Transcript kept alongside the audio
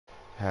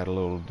Had a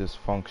little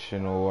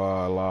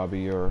dysfunctional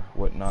lobby or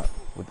whatnot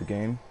with the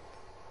game.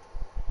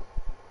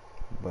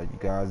 But you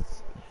guys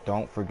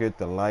don't forget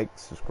to like,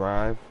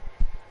 subscribe.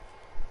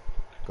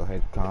 Go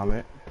ahead and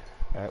comment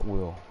at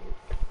will.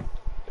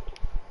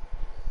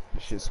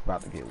 This shit's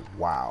about to get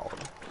wild.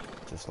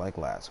 Just like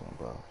last one,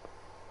 bro.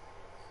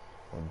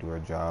 We'll do our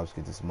jobs,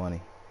 get this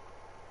money.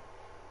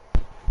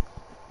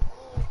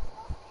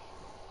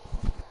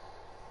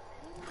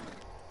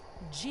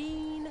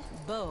 Jean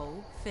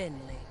Bo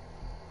Finley.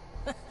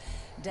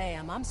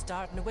 Damn, I'm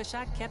starting to wish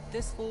I'd kept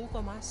this fool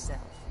for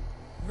myself.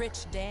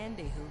 Rich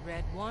dandy who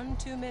read one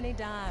too many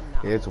dime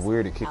novels. Yeah, it's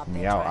weird it kicked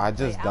me out. I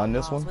just done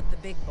this one,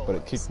 but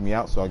it kicked me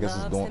out, so I guess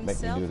it's don't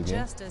make me do it again.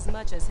 Just as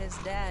much as his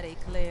daddy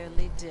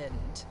clearly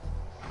didn't.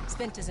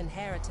 Spent his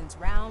inheritance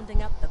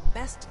rounding up the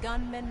best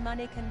gunmen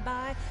money can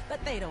buy,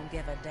 but they don't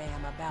give a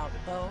damn about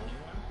Bo.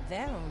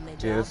 Their only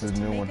job is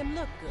to make him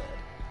look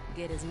good,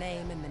 get his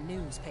name in the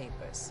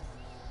newspapers.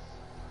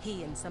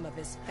 He and some of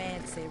his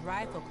fancy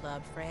rifle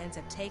club friends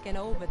have taken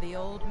over the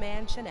old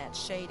mansion at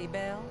Shady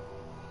Belle.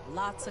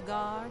 Lots of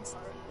guards,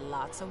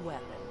 lots of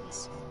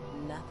weapons.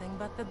 Nothing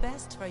but the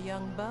best for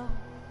young Bo.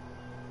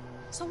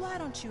 So why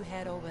don't you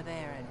head over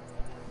there and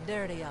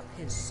dirty up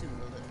his suit?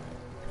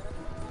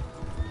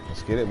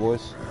 Let's get it,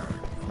 boys.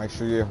 Make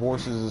sure your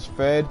horses is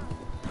fed.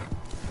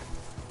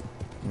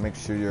 Make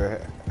sure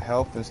your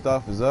health and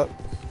stuff is up.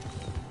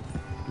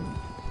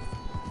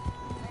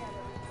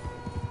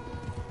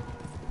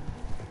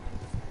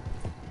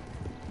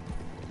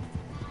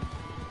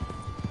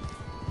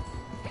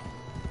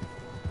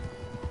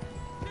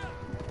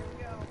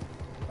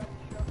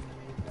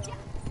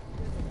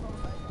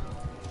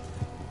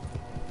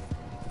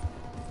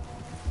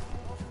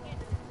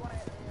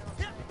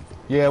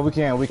 Yeah, we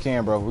can,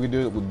 bro. We can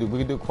do it. We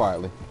can do it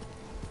quietly.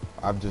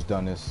 I've just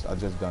done this. Hey,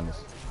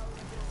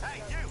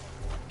 you!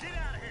 Get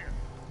out of here!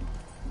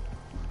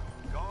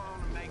 Go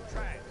on and make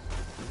tracks.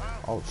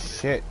 Oh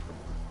shit!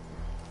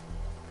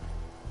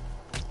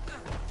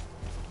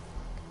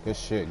 Good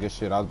shit. Good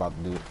shit. I was about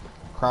to do it.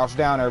 Crouch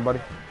down,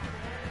 everybody.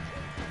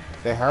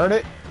 They heard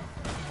it.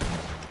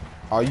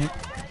 Oh, you?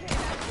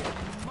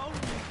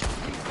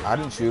 I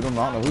didn't shoot him.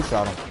 I don't know who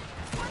shot him.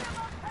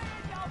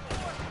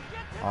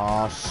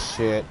 Oh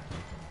shit.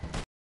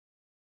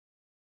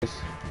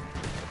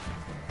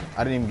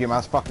 I didn't even get my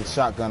fucking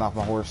shotgun off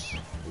my horse.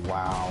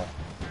 Wow.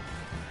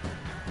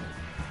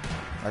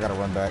 I gotta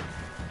run back.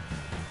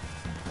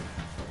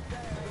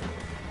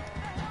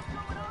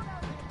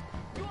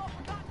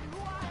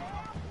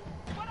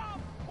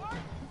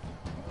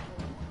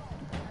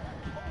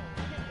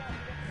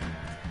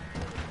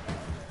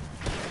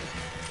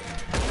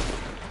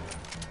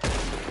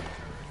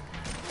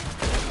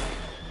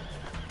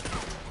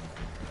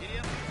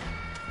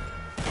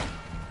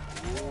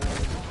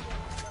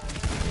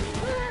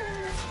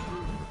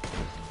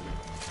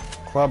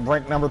 Club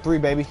rank number 3,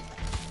 baby.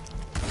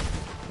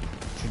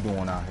 What you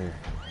doing out here?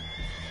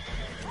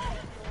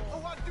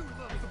 Oh, I do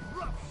love some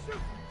rough shooting.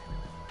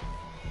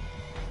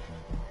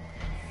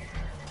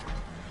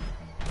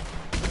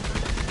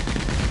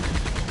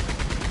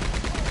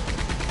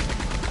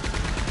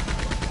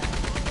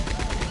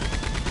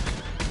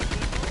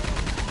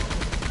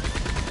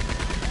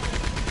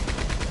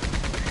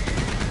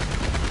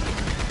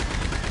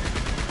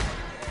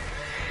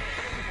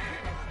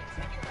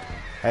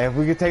 Hey, if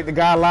we could take the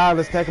guy alive,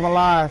 let's take him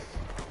alive.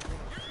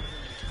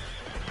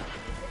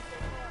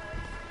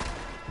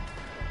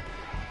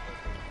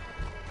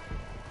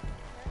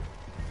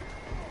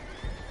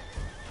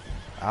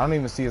 I don't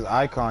even see his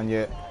icon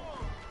yet.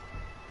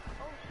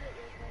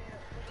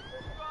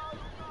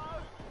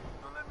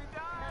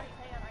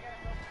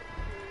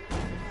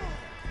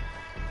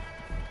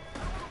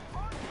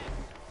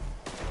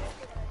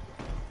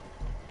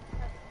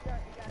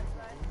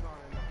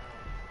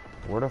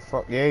 Where the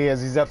fuck? Yeah, he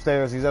is. He's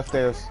upstairs. He's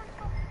upstairs.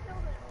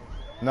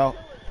 No.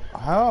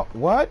 How?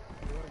 What?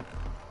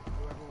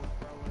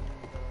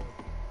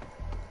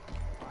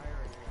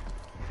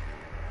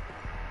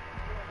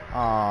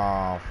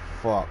 Oh,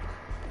 fuck.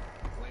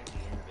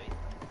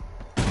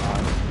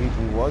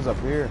 He was up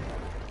here.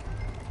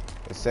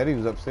 It said he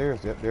was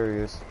upstairs. Yep, there he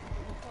is.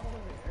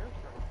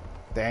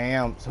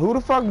 Damn. So who the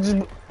fuck just...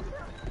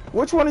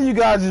 Which one of you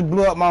guys just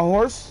blew up my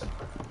horse?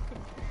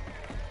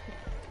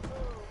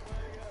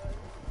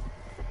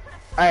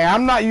 Hey,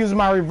 I'm not using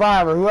my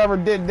reviver. Whoever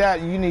did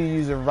that, you need to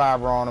use a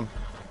reviver on him.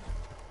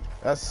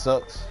 That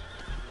sucks.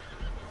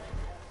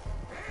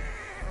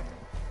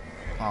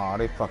 Aw,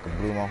 they fucking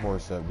blew my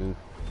horse up, dude.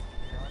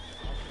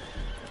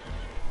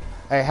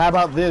 Hey, how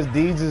about this?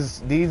 Deeds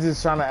is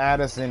trying to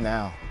add us in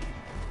now.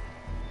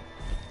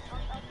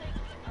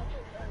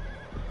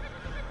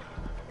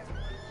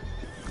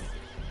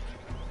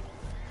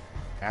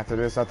 After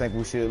this, I think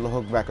we should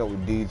hook back up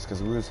with Deeds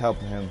because we was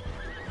helping him.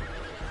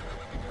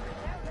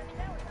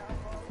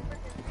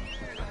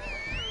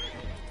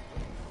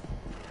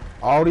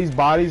 All these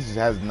bodies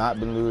has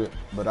not been looted,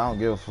 but I don't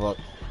give a fuck.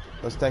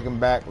 Let's take them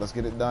back. Let's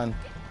get it done.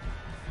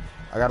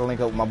 I gotta link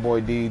up with my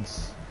boy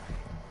Deeds.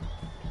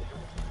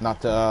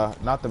 Not to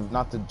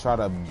try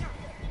to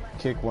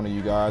kick one of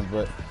you guys,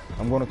 but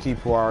I'm gonna keep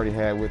who I already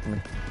had with me.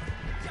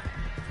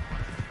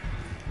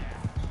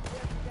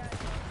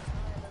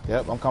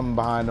 Yep, I'm coming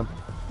behind him.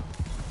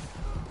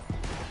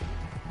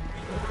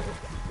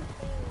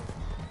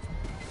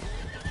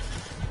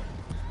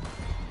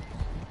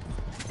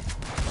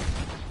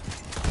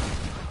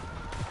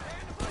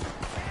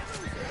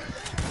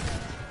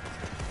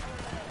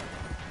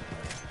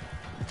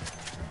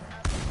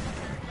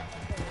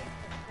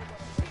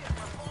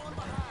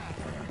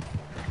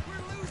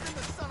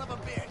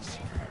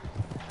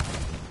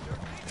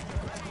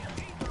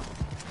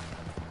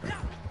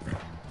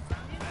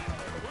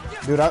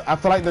 Dude, I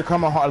feel like they're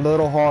coming a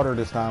little harder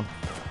this time.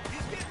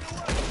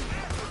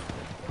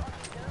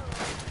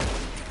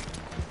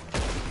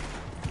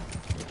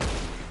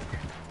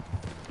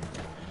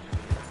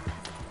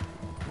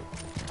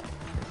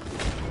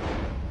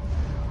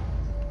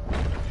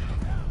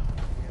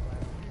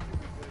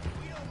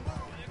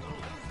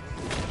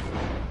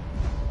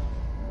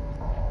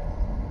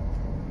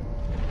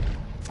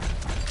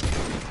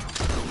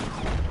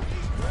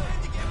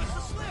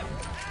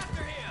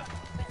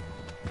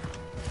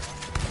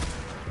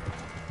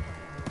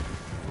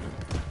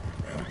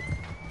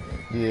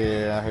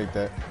 Yeah, I hate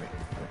that.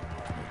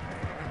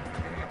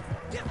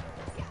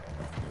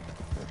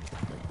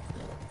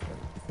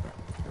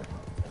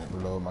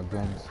 Reload my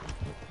guns.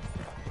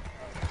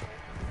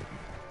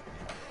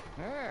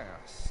 Yeah,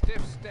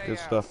 stiff stay Good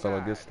stuff, fella.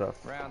 outside, Good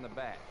stuff. round the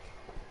back.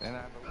 Then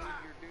I believe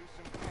you're due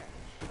some cash.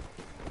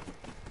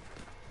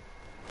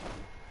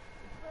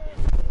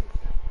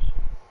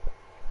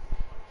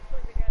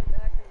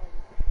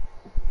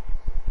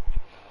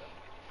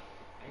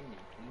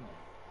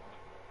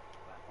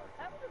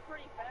 That was a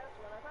pretty fast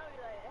one. I probably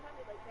like, I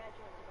probably like catch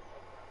you and come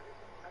back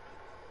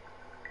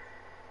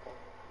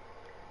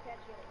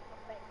catch you and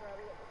come back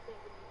probably like a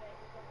thing with you back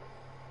or something.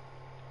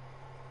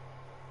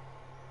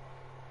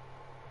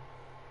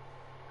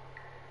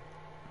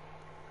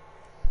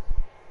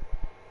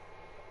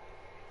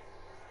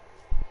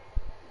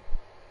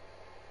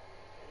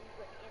 He's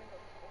like in the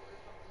hole or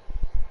something.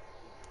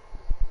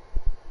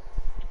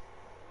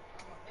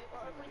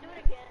 Well, if we do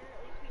it again, at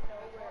least we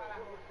know what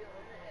we're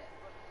doing.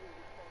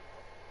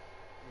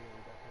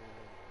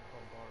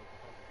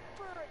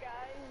 For a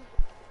guy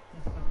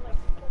who's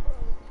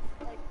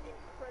like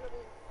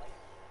incredible,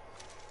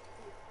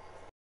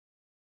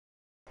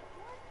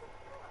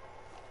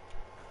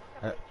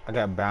 I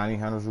got bounty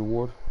hunters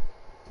reward.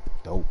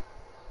 Dope.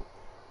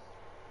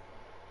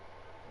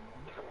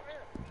 we're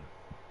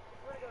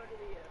gonna go to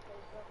the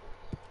post office.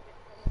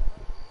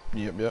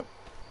 Yep, yep.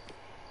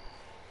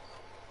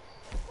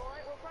 Well,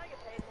 we'll probably get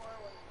paid more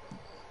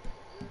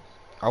when.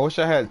 I wish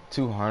I had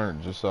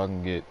 200 just so I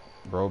can get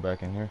bro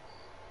back in here.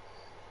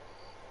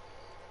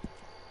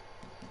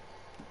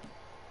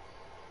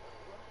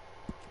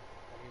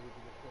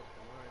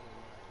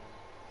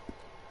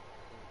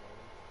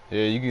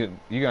 Yeah,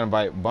 you gotta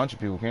invite a bunch of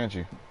people, can't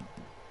you?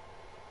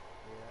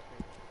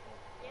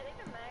 Yeah,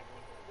 they can max.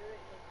 You can do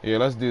it. Yeah,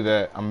 let's do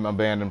that. I'm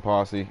abandoned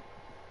posse,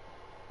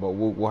 but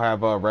we'll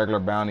have regular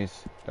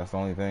bounties. That's the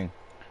only thing.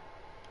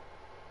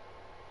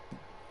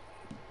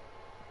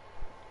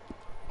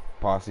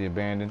 Posse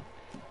abandoned.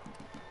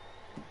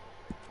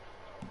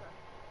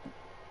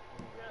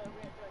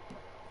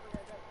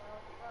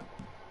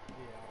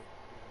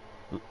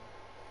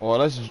 Well,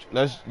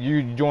 let's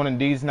you joining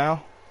D's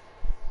now.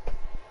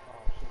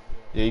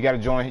 Yeah, you gotta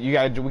join. We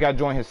gotta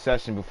join his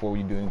session before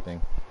we do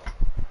anything.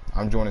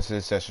 I'm joining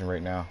his session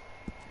right now.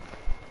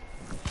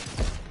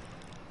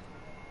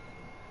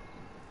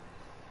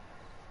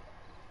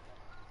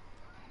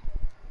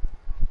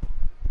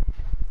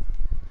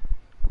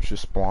 Should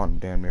spawn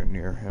damn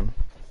near him.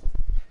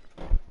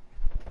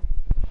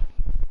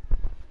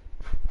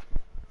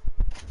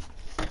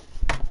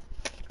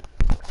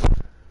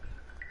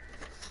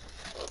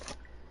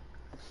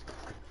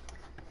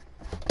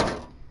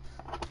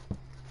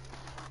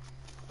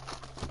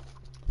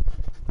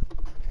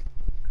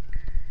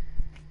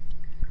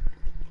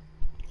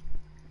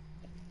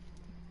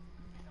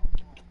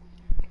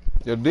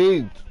 Yo,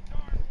 dude.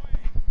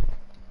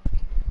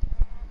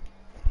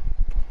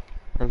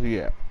 Where's he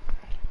at?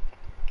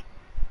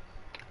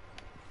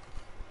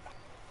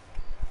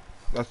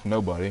 That's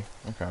nobody.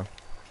 Okay.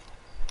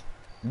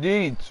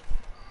 Deeds,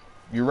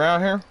 you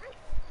around here?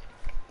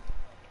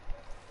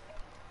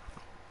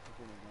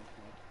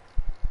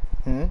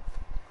 Hmm?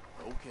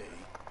 Okay.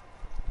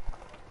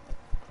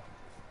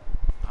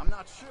 I'm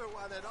not sure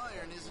why that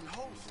iron isn't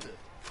holstered.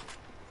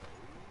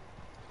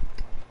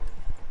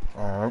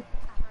 Alright.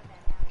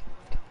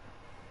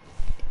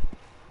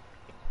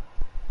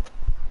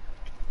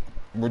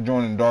 We're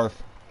joining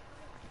Darth.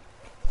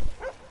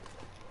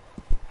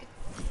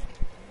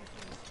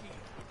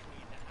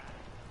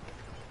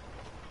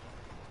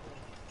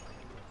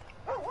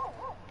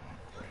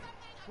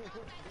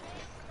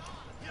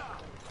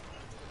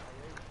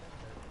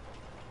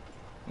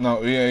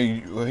 No, yeah,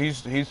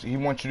 he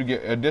wants you to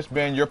get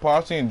disband your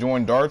posse and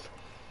join Darth.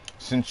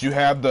 Since you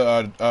have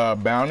the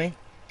bounty,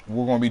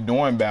 we're gonna be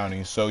doing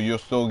bounties, so you'll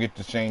still get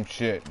the same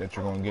shit that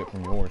you're gonna get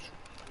from yours.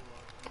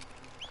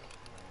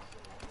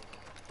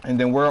 And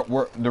then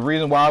we're the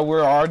reason why we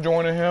are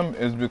joining him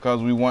is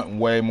because we want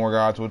way more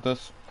guys with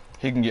us.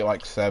 He can get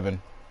like 7,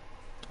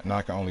 and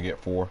I can only get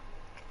 4.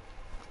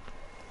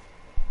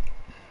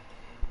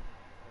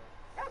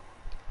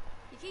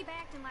 You keep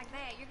acting like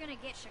that, you're gonna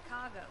get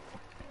Chicago.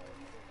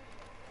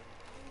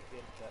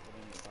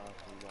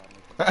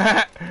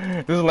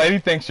 This lady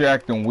thinks you're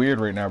acting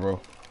weird right now, bro.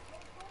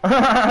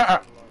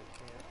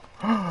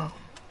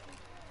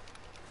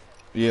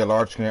 Yeah,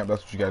 large camp.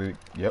 That's what you gotta do.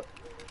 Yep.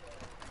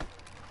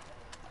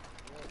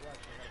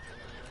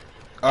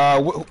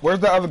 Where's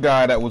the other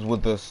guy that was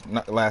with us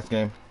last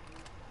game?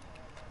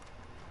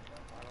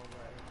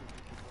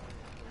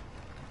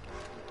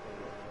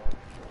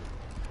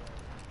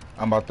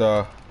 I'm about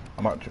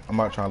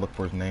trying to look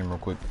for his name real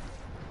quick.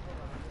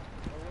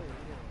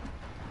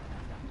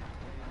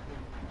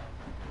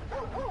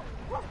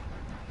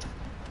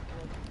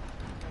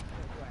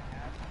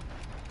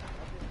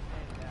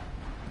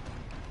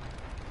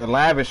 The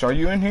Lavish, are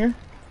you in here?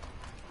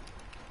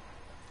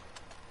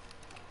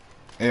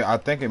 Yeah, I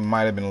think it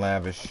might have been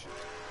Lavish.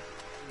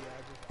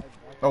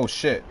 Oh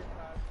shit.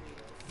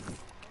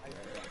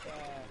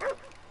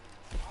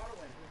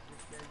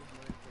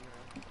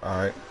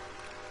 Alright.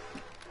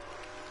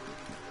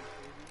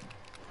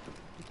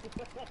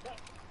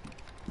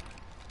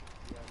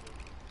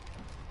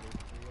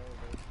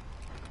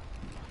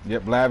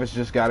 Yep, Lavish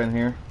just got in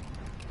here.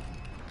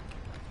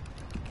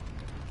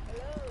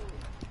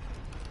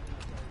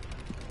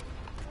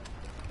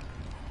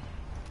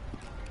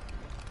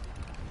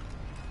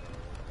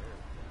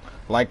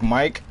 Like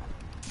Mike,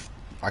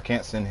 I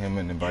can't send him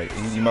an invite.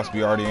 He must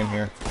be already in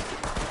here.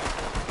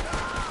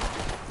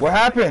 What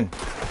happened?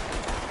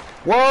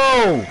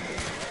 Whoa!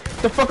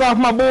 Get the fuck off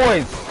my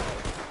boys!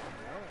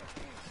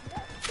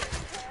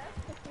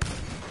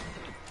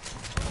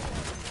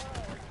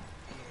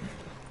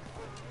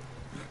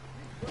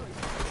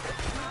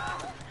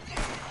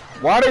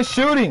 Why are they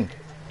shooting?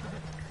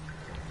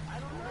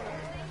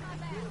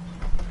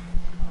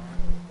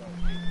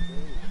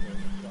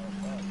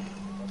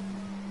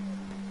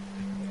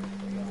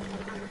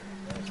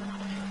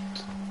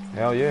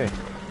 Hell yeah.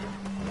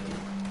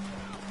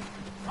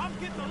 I'm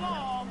getting the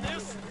law on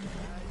this.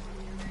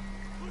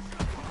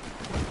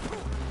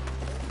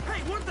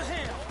 Hey, what the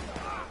hell?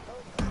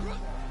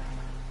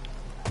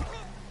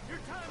 Your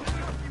time is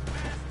up, you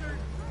bastard.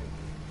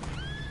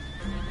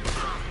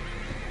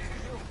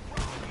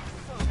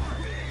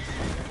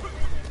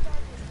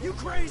 You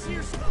crazy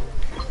or something?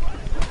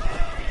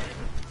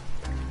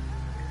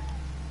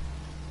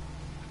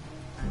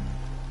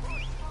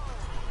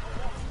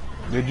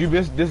 Did you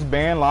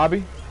disband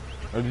lobby?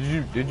 Or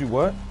did you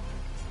what?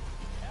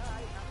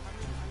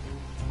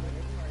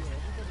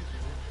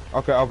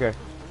 Okay.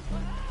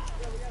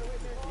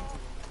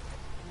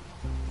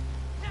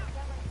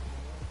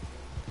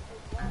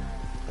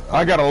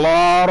 I got a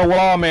lot of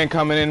lawmen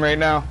coming in right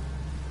now.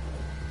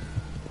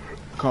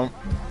 Come.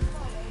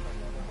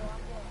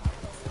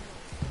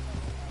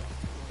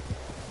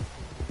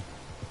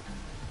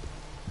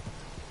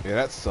 Yeah,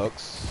 that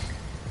sucks.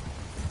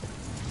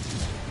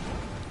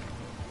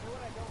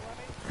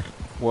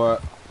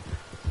 What?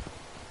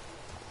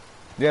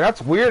 Yeah,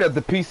 that's weird that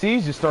the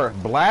PCs just start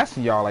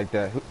blasting y'all like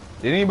that.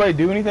 Did anybody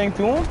do anything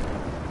to them?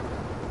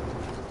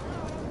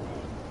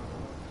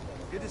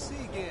 Good to see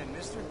you again,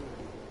 mister.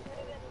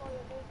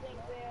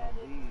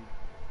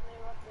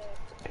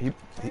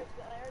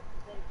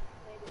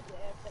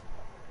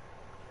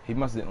 He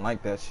must didn't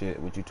like that shit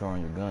with you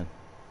throwing your gun.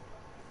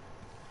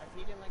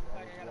 He didn't like the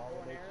fact I got a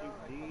bow and arrow.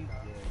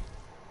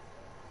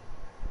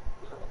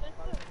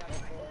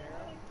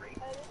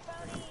 This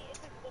bounty, it's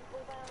a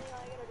simple bounty.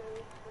 All I gotta do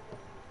is freaking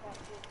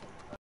catch it.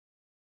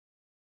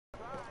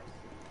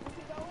 We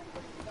can go in,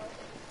 we can go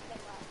in.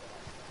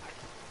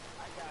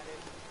 I got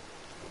it.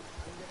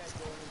 I'm good at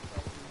going in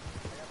second.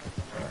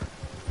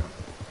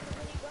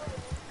 When you go in,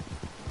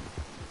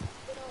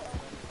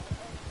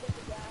 it'll get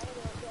the guy,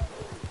 it'll get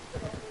me.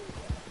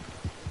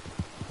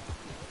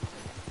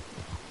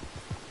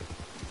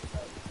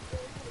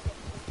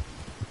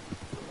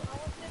 I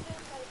want to do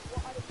like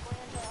what is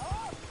brand new.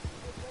 Oh!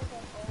 It's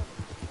brand new.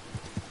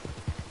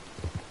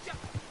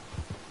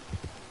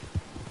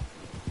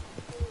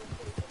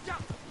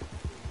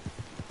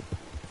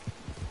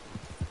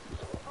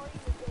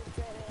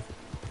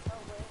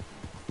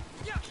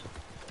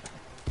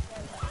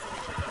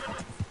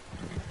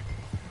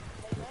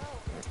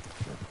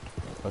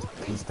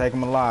 Let's take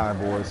him alive,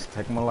 boys.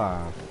 Take him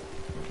alive.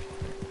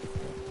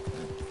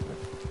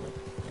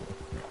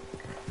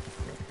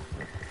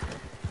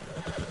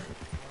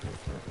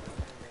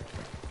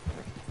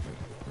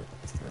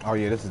 Oh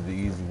yeah, this is the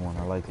easy one.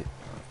 I like it.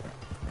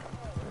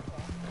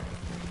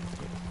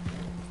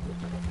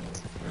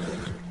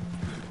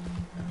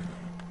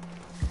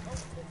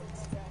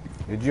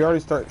 Did you already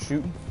start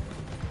shooting?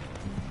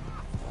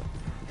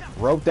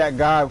 Rope that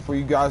guy before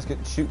you guys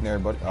get shooting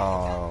everybody.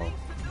 Oh.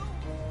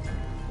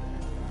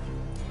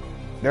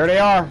 There they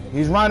are.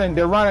 He's running.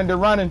 They're running. They're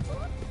running.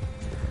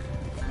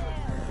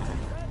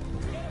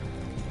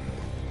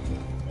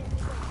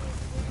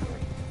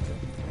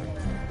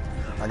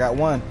 I got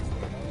one.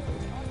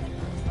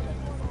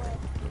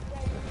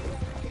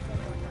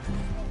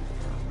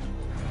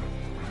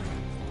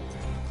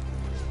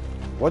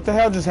 What the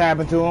hell just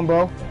happened to him,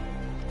 bro?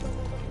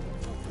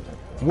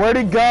 Where'd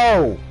he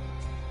go?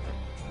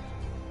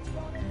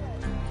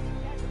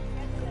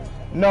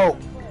 No,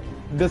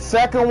 the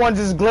second one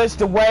just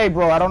glitched away,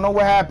 bro. I don't know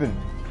what happened.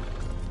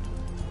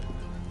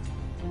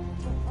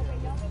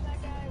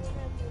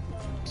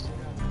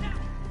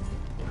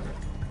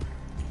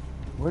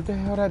 Where the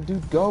hell that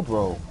dude go,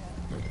 bro?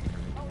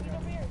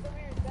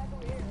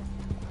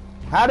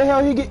 How the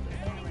hell he get?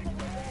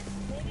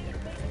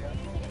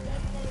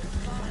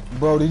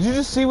 Bro, did you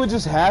just see what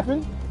just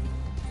happened?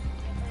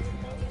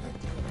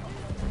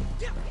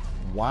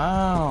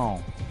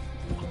 Wow.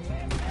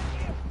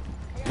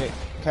 Hey,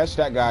 catch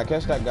that guy,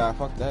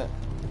 fuck that.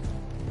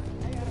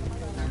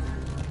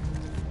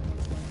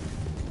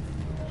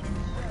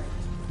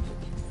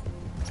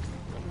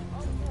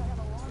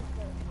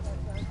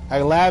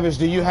 Hey Lavish,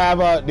 do you have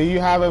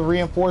a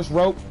reinforced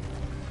rope?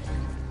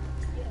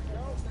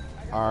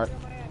 Alright.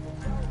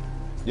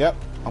 Yep,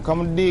 I'm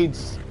coming to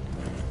Deeds.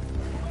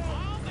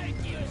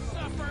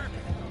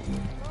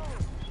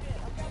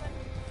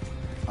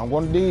 I'm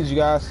going to Deeds, you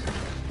guys.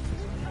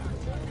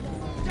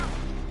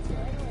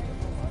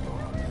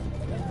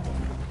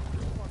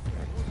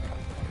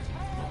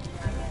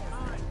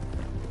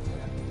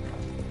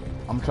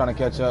 I'm trying to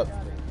catch up.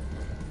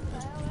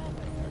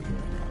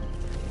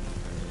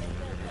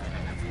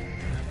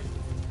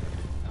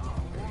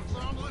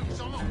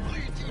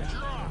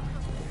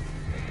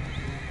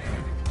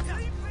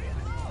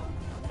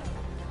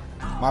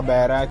 My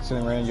bad, I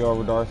accidentally ran you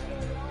over, Darth.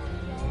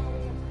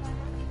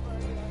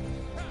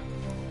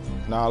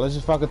 Nah, let's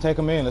just fucking take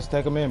him in. Let's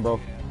take him in, bro.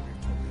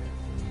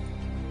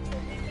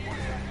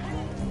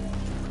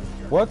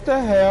 What the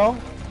hell?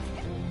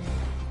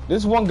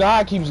 This one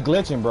guy keeps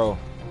glitching, bro.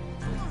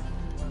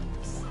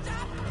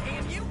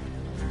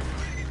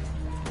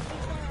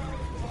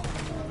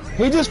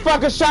 He just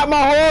fucking shot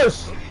my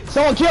horse!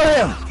 Someone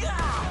kill him!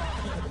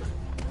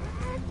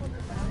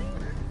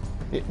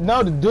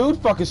 No, the dude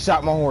fucking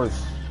shot my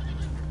horse.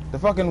 The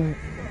fucking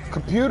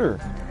computer.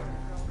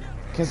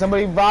 Can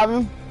somebody revive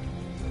him?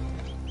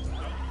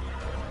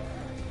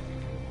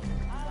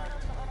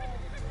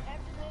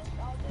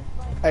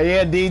 Hey,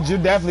 yeah, Deej, you're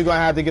definitely gonna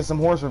have to get some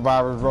horse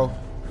revivers, bro.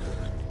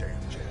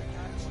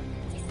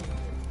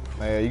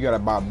 Yeah, you gotta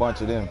buy a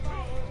bunch of them.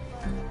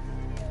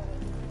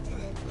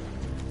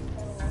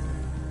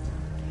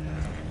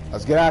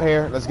 Let's get out of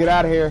here. Let's get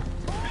out of here.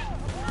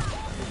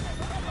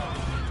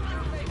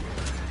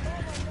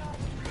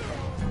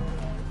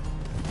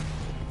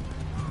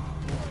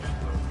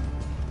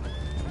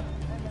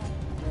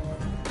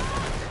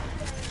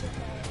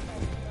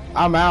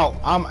 I'm out.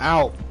 I'm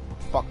out.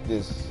 Fuck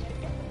this.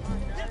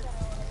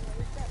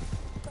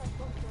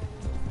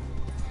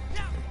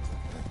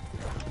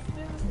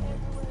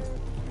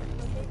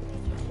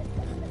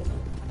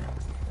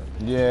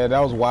 Yeah, that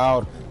was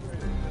wild.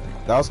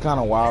 That was kind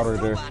of wilder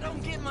there.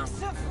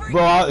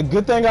 Bro,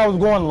 good thing I was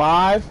going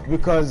live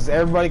because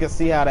everybody could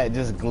see how that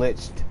just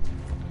glitched.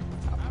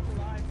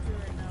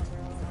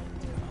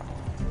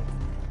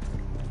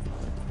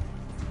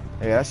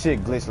 Yeah, that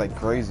shit glitched like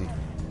crazy.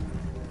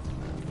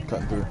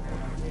 Cut through.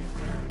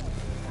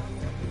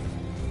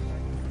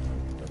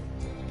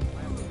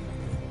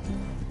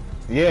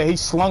 Yeah, he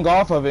slung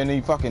off of it and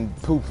he fucking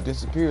poof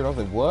disappeared. I was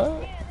like,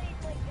 what?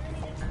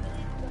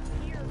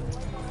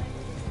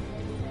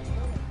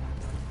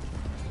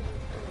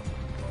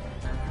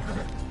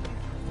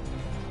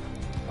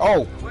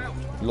 Oh,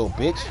 little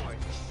bitch.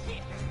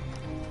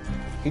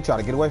 He tried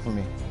to get away from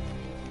me.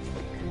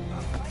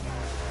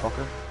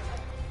 Fucker.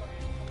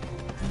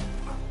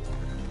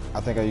 I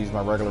think I used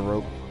my regular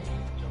rope.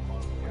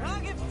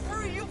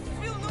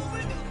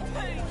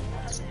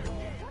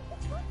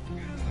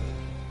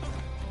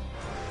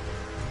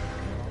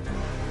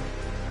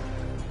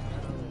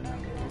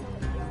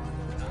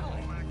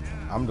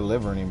 I'm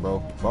delivering him, bro.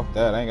 Fuck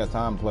that. I ain't got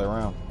time to play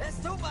around.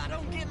 Let's hope I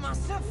don't get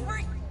myself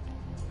free.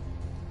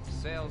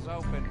 Sales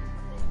open.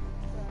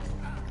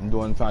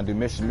 I'm trying to do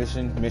mission. Work.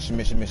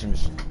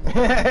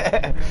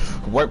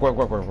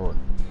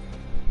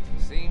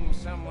 Seems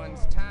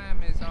someone's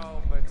time is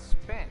all but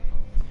spent.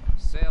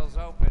 Sales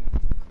open.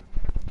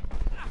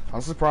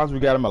 I'm surprised we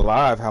got him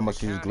alive, how much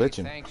he was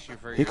glitching.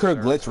 He could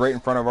have glitched right in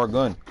front of our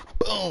gun.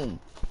 Boom!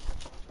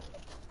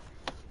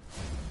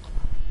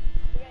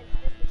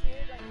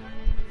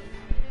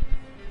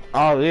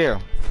 Oh yeah.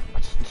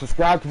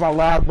 Subscribe to my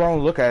live, bro,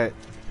 and look at it.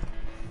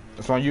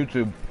 It's on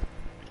YouTube.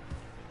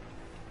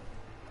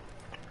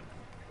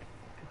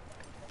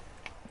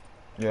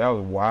 Yeah, that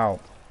was wild.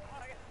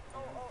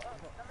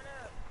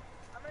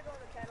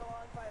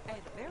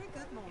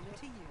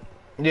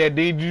 Yeah,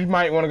 D, you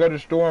might want to go to the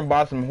store and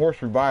buy some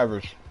horse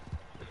revivers.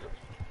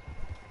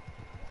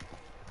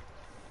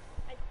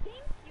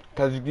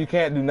 Because you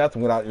can't do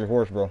nothing without your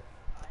horse, bro.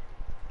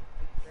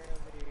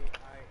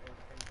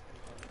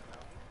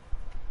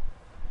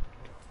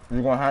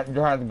 You're gonna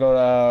have to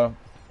go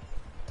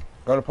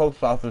to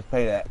post office,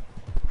 pay that.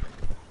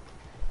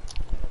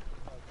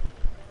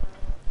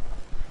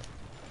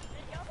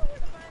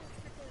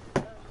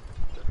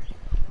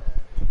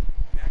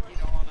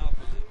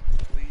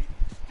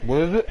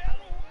 What is it?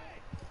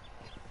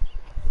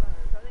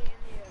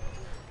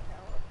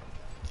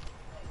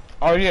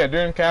 Oh yeah,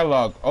 they're in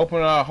catalog.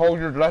 Open hold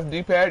your left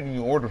D-pad and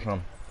you order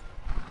some.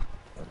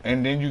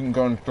 And then you can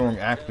go in the store and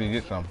actually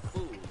get some.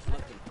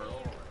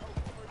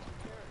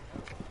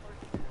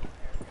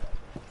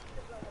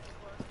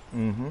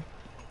 Mm-hmm.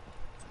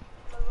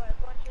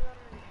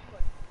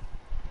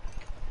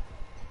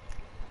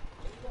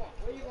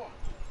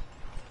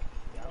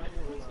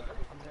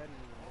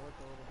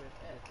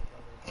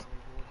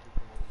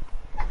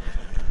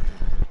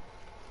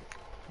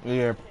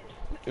 Yeah,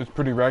 it's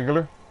pretty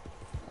regular.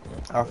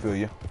 I feel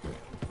you.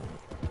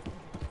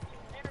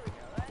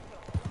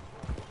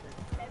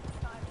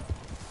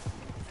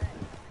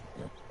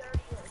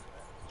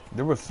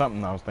 There was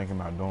something I was thinking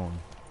about doing.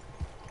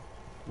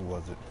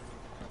 What was it?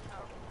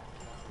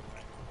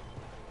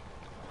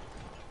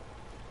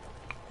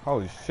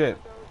 Holy shit.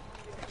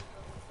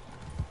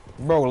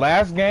 Bro,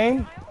 last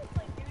game?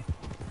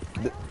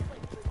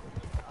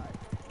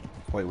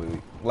 Wait.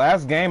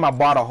 Last game I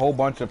bought a whole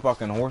bunch of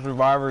fucking horse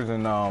revivers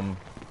and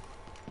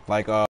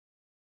like to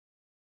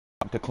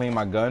clean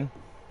my gun.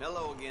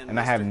 Hello again, and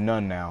I have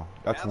none now.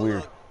 That's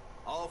weird. Look.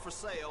 All for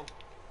sale,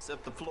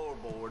 except the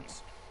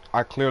floorboards.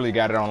 I clearly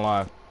got it on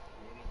live.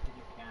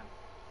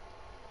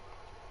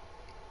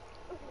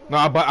 No,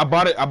 I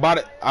bought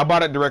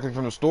it directly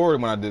from the store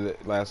when I did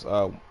it last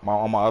on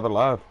my other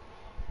live.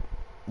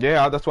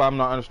 Yeah, that's why I'm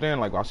not understanding.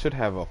 Like, I should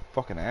have a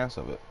fucking ass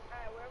of it.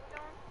 Alright, where are we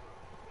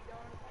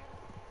going?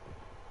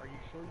 Are you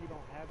sure you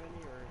don't have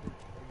any, or are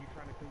you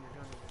trying to clean your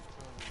gun and it's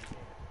telling you you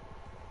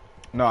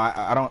can't? No,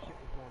 I don't. Shit was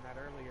doing that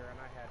earlier, and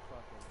I had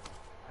 25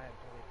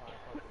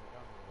 fucking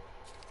gun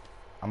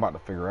rolls. I'm about to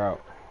figure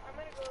out. I'm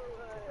gonna go,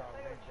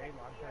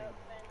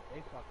 They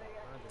fucked up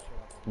tons of shit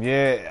up.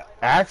 Yeah,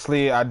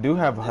 actually, I do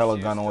have hella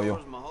gun oil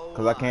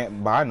because I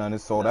can't buy none.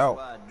 It's sold out.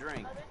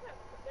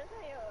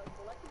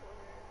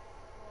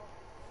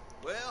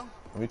 Well,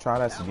 Let me try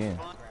this again.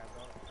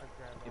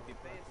 if you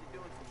fancy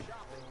doing some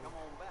shopping, come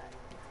on back.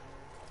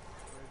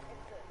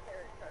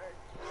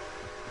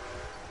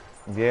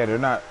 Yeah,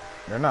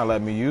 they're not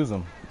letting me use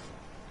them.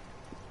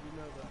 You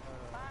know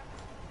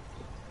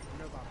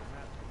about the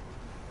map.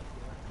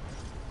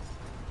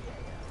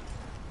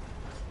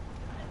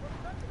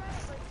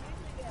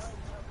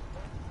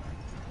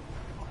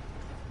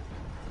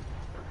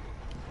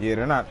 Yeah,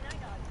 they're not.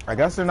 I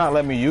guess they're not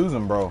letting me use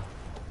them, bro.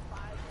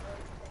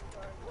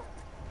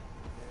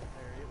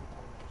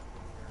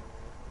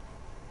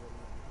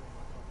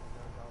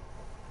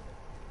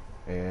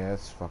 Yeah,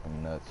 that's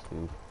fucking nuts,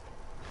 dude.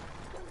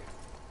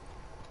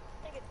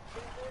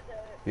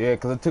 Yeah,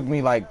 because it took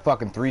me like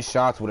fucking 3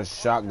 shots with a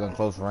shotgun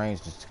close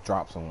range just to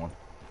drop someone.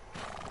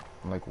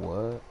 I'm like,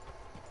 what?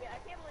 Yeah, I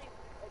can't believe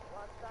like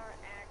Rockstar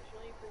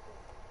actually freaking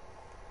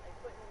like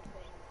putting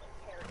things like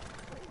carrots.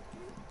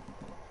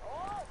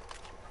 Oh!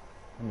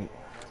 Let me.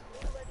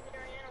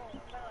 Legendary animal.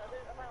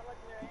 I'm not a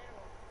legendary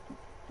animal.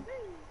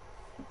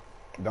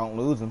 Whee! Don't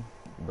lose him.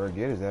 You better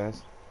get his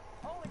ass.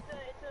 Oh, it's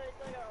like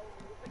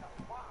a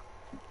fox.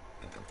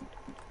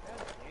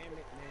 God damn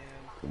it,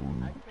 man.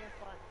 I can't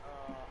find, I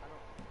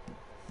don't...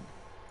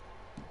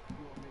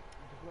 You want me...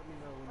 Just let me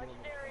know when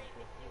Legendary,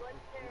 it's the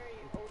legendary,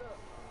 hold up.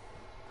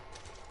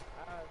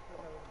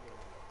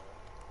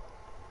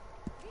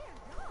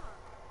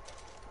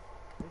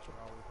 They should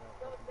always have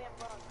Go with Sam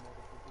Fox.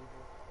 multiple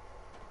people.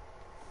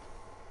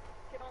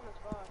 Get on this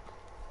fox.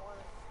 I want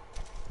it.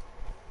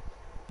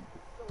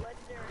 The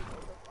legendary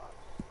Oda Fox.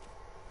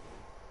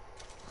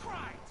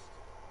 Christ!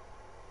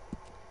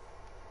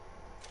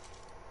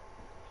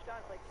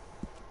 Shot like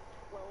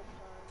 12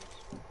 times.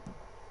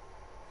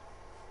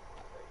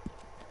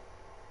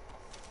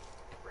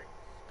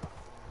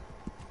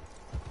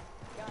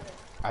 Got it.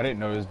 I didn't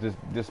notice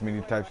this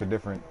many types of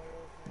different.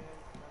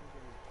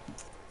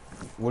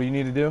 What do you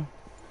need to do?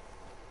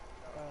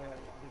 The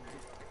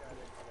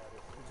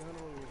gun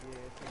oil,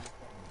 yeah, it's in the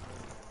fucking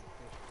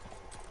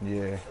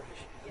Yeah. it's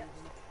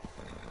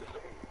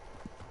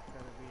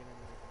gotta be in the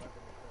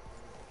weapon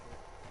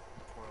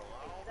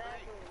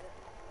Exactly.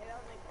 That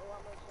would make a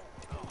lot more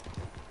sense.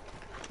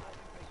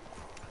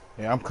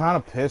 Yeah, I'm kind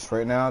of pissed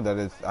right now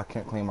that I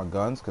can't clean my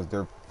guns because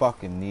they're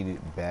fucking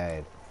needed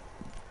bad.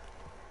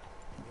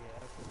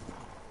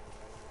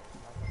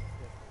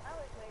 I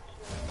always make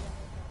sure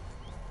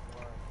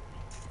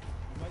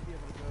You might be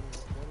able to go to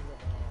the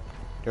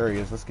There he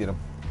is. Let's get him.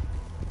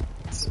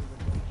 gun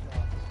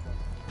shop and stuff.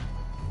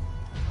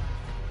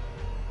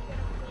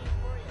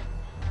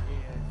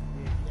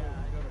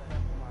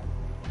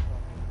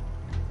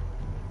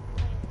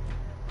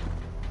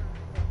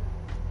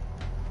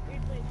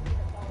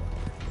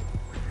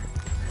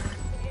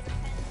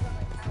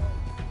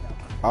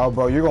 Oh,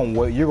 bro, you're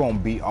gonna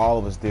beat all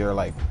of us there,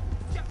 like,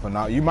 for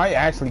now. You might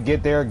actually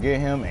get there, get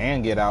him,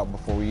 and get out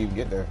before we even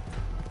get there.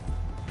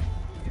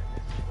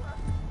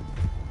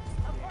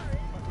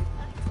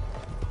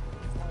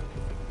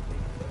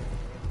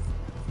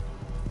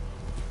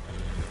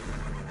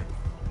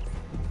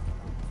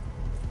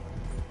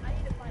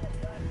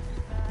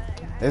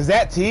 Is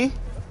that T?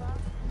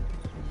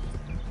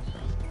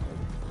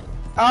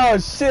 Oh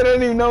shit, I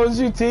didn't even know it was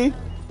you, T.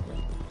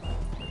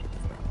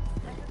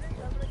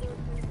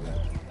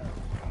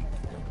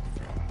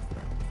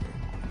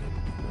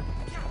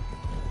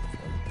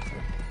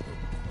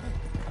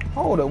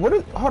 Hold up,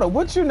 hold up,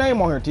 what's your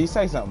name on here, T?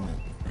 Say something.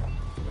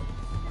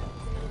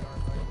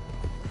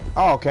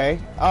 Oh, okay.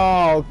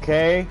 Oh,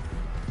 okay.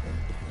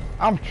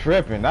 I'm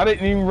tripping. I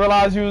didn't even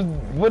realize you was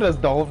with us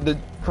though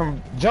from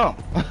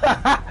jump.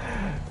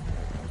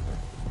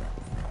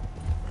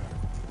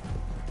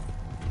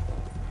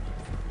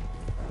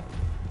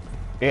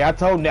 Yeah, I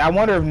told Nick. I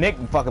wonder if Nick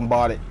fucking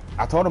bought it.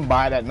 I told him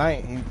buy it that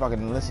night. He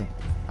fucking listened.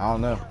 I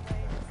don't know.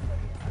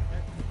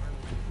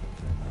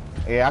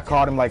 Yeah, I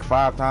called him like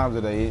 5 times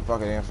today. He didn't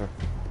fucking answer.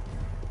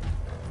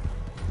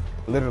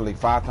 Literally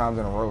 5 times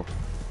in a row.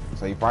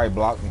 So he probably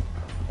blocked me.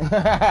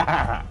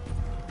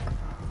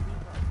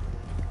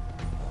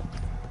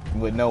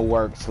 With no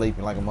work,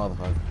 sleeping like a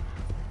motherfucker.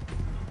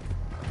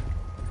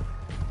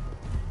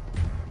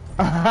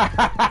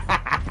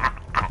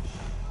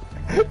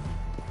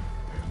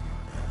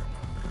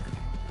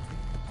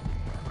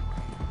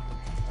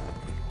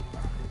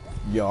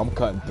 Yo, I'm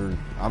cutting through.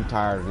 I'm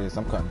tired of this.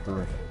 I'm cutting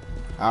through.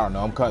 I don't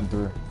know. I'm cutting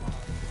through.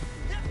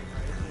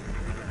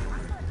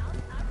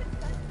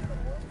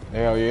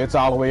 Hell yeah, it's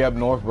all the way up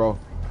north, bro.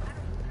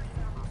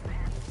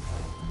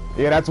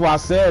 Yeah, that's why I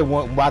said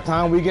by the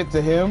time we get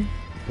to him,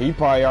 he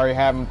probably already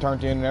have him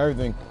turned in and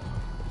everything.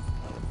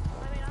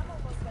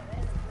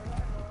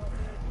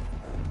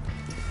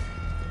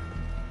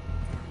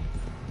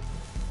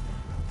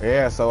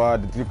 Yeah, so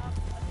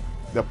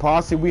the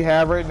posse we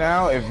have right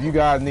now, if you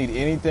guys need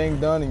anything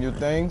done in your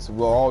things,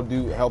 we'll all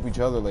help each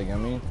other. Like, I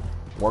mean,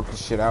 work the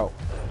shit out.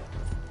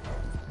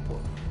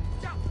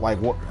 Like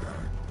what?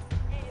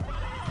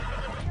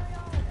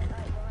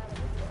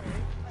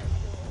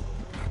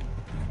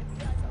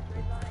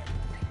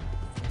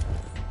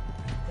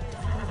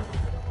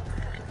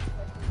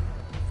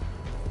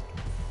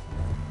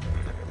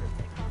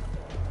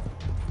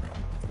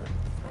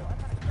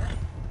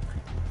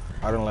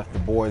 I done left the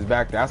boys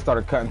back there. I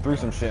started cutting through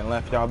some shit and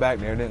left y'all back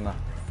there, didn't I?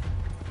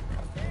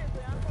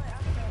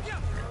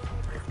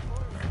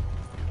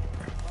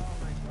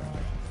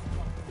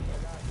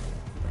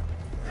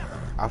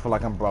 I feel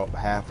like I'm about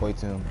halfway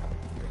to him.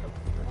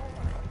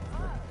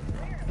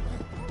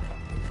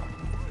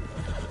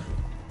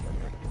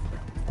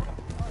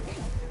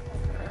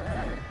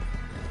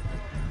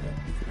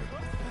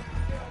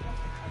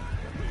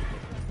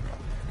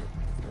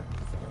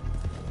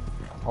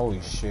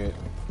 Holy shit.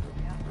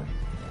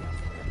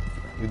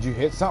 Did you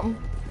hit something?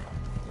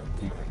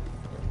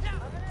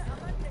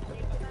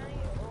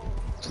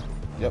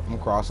 Yep, I'm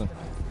crossing.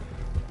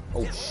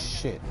 Oh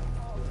shit.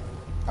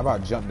 How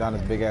about jump down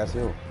this big ass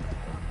hill?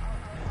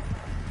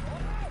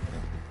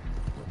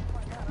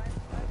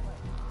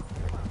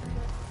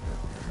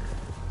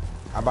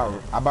 I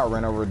about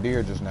ran over a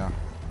deer just now.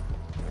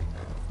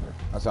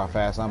 That's how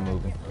fast I'm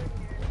moving.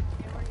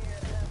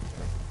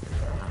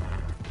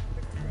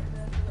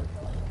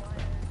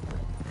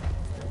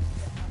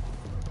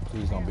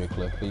 Please don't be a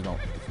cliff. Please don't.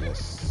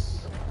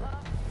 Yes.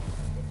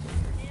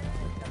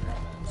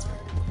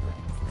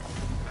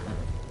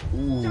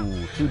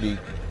 Ooh, too deep.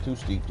 Too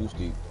steep. Too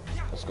steep.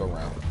 Let's go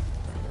around.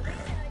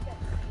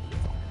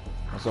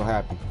 I'm so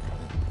happy.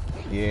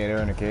 Yeah,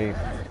 they're in the cave.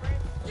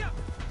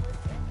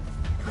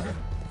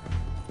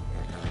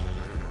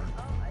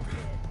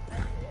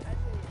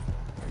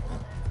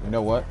 You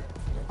know what?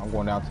 I'm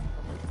going down.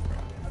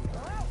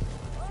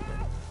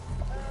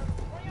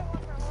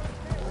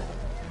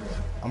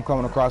 I'm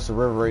coming across the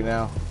river right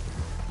now.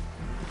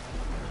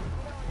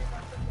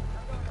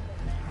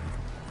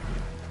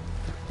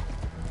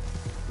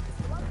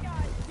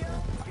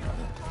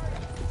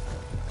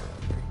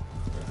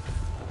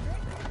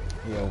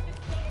 Yo.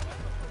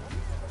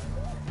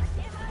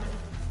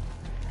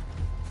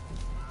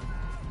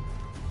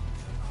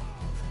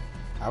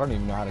 I don't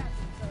even know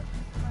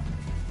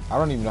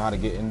how to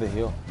get in the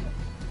hill.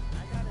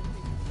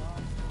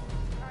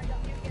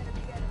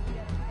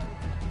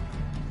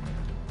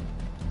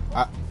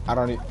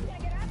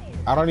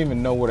 I don't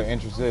even know where the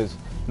entrance is.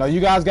 No,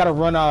 you guys gotta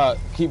run.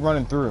 Keep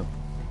running through.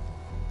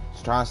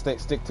 Just try and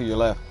stick to your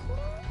left.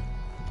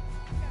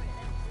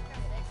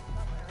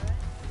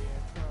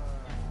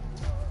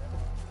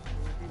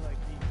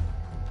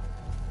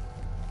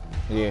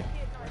 Yeah.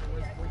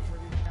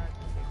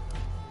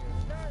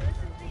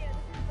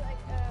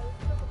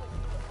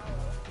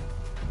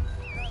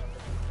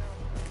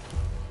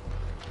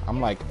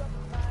 I'm like,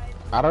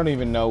 I don't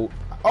even know.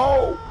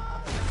 Oh,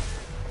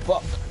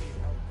 fuck.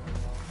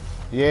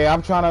 Yeah,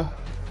 I'm trying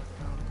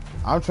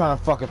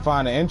to fucking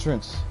find the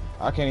entrance.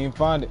 I can't even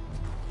find it.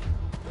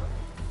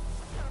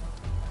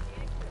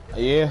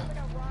 Yeah.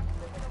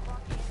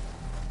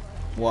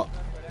 What?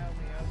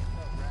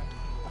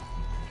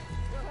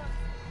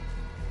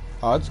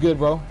 Oh, it's good,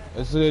 bro.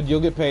 It's good.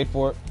 You'll get paid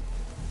for it.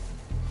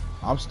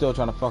 I'm still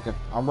trying to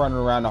I'm running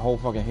around the whole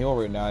fucking hill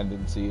right now. I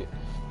didn't see it.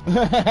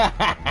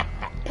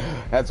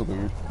 That's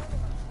weird.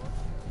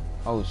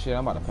 Oh shit,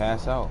 I'm about to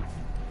pass out.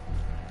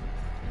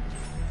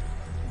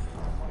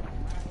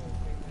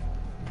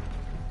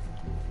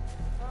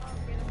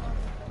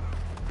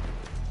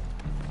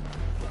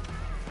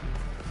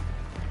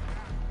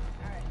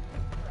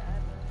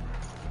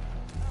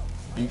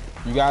 You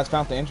guys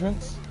found the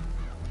entrance?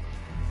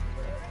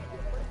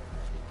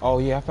 Oh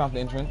yeah, I found the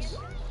entrance.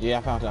 Yeah,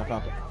 I found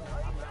it.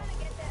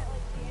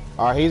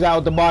 All right, he's out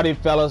with the body,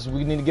 fellas.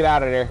 We need to get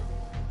out of there.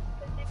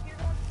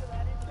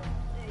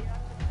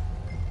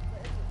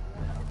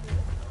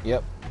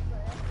 Yep.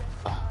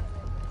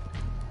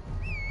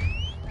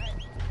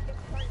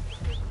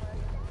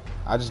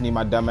 I just need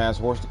my dumbass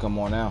horse to come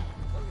on now.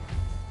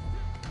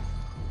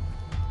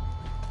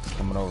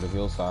 Coming over the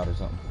hillside or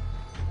something.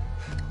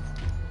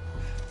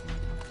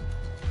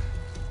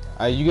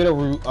 You get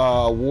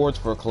awards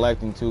for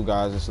collecting too,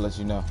 guys. Just to let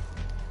you know.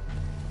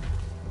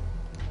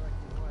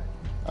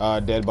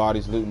 Dead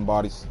bodies, looting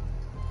bodies.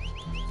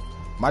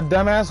 My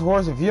dumbass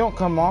horse, if you don't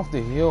come off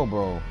the hill,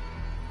 bro.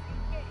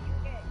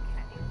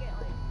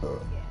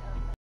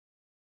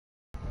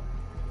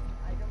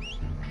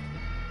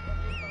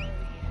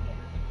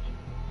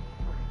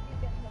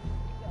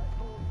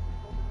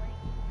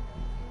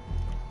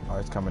 Oh,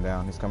 he's coming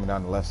down. He's coming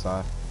down the left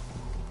side.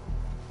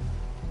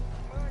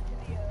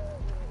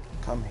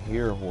 Come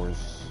here,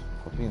 horse.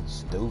 Quit being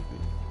stupid.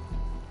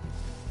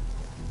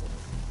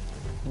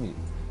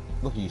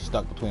 Look at you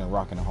stuck between a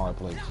rock and a hard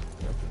place.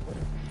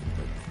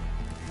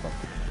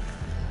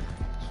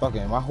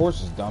 Fucking, my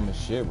horse is dumb as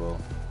shit, bro.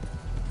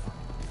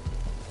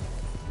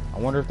 I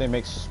wonder if they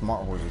make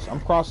smart horses. I'm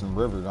crossing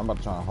rivers. I'm about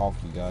to try to hawk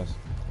you guys.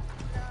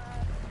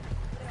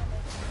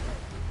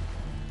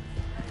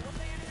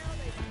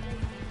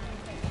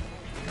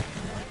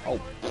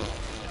 Oh,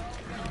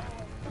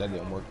 that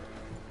didn't work.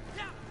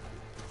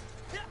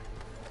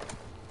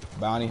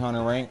 Bounty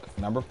hunter rank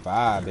number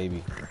 5,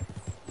 baby.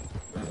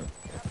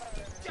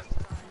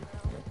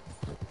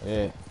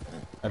 Yeah.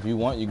 If you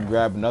want, you can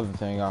grab another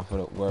thing off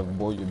of wherever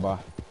board you buy.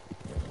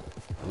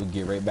 We'll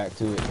get right back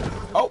to it.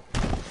 Oh,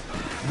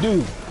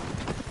 dude,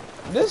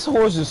 this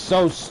horse is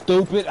so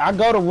stupid. I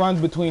go to run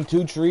between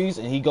 2 trees,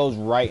 and he goes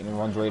right and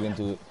runs right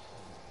into it.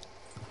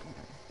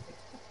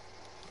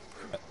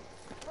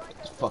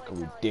 It's fucking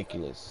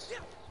ridiculous.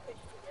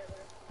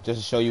 Just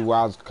to show you where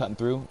I was cutting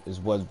through, is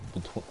was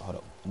between. Hold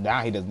up.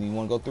 Now he doesn't even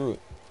want to go through it.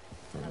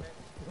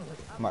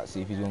 I'm about to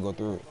see if he's gonna go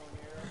through it.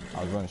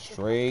 I was running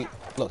straight.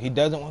 Look, he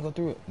doesn't want to go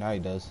through it. Now he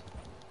does.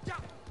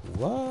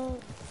 What?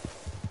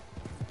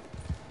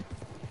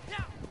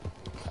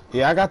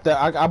 Yeah,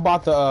 I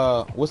bought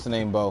the what's the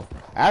name bow?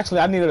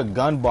 Actually, I needed a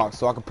gun box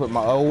so I could put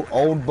my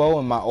old bow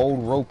and my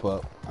old rope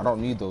up. I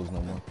don't need those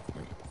no more.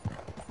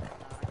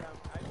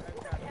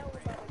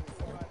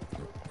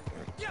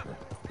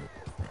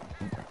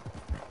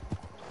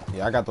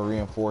 Yeah, I got the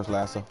reinforced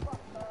lasso.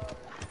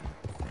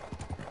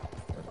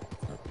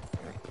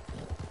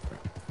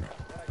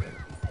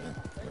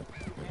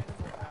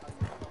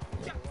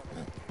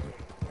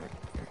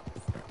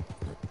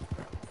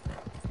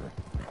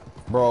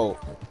 Bro,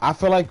 I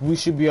feel like we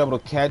should be able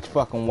to catch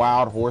fucking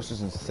wild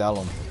horses and sell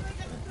them.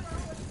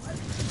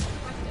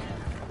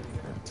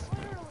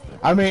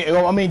 I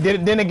mean,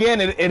 then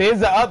again, it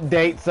is an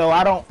update, so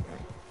I don't.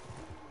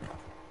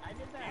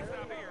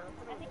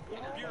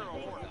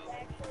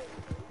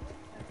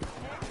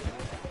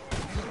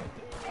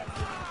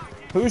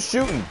 Who's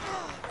shooting?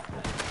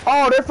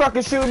 Oh, they're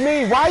fucking shooting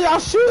me. Why y'all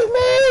shooting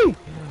me?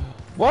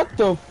 What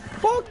the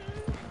fuck?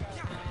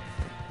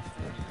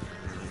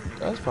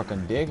 That's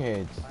fucking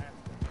digheads.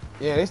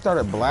 Yeah, they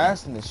started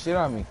blasting the shit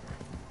on me.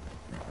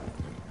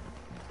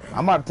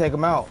 I'm about to take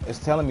them out. It's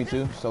telling me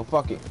to, so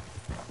fuck it.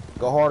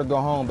 Go hard or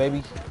go home,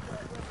 baby.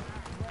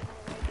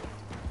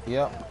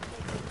 Yep.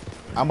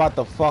 I'm about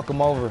to fuck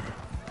them over.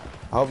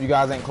 I hope you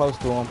guys ain't close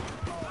to them.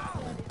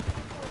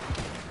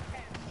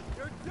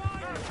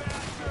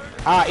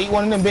 Ah, eat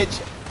one of them,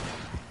 bitch.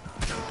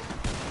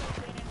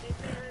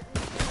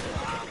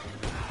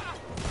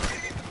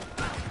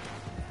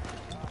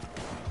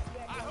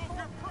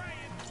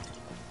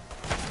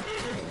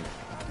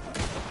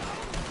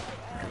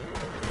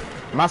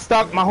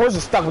 My horse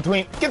is stuck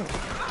between. Get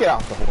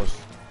off the horse.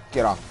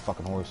 Get off the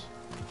fucking horse.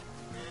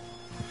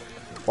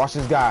 Watch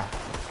this guy.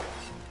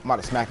 I'm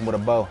about to smack him with a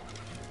bow.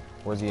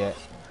 Where's he at?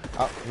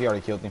 Oh, he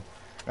already killed him.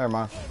 Never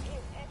mind.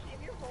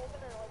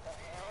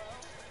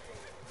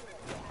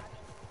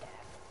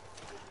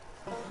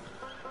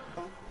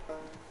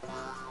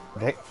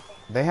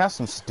 They have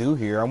some stew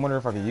here. I wonder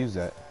if I could use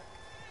that.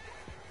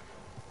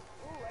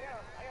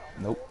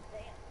 Nope.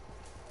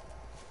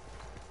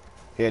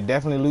 Yeah,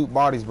 definitely loot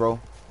bodies, bro.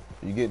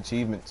 You get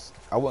achievements.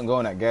 I wouldn't go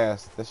in that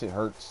gas. That shit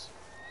hurts.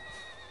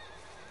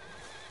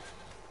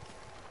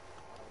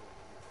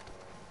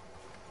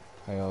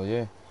 Hell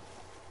yeah.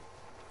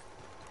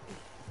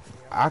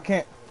 I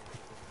can't.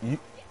 You.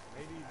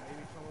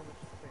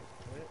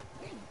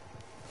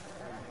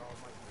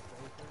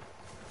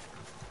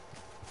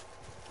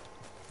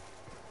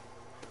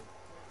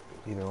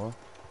 Either one.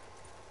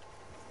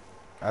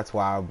 That's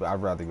why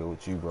I'd rather go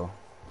with you, bro.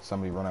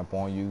 Somebody run up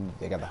on you,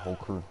 they got the whole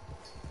crew.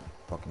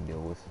 Fucking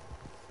deal with.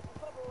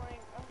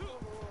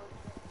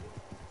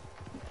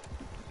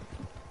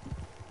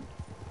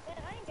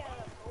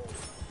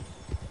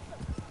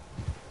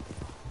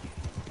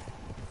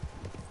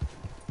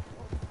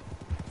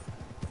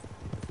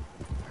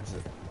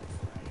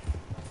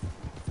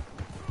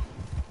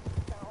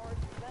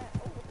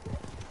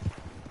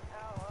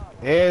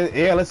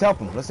 Yeah, let's help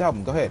him. Let's help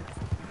him. Go ahead.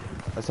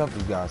 Let's help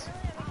these guys.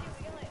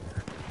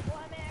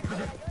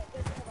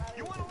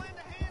 You want to lend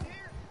a hand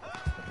here?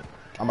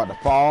 I'm about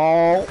to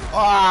fall.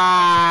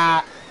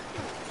 Ah!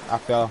 I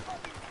fell.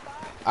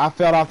 I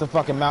fell off the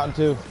fucking mountain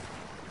too.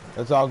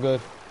 It's all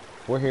good.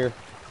 We're here.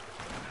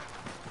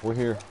 We're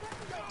here.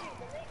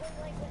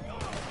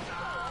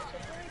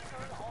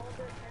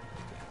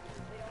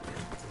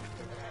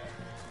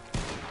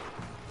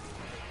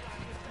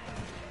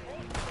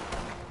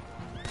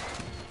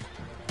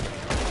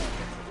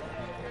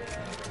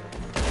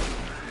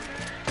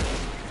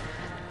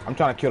 I'm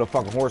trying to kill the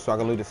fucking horse so I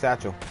can loot the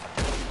satchel.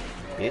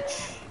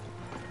 Bitch.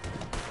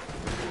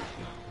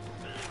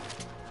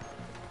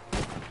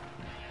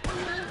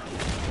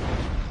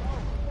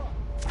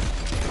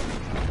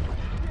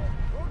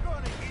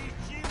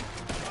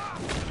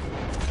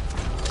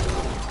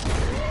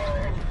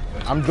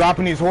 I'm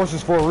dropping these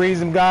horses for a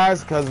reason,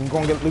 guys, because I'm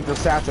going to get loot their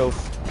satchels.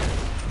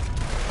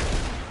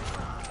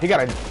 He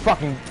got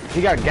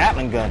a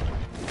Gatling gun.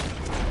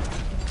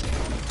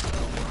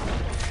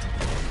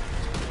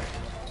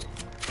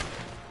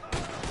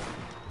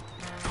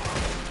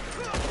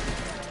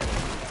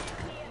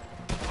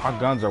 Our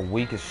guns are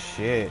weak as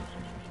shit.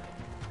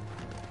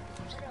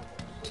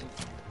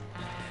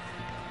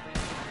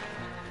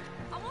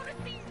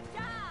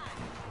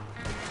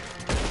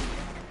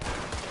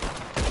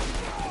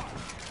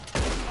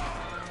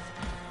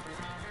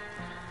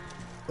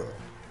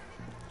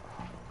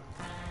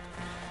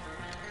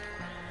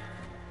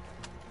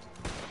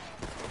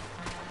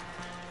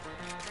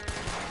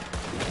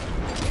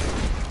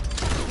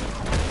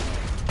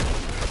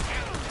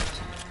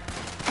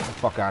 Get the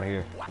fuck out of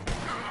here.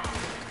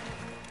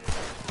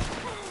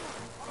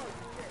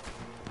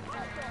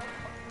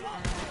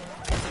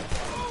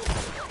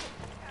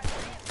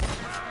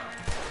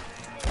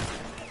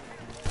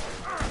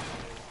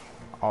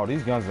 Oh,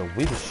 these guns are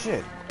weak as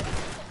shit.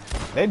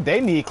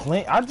 They need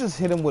clean. I just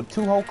hit them with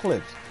 2 whole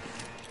clips.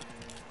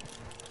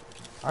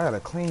 I gotta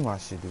clean my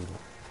shit, dude.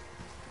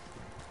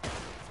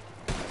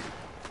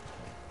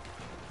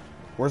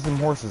 Where's them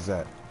horses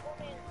at?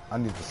 I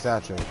need the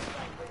satchel.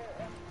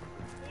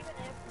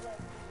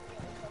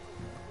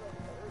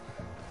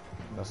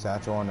 No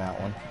satchel on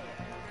that one.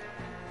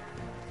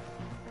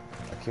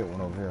 I killed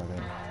one over here, I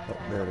think. Oh,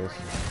 there it is.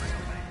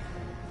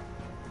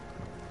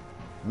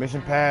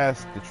 Mission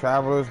passed. The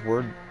travelers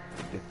were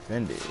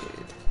defended.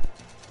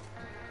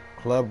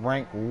 Club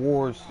rank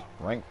rewards.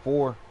 Rank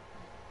 4. What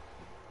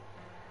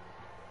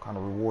kind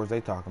of rewards they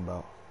talking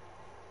about?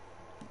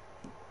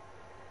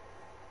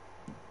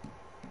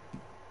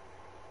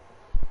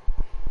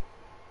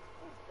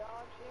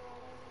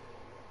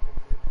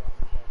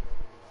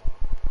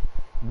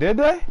 Did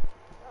they?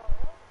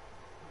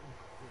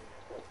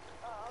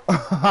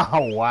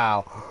 Oh,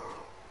 wow.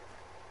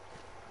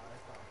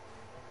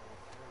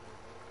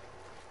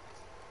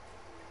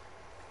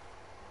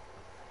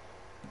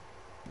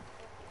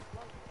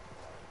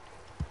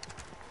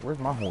 Where's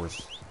my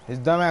horse? His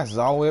dumbass is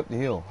all the way up the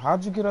hill.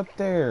 How'd you get up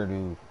there,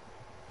 dude?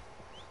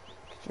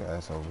 Get your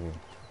ass over here.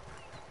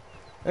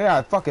 Yeah,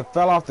 I fucking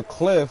fell off the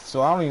cliff,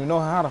 so I don't even know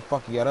how the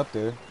fuck he got up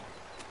there.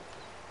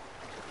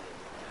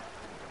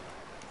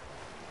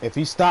 If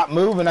he stopped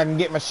moving, I can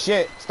get my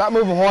shit. Stop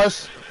moving,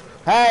 horse.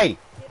 Hey!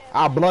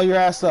 I'll blow your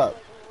ass up.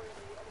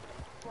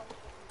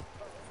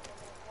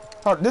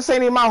 Oh, this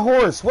ain't even my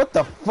horse. What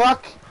the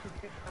fuck?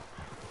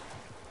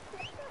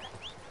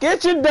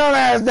 Get your dumb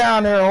ass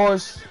down there,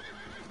 horse.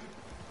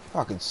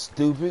 Fucking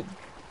stupid.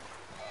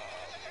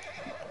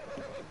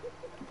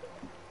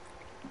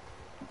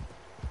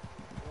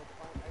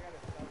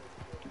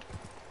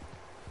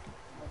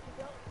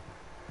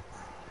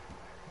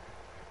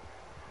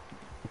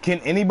 Can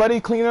anybody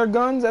clean their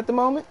guns at the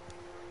moment?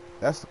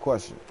 That's the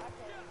question.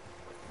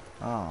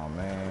 Oh,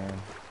 man.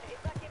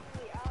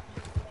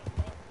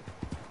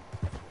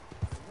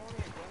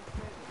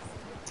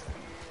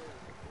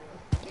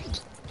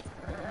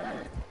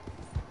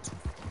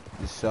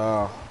 Just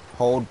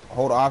hold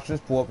options,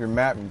 pull up your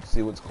map, and you can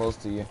see what's close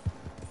to you.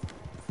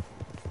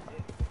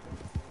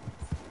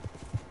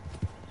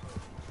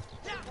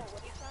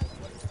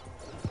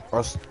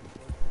 Or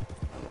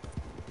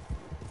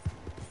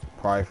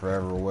probably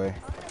forever away.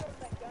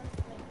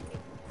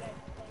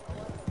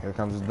 Here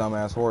comes this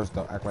dumbass horse.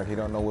 Don't act like he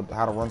don't know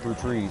how to run through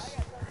trees.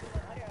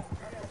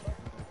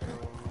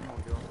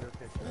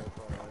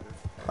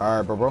 All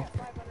right, bro.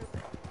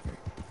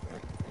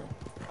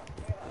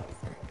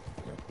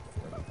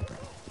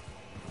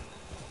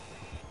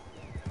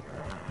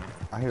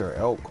 I hear an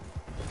elk.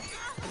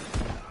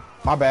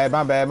 My bad.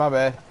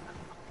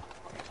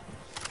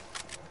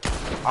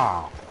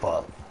 Ah,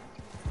 fuck.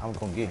 I was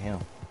gonna get him.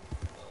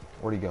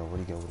 Where'd he go?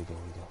 Landed on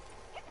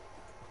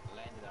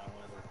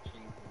one of those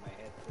trees in my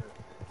head, sir.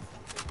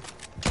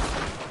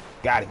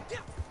 Got him.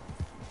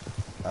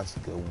 That's a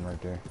good one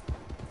right there.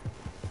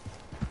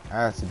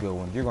 That's a good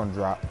one. You're gonna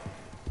drop.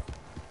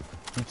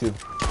 You too.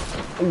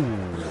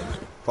 Ooh.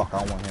 Fuck,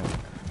 I want him.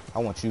 I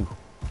want you.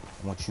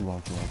 I want you.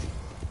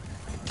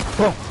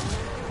 Boom.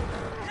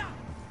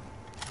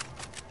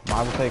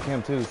 Might as well take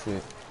him too,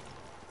 shit.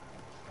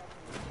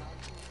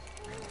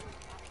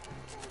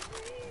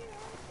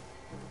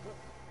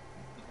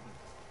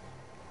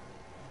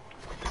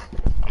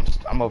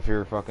 I'm up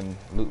here fucking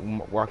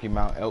looting Rocky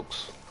Mount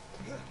Elks.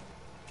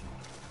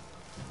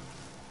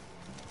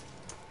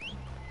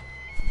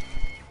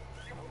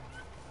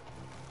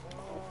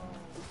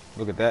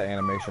 Look at that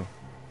animation.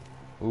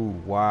 Ooh,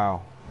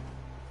 wow.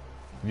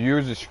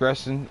 Viewers'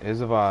 discretion is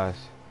advised.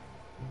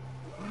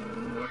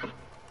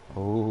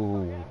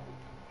 Ooh.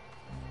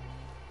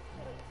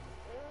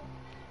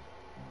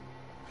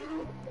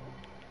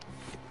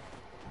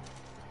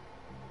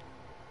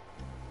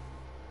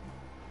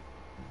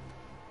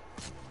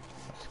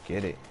 Let's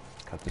get it.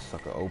 Cut this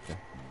sucker open.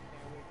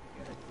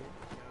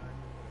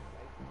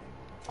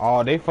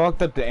 Oh, they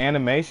fucked up the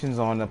animations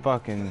on the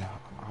fucking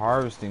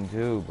harvesting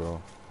too,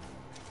 bro.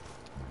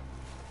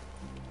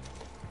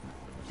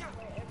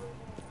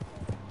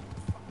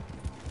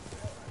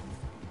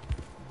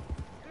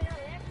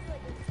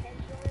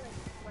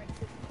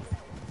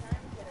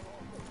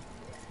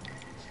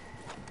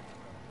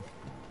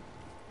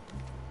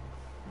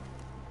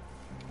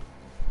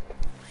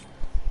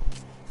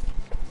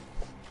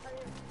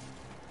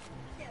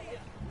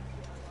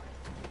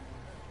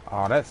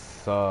 Oh, that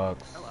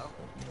sucks. Hello.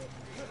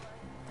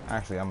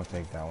 Actually, I'm gonna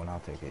take that one. I'll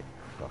take it.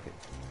 Fuck it.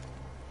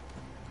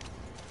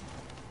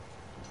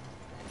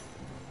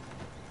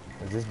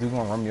 Is this dude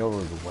gonna run me over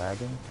with a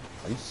wagon?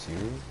 Are you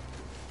serious?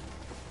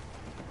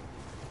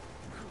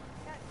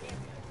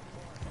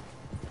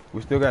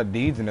 We still got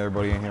deeds and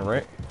everybody in here,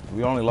 right?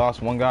 We only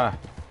lost one guy.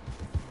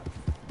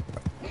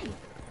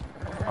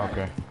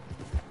 Okay.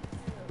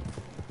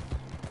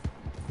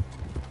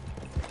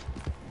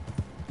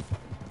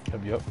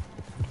 Yep.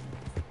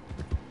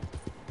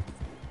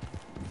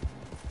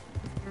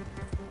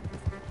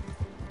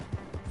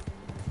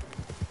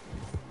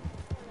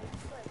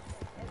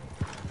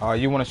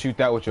 You want to shoot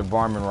that with your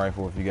Barman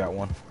rifle if you got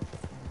one.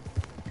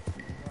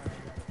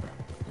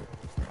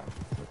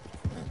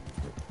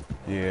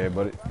 Yeah,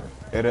 but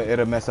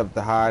it'll mess up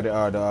the hide,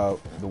 the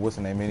what's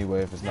the name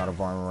anyway if it's not a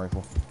Barman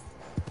rifle.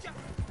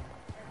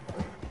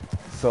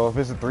 So if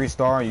it's a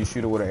 3-star and you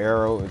shoot it with an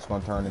arrow, it's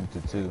gonna turn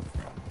into 2.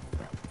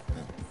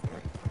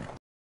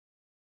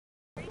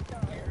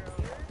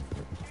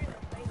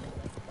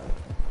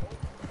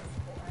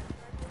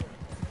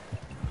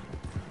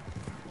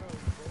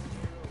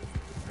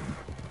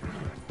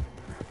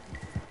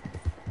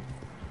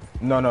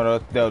 No,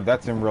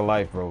 that's in real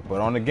life, bro.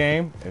 But on the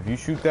game, if you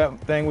shoot that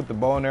thing with the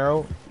bow and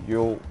arrow,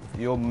 you'll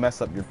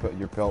mess up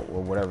your pelt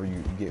or whatever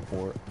you get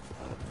for it.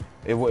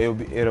 It'll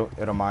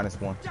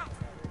 -1.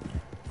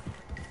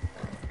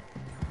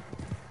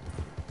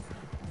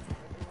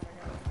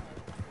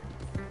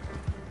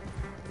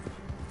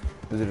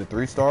 Is it a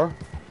 3-star?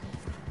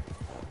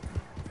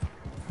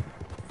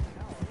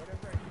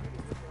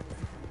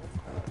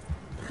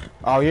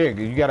 Oh yeah,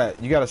 you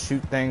gotta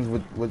shoot things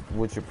with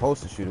what you're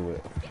supposed to shoot it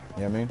with.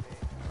 You know what I mean?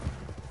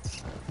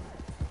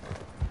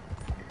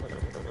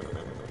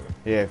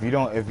 Yeah, if you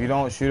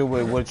don't shoot it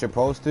with what you're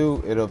supposed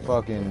to, it'll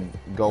fucking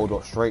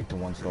go straight to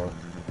 1-star.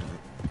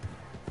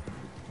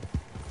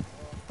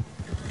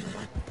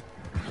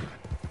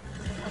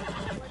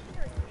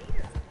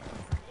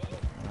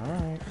 All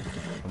right,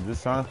 I'm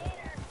just trying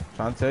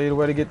to tell you the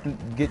way to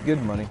get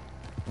good money,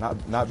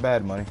 not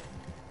bad money.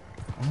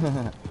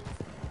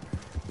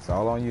 It's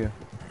all on you.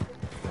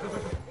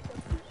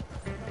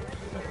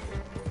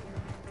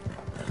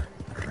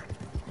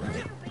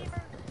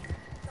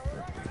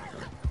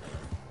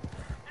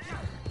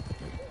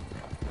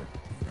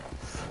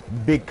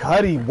 Big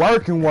Cuddy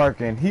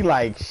working. He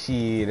like,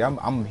 shit,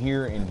 I'm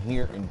here and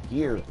here and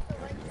here.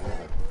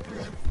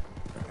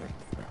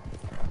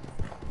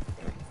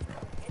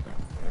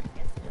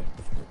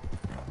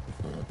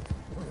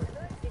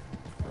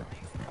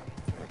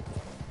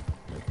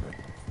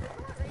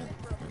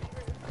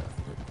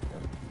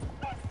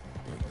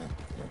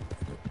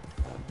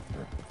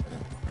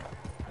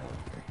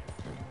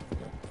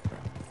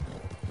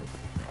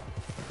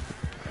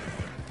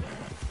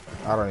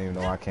 I don't even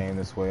know why I came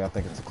this way. I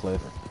think it's a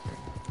cliff.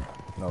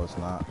 No, it's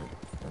not.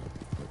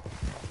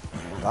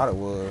 Thought it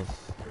was.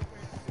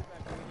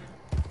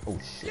 Oh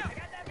shit.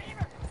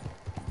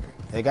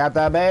 They got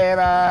the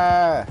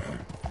beaver!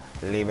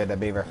 Leave it to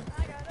beaver.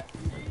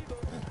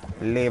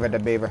 Leave it to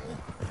beaver.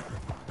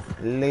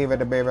 Leave it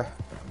to beaver.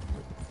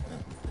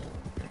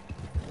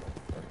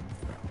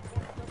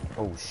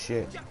 Oh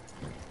shit.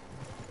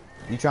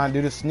 You trying to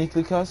do this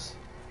sneakily, cuss?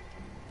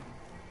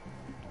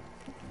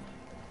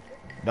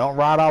 Don't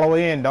ride all the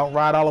way in. Don't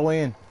ride all the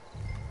way in.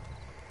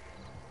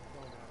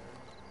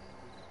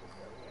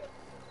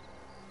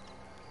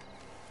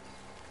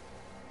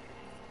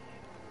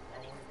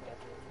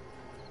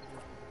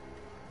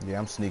 Yeah,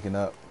 I'm sneaking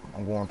up.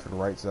 I'm going to the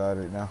right side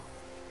right now.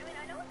 I mean,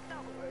 I know it's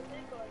not worth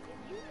it, but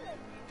if you like use like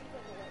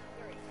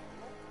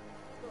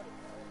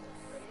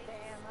a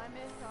damn, I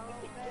miss all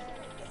that.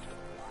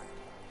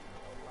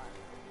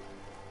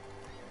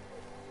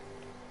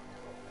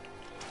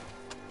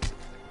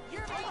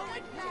 You're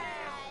making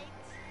night.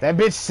 That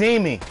bitch see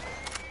me.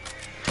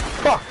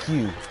 Fuck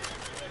you.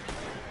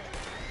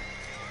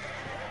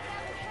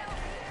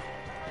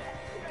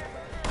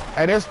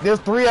 Hey, there's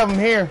 3 of them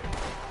here.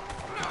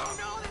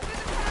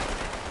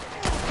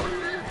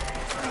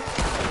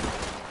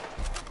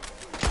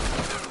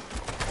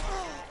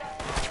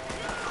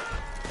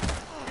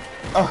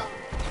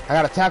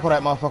 gotta tackle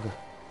that motherfucker.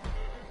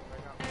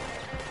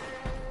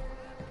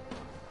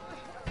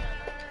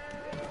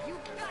 You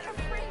gotta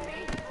free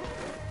me.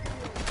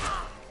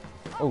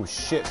 Oh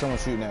shit,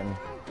 someone's shooting at me.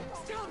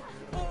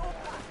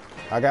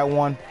 I got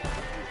one.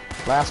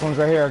 Last one's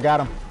right here, I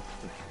got him.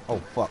 Oh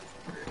fuck.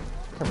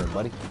 Come here,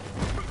 buddy.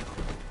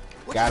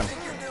 Got him.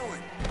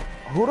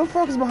 Who the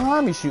fuck is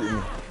behind me shooting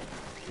me?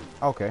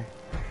 Okay.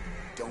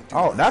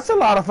 Oh, that's a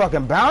lot of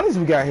fucking bounties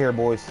we got here,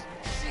 boys.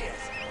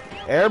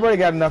 Everybody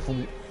got enough.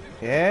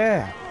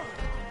 Yeah.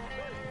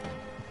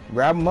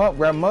 Grab them up,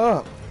 grab them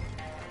up.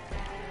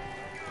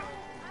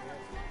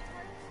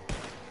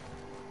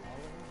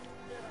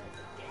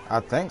 I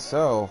think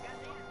so.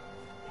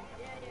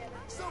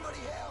 Somebody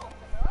help!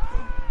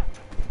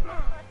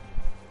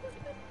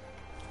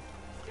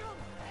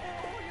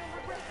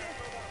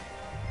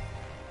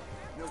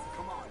 No,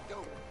 come on,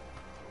 don't.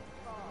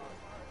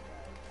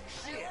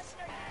 Shit!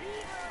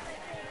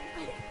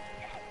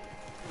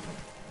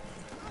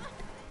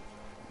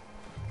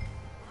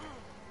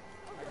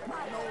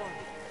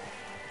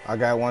 I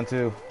got one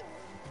too.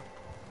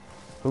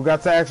 Who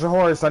got the extra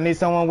horse? I need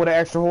someone with an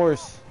extra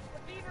horse.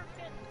 The beaver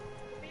skin.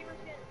 The beaver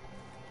skin.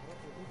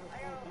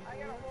 I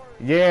got a horse.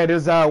 Yeah,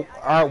 there's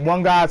alright,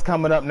 one guy's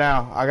coming up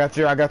now. I got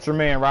your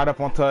man right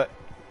up on tut.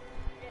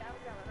 Yeah, I'm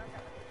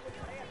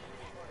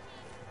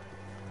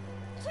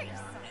coming. I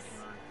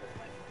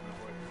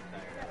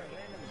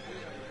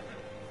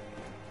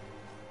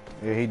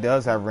got Yeah, he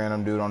does have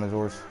random dude on his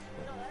horse.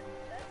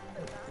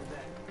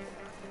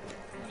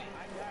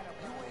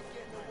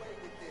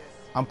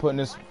 I'm putting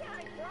this.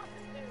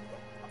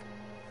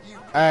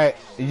 Alright,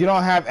 you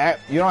don't have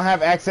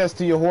access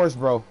to your horse,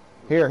 bro.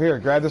 Here,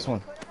 grab this one.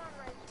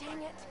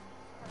 Dang it.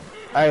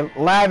 Hey,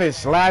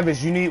 lavish,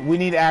 we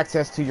need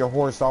access to your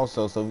horse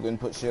also, so we can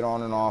put shit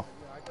on and off.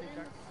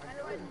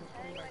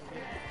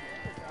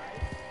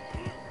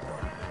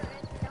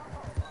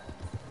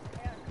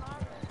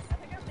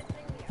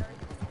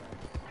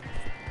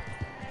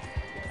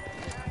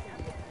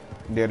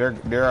 Yeah,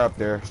 they're up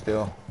there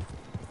still.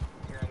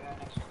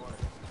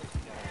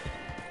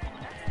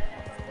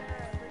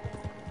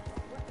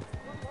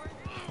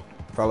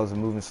 Fellas are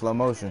moving slow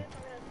motion.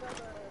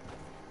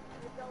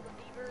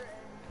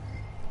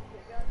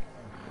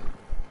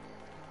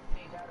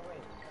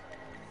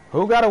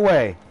 Who got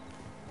away?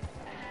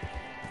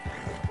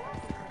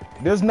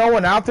 There's no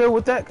one out there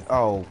with that?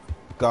 Oh,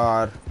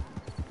 God.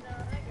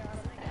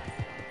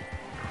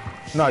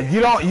 No,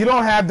 you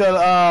don't have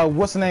the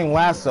what's the name,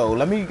 lasso.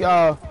 Let me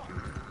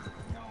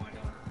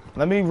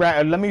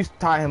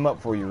tie him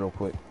up for you real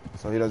quick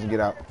so he doesn't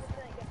get out.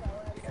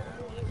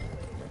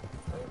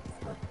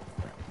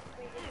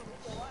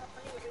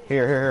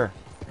 Here.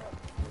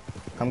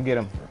 Come get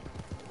him.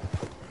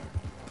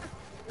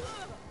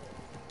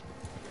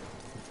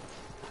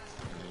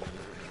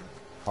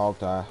 Hog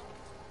tie.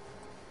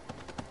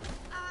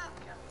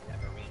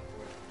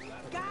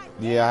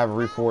 Yeah, I have a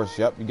reforce.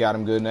 Yep, you got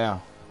him good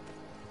now.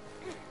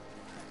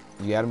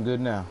 Yeah,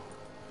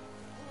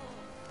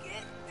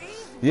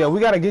 we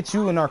gotta get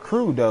you in our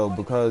crew though,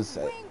 because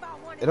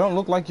it don't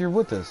look like you're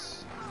with us.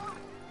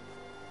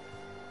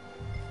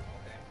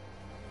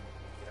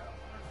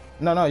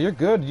 No, you're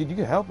good. You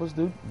can help us,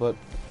 dude. But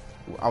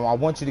I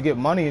want you to get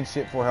money and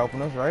shit for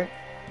helping us, right?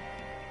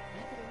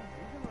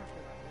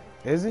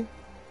 Is he?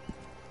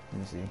 Let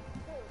me see.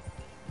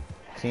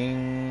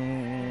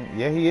 King.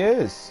 Yeah, he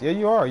is. Yeah,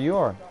 you are.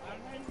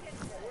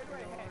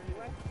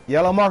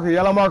 Yellow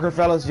marker,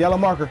 fellas. Yellow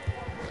marker.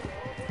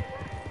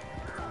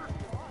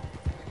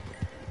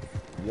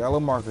 Yellow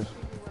markers.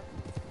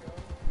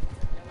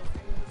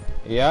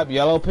 Yep,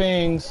 yellow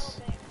pings.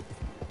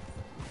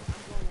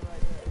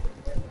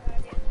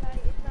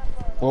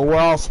 Well, we're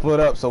all split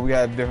up, so we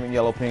got different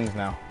yellow pings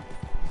now.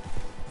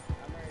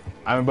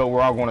 I mean, but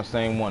we're all going to the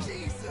same one.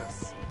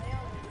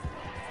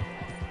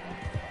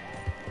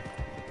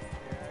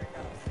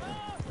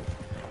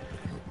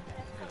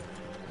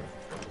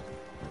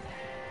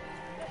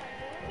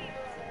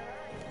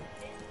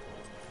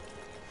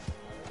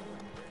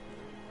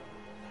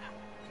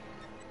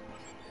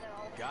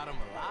 Got him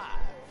alive.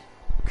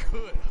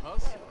 Good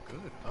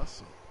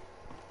hustle.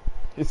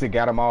 He said,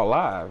 got them all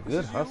alive.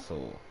 Good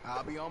hustle.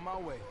 I'll be on my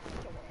way.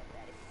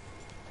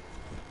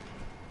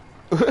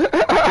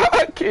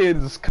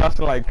 Kids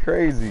cussing like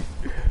crazy.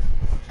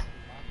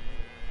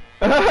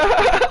 4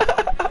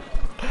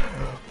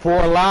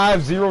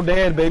 alive, 0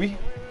 dead, baby.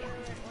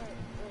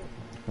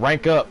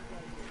 Rank up.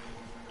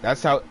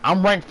 That's how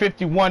I'm ranked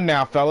 51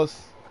 now,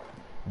 fellas.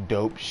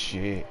 Dope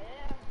shit.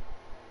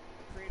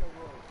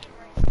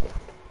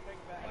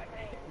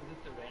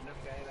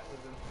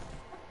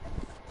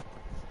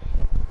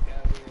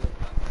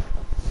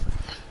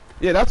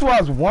 Yeah, that's what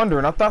I was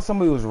wondering. I thought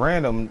somebody was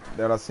random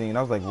that I seen.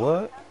 I was like,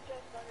 what?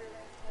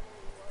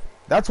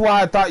 That's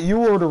why I thought you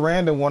were the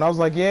random one. I was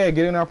like, yeah,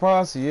 get in our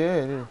posse.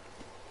 Yeah.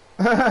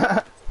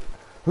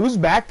 Who's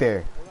back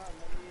there?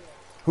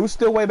 Who's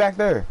still way back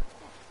there?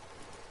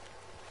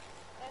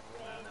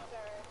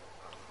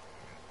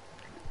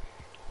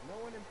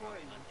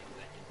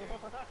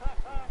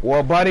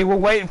 Well, buddy, we're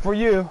waiting for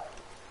you.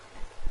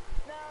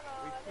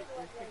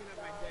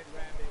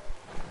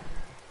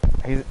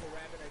 He's. The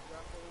rabbit I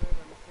dropped over there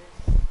by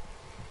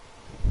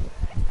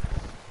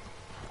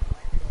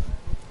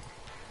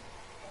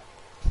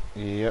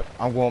mistake. Yep,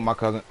 I'm going with my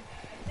cousin.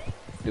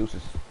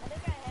 Deuces. I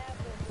think I have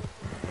this.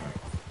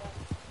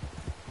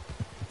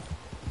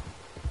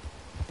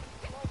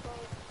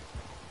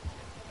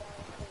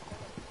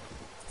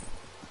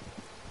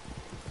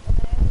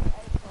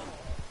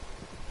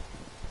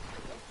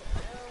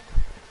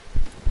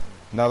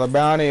 Another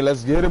bounty.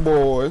 Let's get it,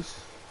 boys.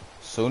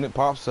 Soon it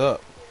pops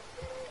up.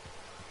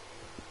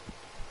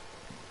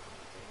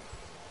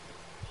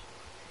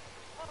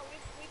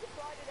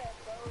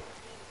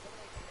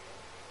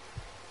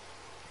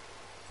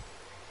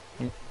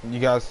 You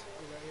guys?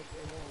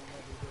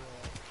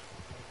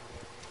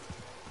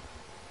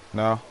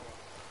 No.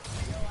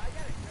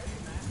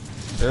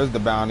 There's the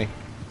bounty.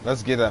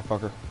 Let's get that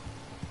fucker.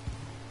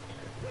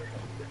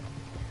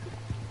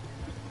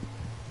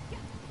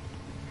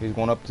 He's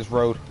going up this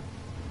road.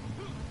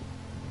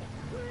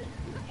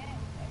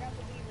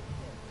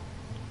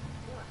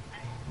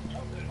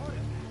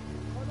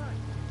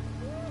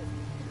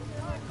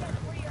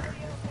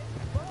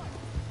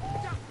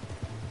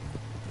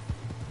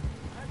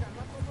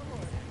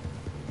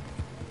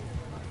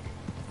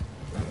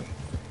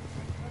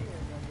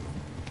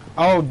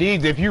 Oh,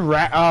 Deeds, if you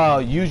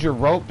use your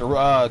rope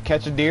to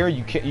catch a deer,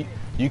 you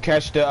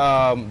catch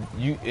the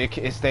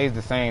it stays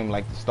the same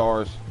like the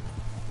stars.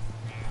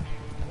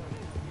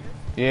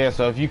 Yeah,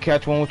 so if you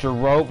catch one with your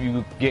rope,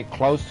 you get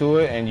close to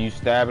it and you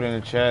stab it in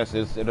the chest.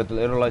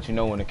 It'll let you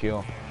know when to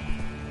kill,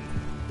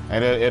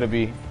 and it'll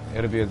be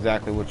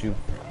exactly what you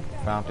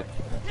found it.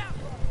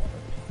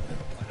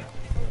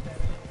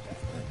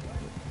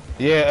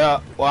 Yeah,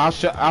 well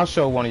I'll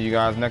show one of you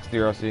guys next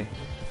DLC.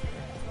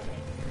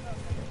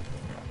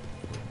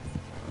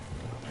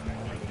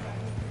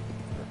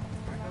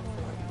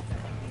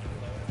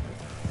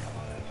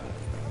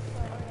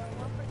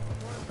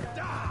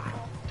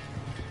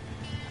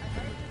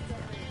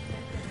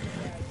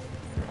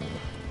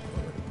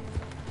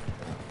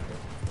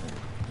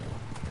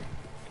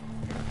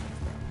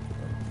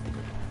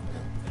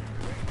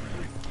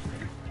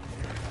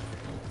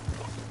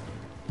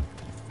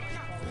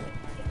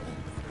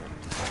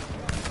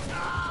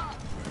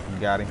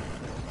 Got him.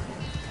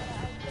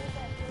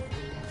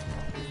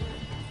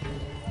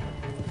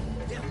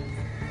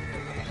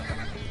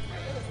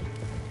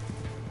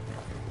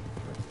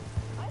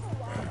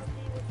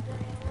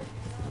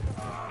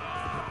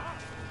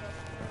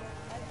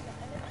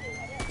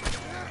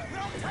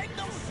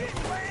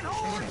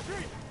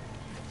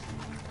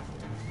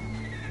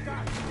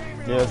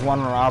 Yeah, there's one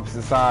on the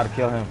opposite side.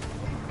 Kill him.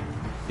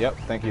 Yep,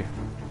 thank you.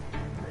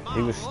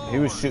 He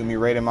was shooting me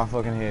right in my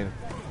fucking head.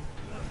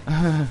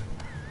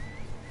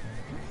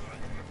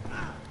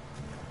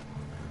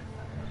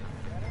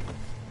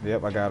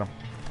 Yep, I got him.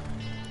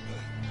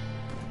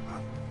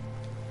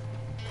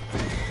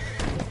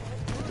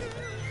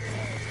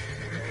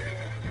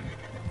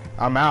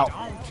 I'm out.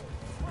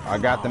 I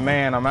got the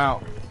man, I'm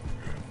out.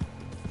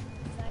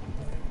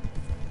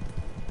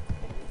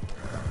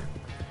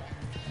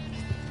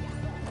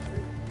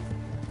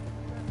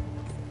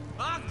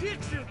 I'll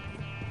get you.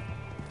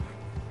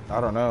 I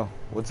don't know.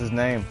 What's his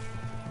name?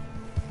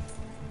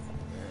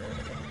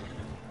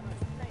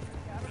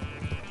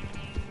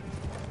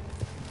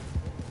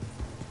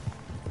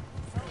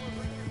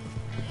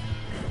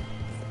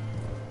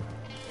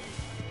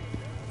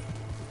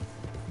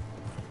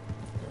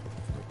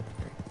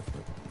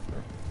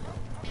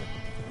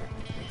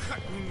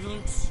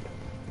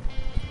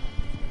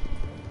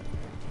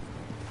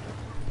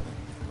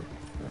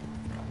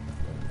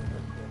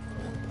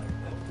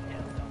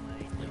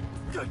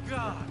 Good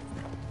God.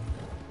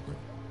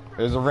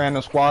 There's a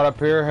random squad up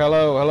here.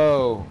 Hello,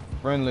 hello.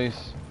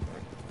 Friendlies.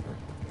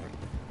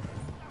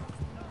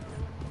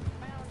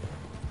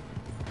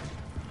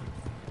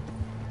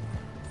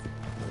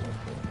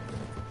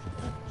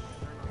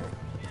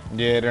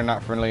 Yeah, they're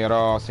not friendly at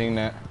all. I've seen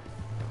that.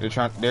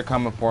 They're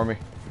coming for me.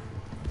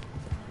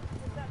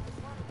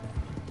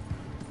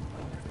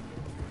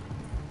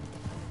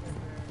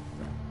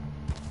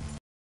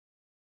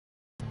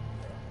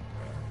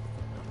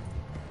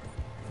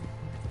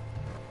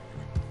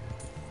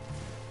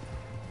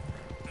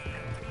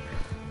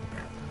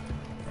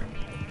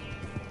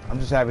 I'm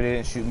just happy they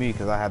didn't shoot me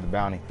because I had the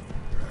bounty.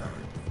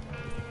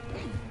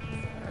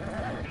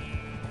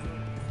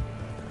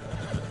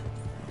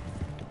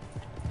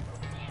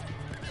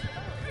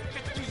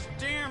 Get these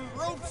damn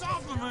ropes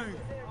off of me.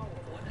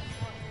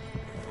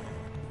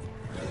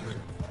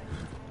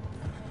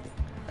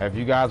 If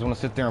you guys want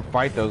to sit there and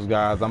fight those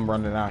guys, I'm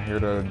running out here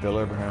to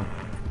deliver him.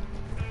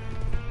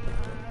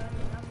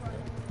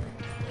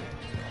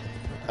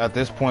 At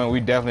this point, we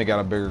definitely got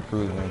a bigger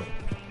crew than him.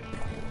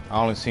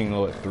 I only seen,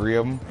 what, 3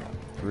 of them?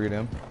 3 of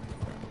them.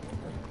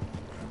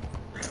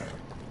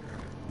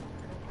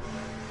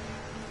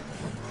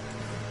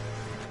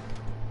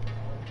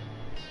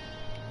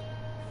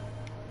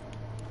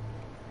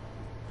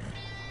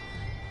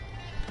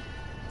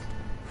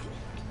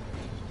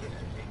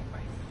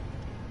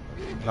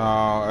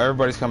 No,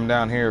 everybody's coming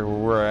down here where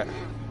we're at.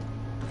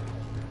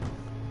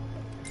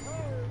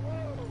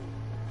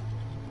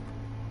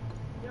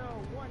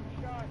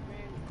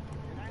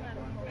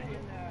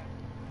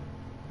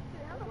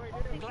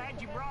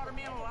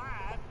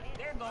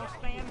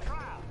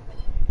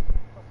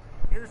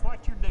 Here's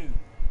what you do.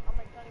 I'm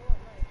like 21,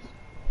 nice.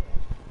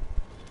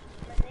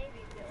 My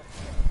Navy deal.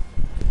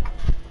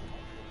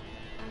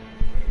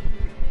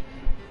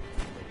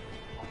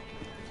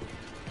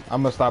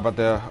 I'm gonna stop out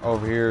there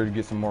over here to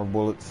get some more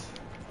bullets.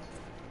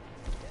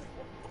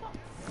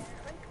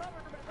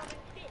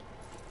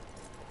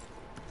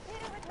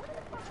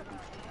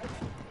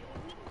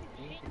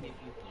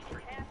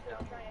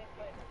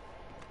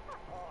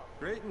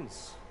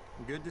 Greetings.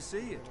 Good to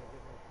see you.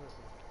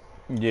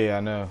 Yeah,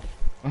 I know.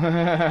 Come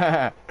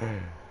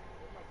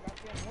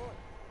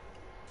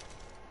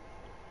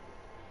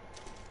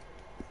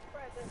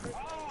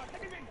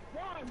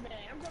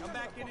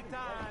back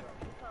anytime.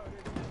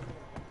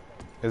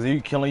 Is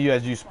he killing you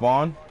as you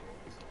spawn?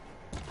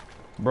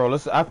 Bro,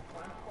 let's go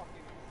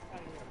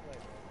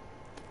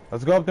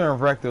up there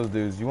and wreck those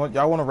dudes.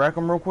 Y'all want to wreck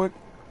them real quick?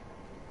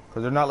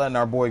 Cause they're not letting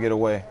our boy get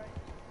away.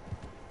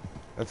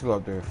 Let's go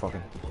up there,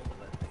 fucking.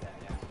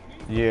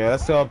 Yeah,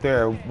 let's go up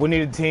there. We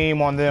need a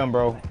team on them,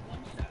 bro.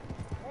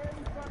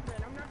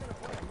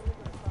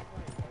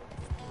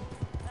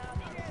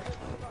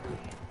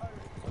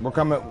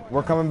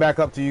 We're coming back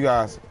up to you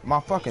guys. My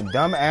fucking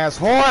dumb ass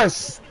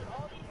horse!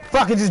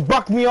 Fucking just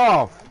bucked me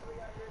off.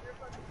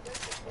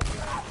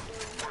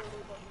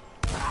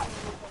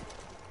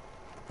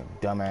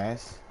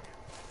 Dumbass.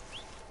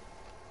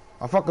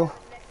 My fucking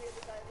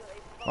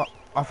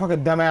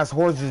dumbass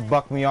horse just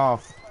bucked me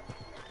off.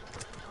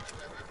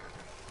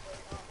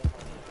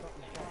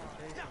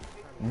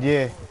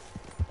 Yeah.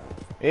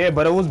 Yeah,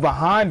 but it was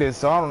behind us,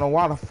 so I don't know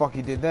why the fuck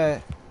he did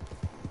that.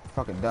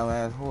 Fucking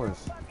dumbass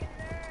horse.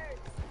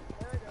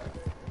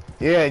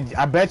 Yeah,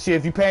 I bet you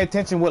if you pay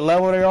attention what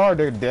level they are,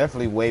 they're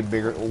definitely way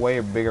bigger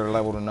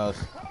level than us.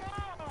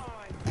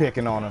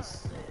 Picking on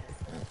us.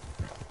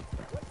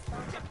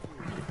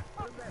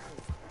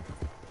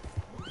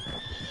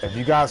 If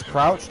you guys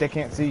crouch, they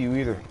can't see you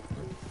either.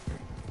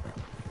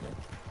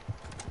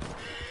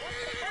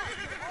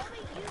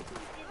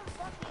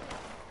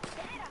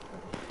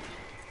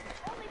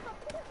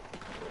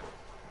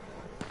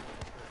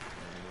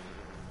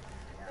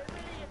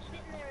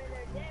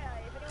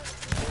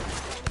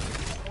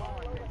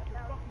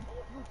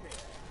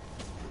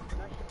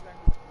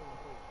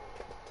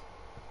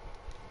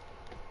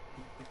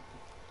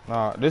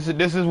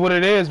 This is what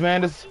it is,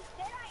 man. This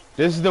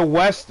is the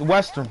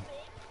Western.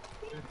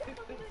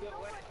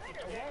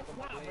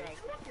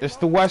 It's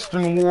the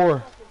Western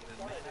War.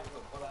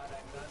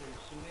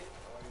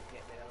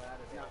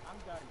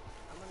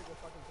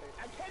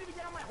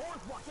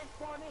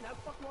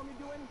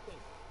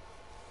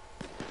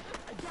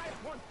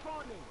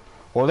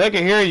 Well, they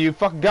can hear you.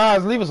 Fuck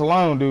guys, leave us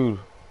alone, dude.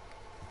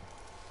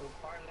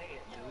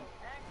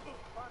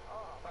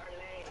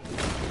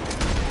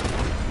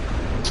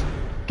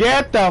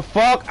 Get the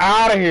fuck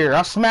out of here.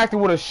 I smacked it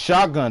with a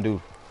shotgun,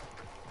 dude.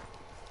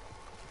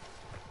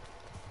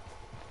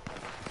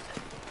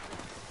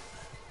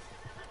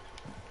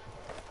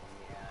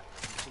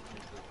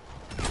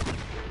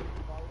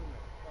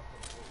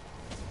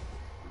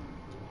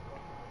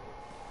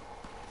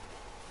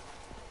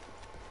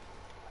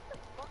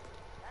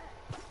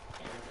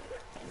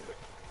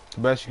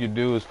 The best you could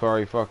do is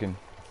probably fucking...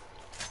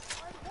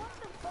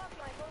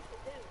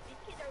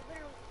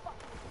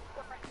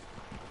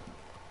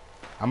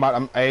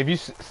 Hey, if you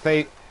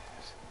stay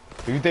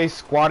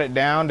squatted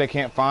down, they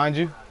can't find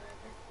you.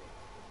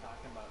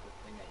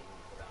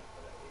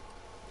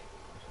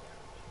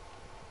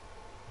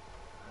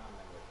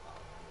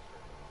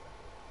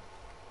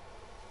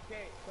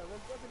 Okay, so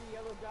let's go to the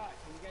yellow dot.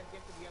 Can you guys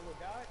get to the yellow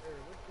dot, or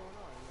what's going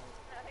on?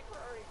 I think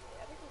we're already.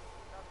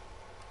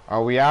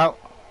 Are we out?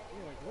 Yeah,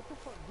 like, what the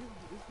fuck?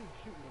 This dude's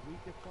shooting the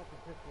weakest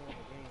fucking pistol in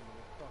the game, and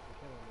it's fucking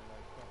killing me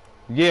like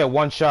fucking... Yeah,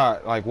 one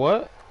shot. Like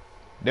what?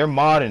 They're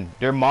modding.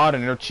 They're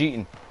modding. They're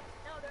cheating.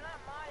 No, they're not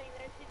modding.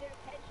 They're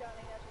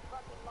headshotting us with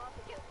fucking mods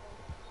against them.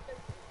 Stupid.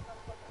 It's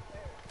not fucking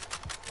fair.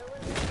 They're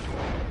literally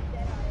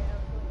dead eye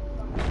out.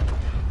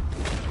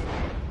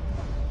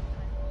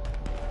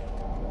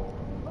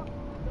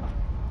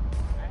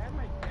 I had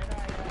my dead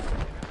eye out, and I'm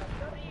like,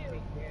 So do you.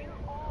 You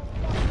all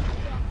fucking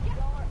suck.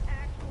 Y'all are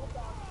actual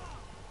dogs.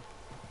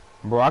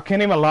 Bro, I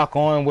can't even lock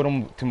on with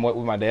them with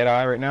my dead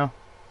eye right now.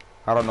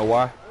 I don't know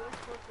why. where are we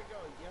supposed to go?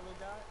 Yellow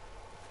dot?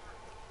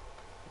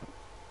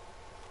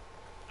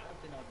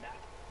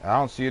 I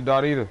don't see a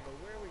dot either. But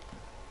where are we supposed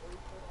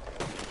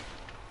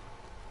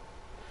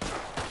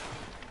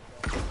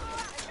to go?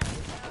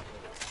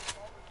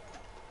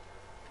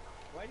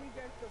 Why do you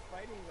guys still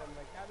fighting them?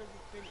 Like, how does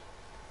it finish?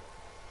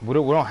 We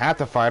don't have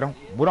to fight them.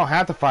 We don't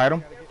have to fight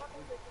them. We just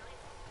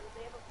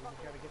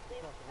gotta get the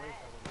fuck away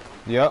from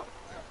them. Yep.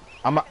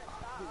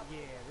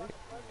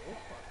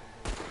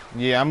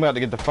 Yeah, Yeah, I'm about to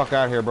get the fuck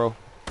out of here, bro.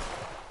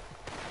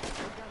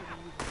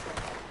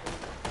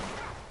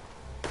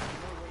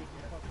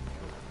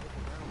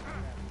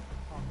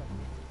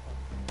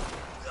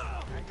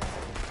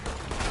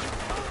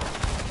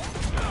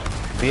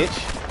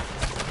 Bitch.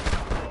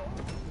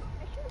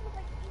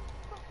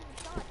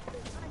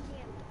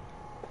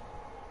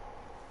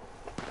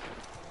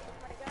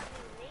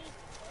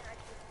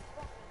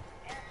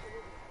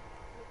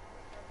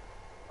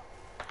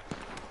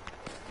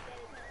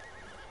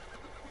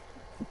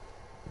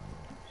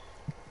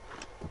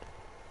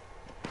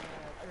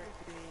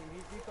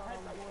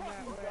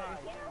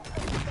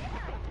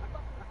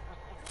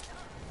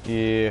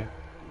 Yeah.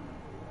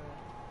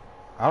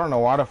 I don't know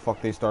why the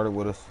fuck they started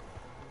with us.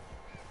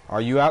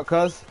 Are you out,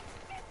 cuz?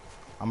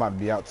 I'm about to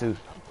be out too.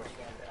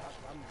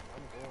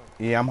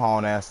 Yeah, I'm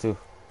hauling ass too.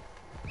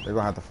 They're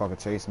gonna have to fucking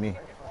chase me.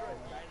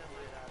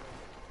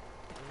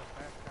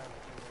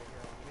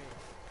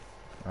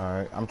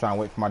 Alright, I'm trying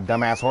to wait for my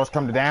dumbass horse to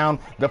come down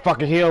the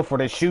fucking hill before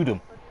they shoot him.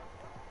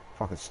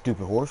 Fucking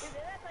stupid horse.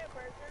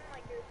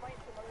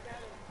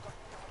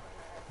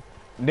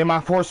 Then my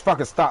horse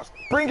fucking stops.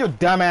 Bring your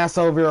dumbass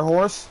over here,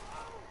 horse.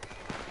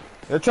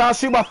 They're trying to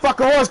shoot my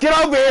fucking horse. Get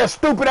over here,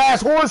 stupid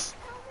ass horse.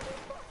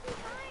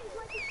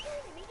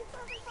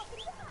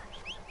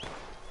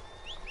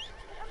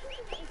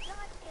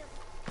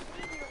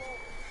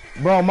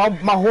 Bro, my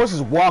horse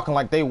is walking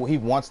like he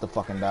wants to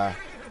fucking die.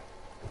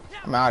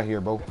 I'm out of here,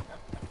 bro.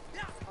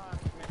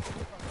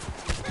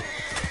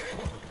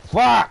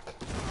 Fuck!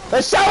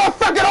 They shot my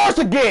fucking horse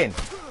again!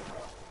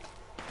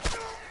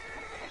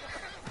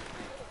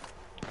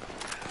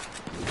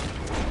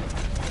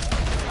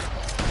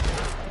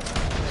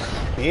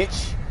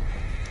 Bitch.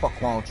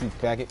 Fuck wrong with you,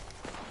 faggot.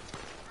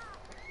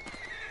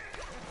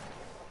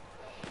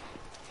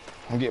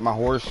 I'm getting my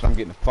horse. I'm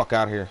getting the fuck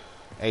out of here.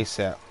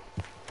 ASAP.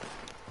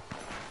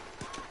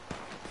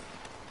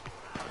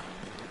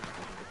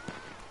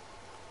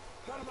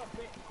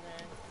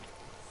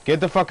 Get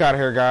the fuck out of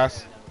here,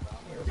 guys.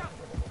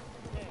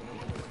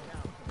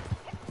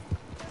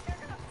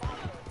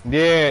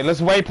 Yeah,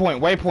 let's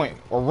waypoint,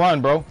 or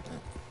run, bro.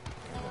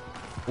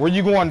 Where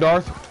you going,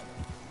 Darth?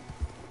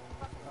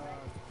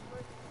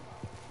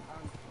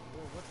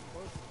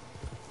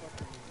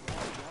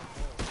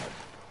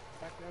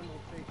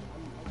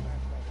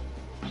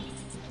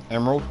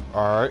 Emerald,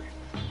 all right.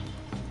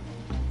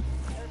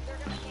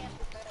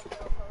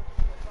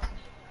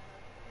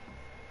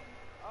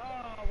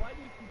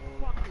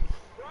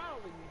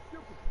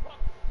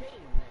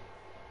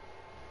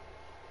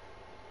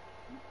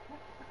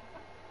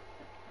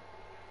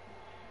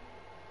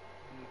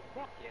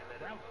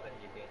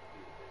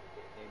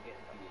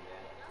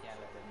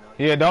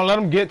 Yeah, don't let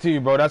them get to you,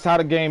 bro. That's how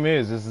the game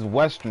is. This is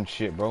Western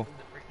shit, bro.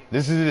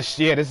 This is the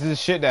shit. This is the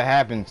shit that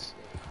happens.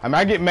 I mean,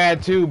 I get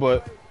mad too,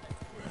 but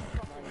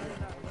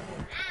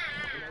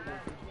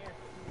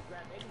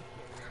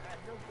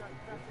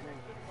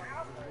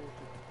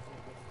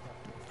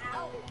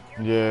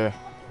yeah.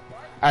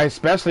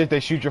 Especially if they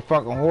shoot your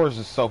fucking horse,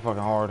 it's so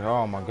fucking hard.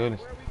 Oh my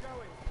goodness.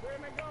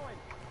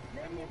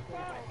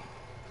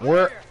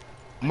 Where?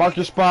 Mark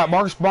your spot.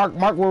 Mark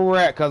where we're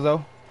at,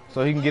 cuzzo,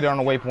 so he can get it on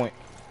the waypoint.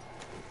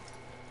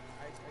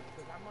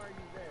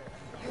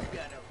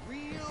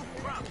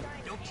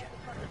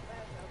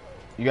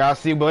 You guys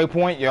see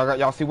waypoint?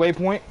 Y'all see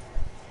waypoint?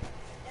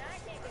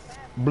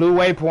 Blue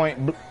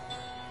waypoint.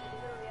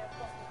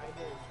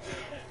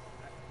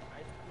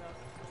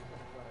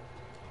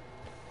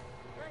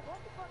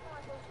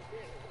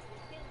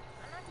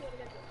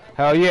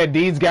 Hell yeah,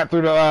 Deeds got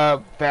through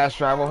the fast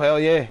travel. Hell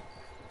yeah.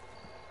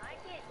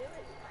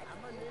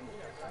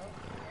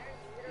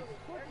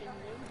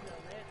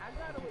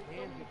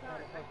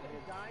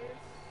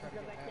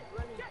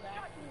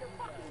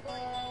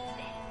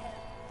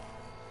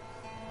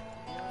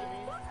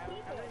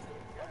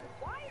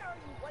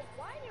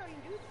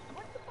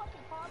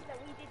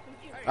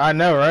 I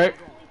know, right?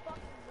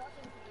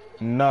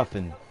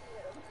 Nothing.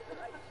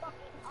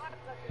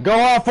 Go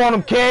off on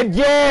him, kid.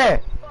 Yeah.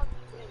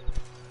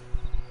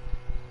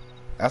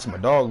 That's my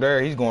dog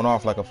there. He's going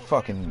off like a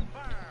fucking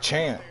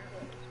champ.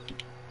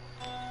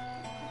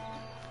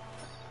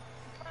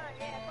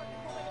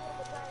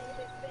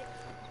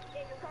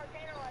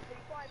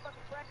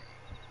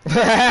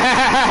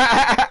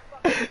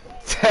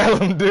 Tell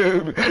him,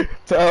 dude.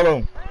 Tell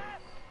him.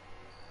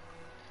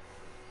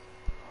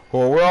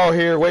 Well, we're all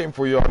here waiting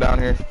for you all down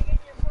here.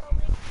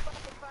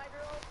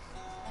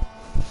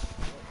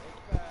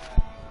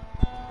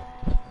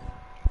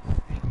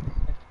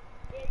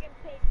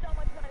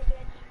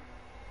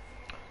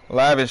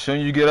 Lavish,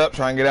 soon you get up,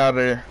 try and get out of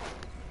there.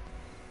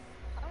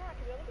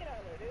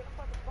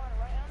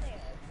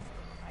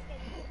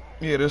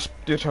 Yeah,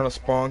 they're trying to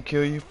spawn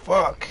kill you.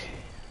 Fuck.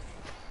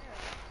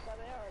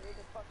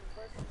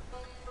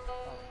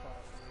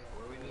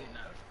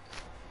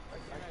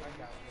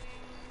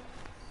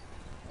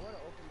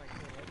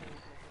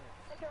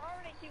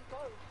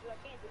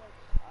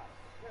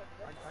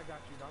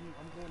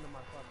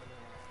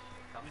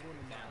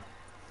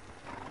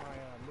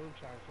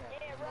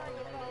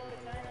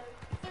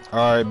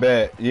 Alright,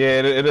 bet.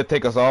 Yeah, it'll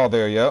take us all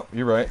there. Yep,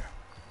 you're right.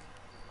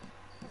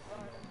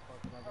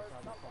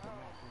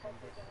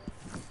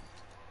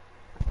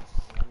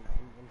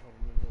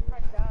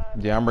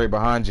 Yeah, I'm right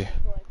behind you.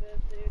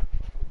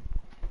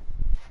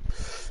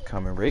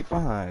 Coming right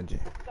behind you.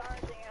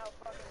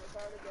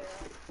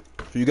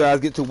 If you guys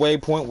get to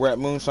waypoint, we're at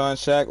Moonshine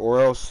Shack,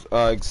 or else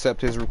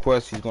accept his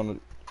request. He's gonna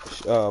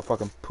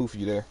fucking poof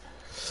you there.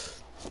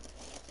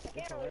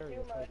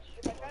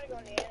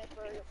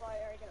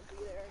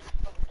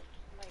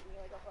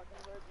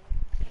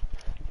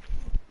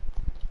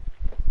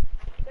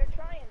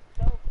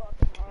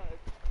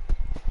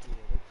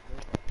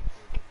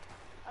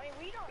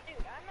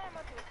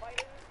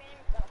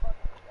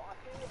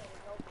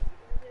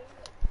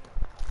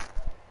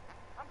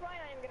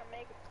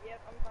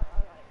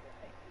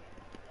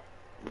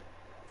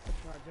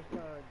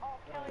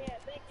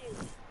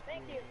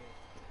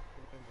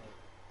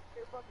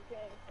 fuck you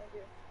can. Thank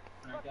you.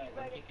 Alright guys,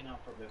 I'm kicking out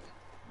for a bit.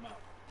 I'm out.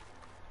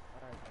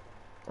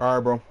 All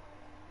right, bro.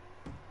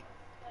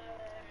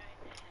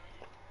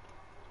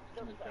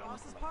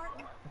 Boss's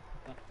partner.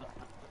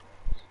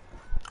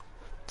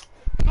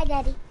 Hi,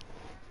 Daddy.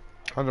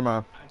 How's your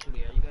mom? Actually,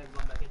 are you guys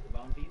going back into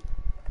bounties?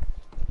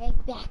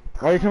 Right back.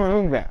 Why you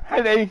coming back?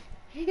 Hi, Daddy.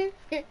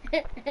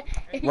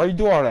 Why you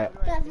do all that?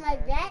 Because my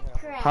back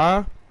cracked.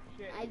 Huh?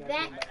 My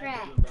back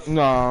cracked.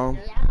 No.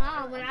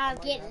 Yeah, when I was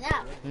getting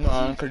up.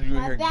 No, because you in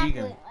My here back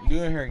geeking. was-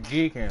 You in here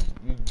geeking.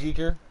 You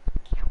geeker.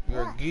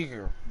 You're a What?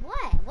 geeker.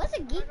 What? What's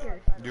a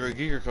geeker? You're a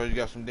geeker because you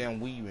got some damn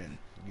weave in.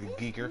 You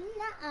geeker.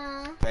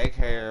 Nuh-uh. Fake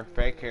hair,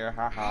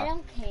 haha. I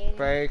don't care.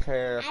 Fake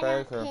hair, I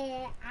fake don't hair.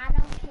 care. I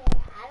don't care.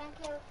 I don't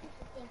care what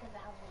people think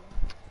about me.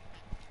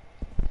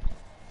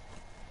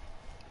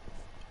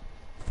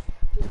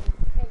 Dude, I'm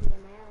pretty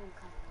in my own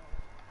color.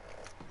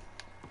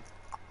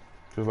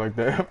 Just like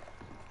that.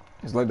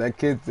 Just like that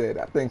kid said,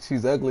 I think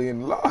she's ugly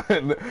in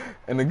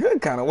a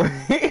good kind of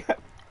way.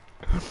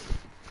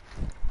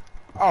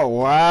 Oh,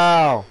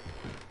 wow.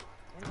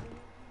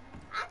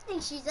 I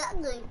think she's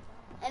ugly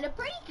in a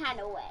pretty kind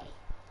of way.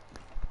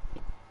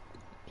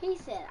 He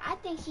said, I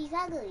think she's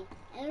ugly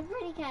in a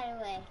pretty kind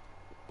of way.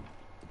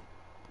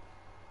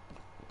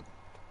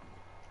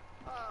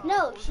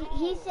 No,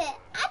 he said,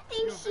 I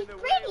think she's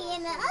pretty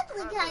in an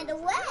ugly kind of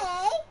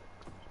way.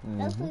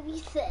 That's what he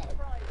said.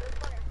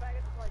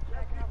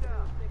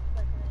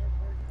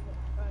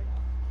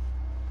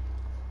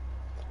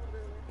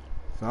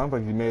 Sounds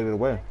like you made it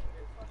away.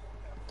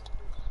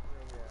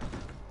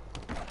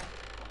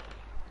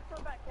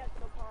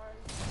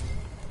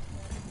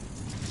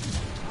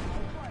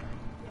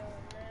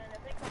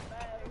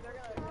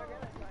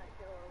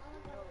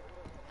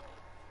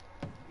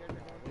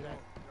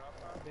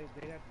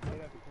 They'd have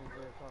to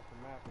convert across the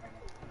map and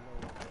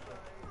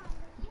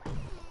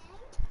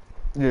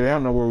know. Yeah, I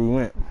don't know where we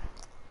went.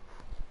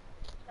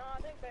 No,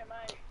 I think they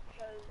might,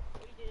 because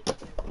we did.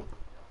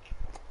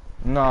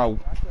 No,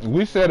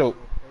 we said it.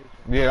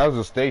 Yeah, that was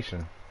a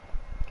station.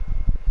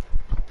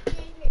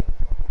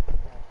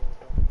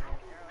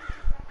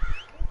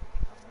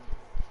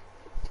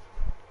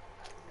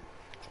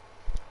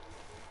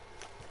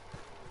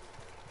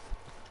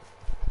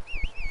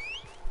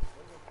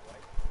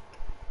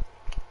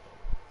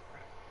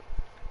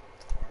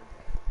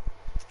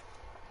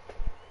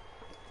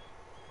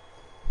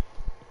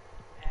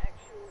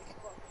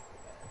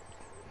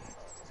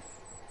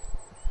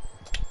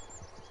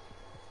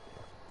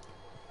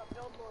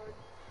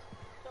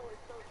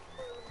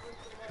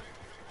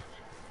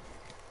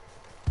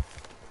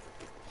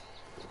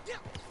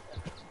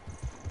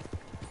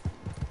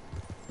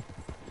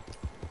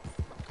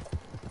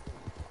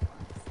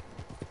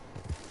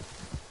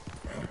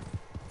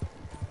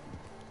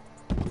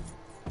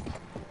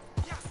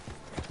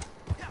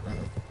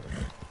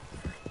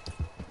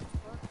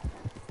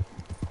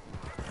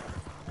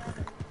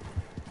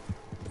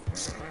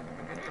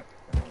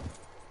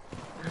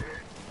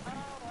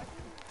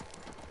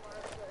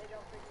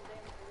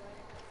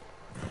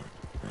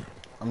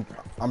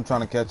 I'm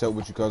trying to catch up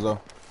with you, cuzzo.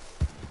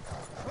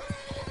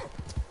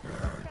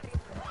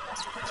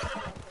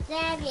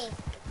 Daddy,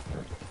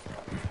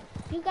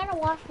 you gotta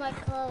wash my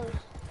clothes.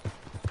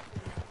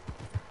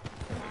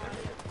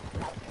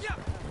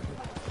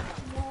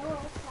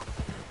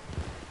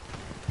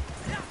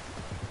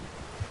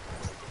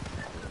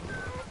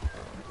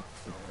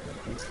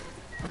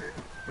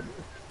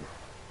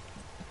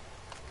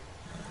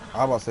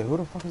 I was about to say, who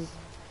the fuck is...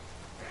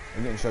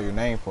 You didn't show your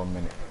name for a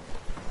minute.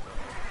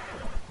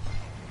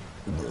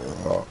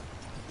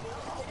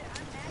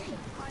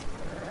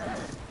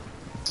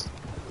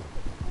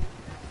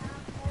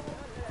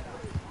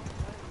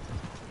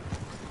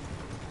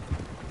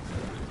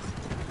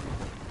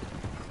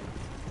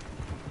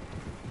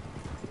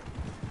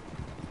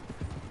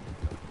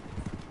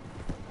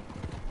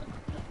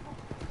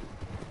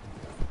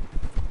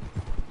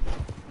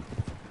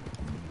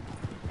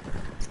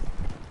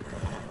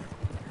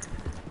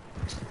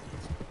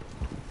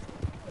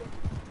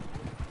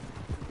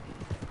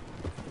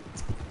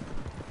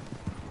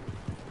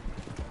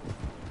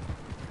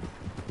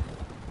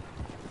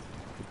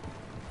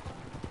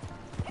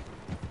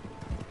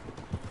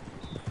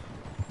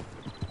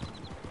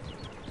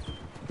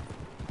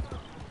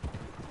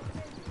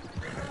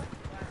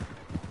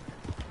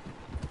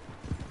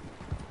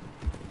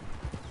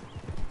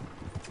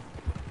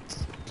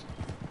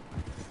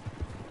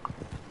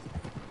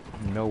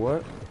 You know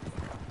what?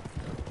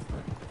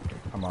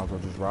 I might as well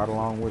just ride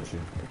along with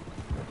you.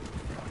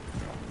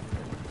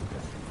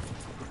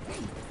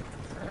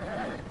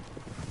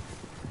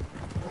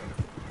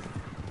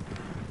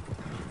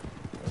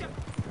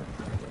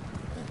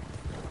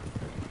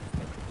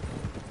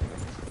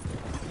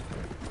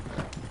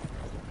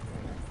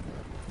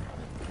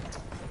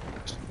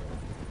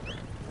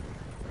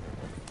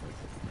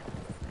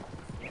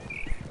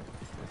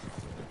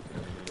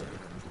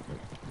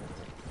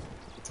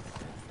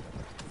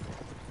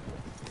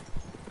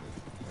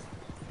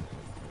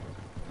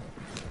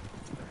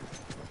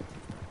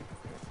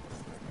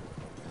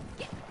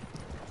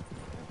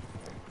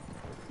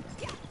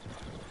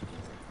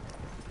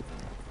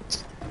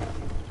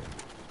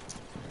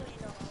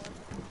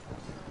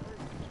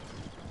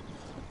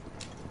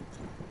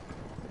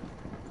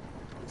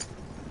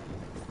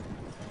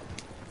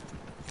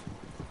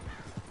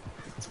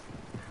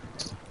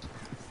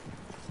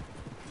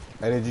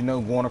 Hey, did you know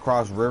going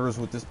across rivers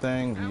with this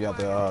thing, you have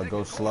to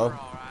go slow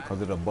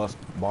because it'll bust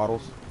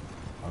bottles?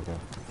 Okay.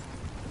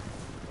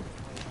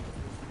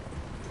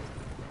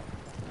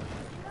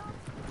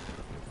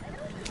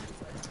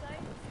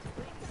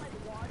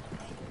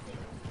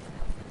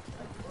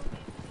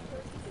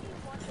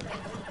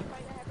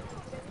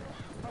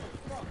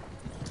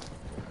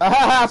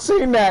 I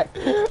seen that.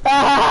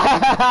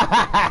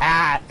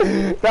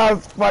 That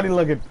was funny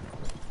looking.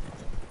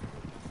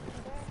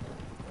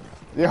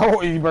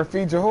 Yo, you better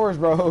feed your horse,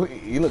 bro.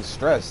 He looks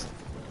stressed.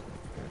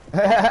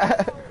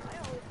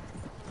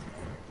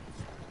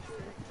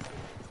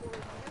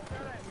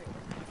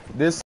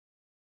 This.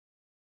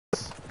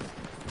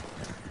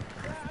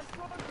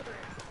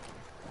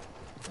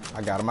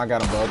 I got him,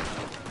 bud.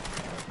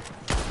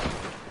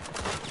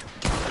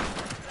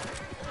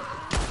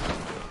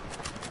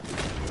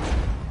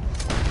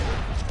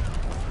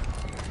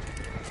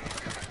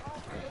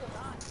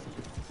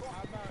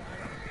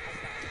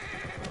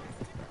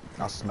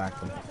 I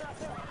smacked him.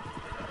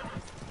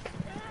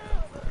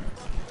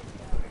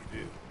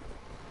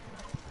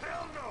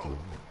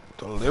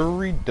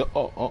 Delivery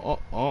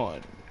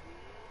on.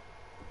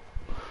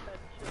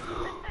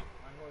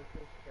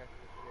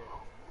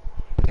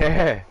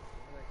 Yeah.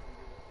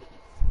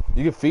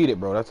 You can feed it,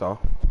 bro. That's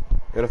all.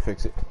 It'll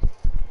fix it.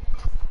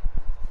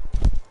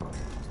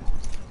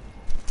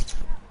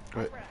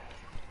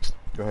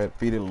 Go ahead,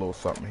 feed it a little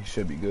something. He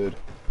should be good.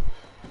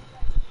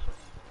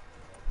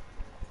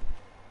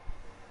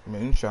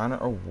 Moonshiner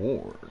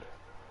Award.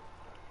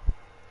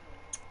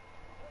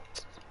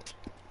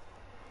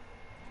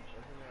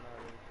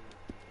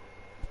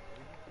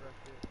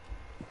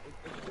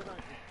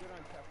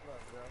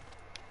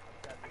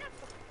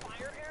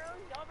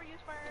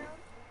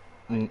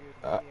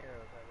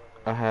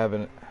 I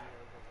haven't.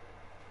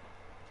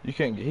 You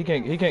can't. He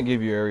can't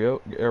give you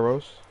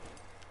arrows.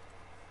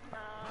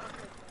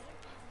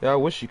 Yeah, I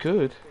wish you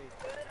could.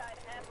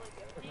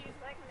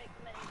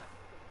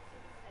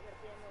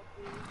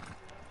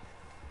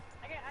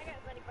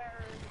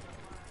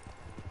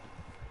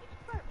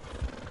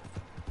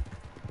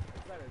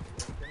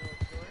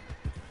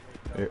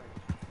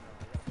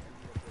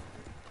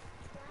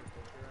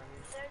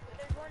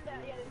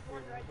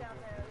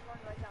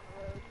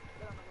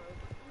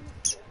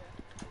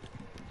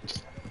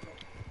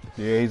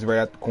 Yeah, he's right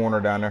at the corner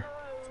down there.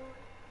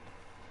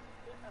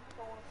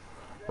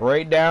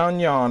 Right down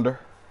yonder.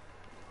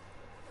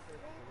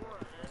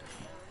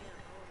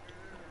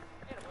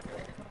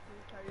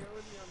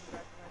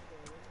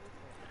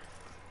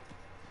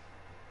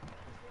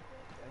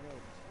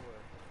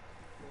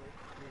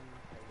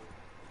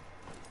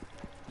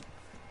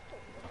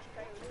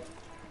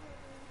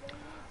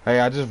 Hey,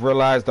 I just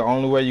realized the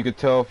only way you could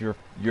tell if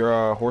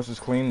your horse is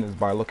clean is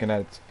by looking at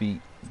its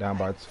feet, down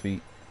by its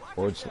feet,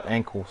 or its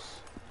ankles.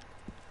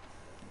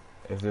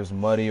 If there's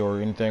muddy or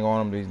anything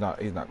on him, he's not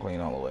clean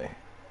all the way.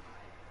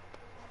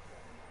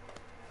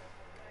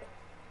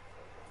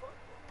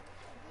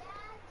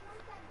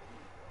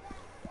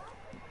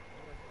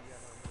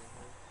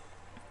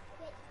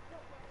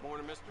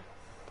 Morning, mister.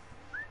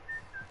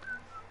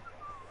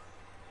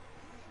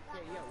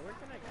 Yeah, where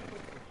can I put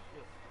this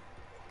shit?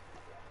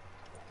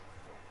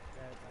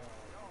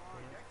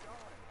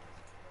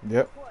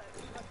 Yep.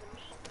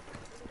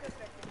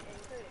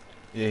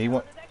 Yeah, he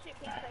went.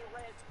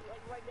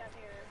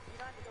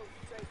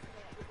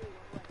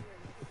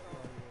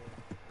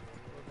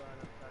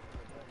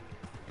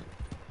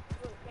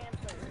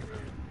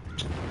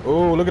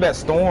 Oh, look at that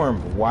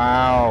storm.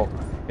 Wow.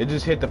 It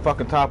just hit the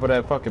fucking top of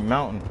that fucking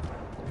mountain.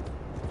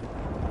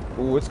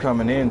 Oh, it's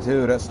coming in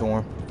too, that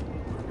storm.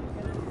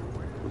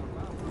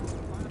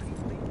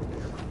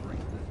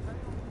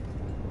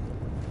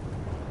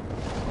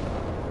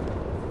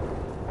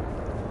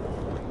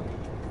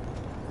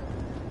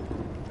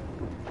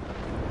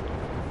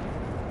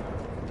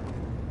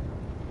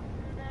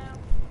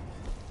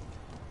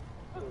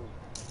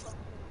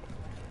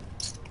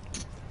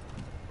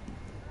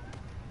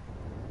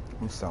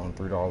 I'm selling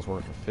 $3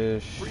 worth of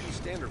fish. Pretty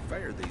standard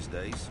fare these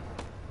days.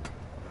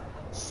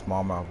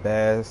 Smallmouth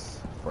bass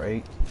for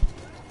 $8.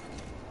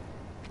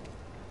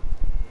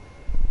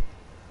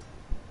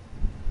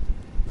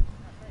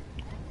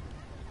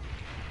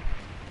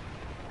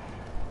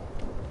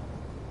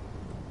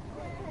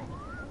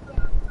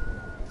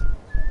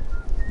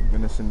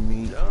 Venison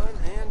meat. Done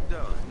and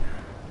done.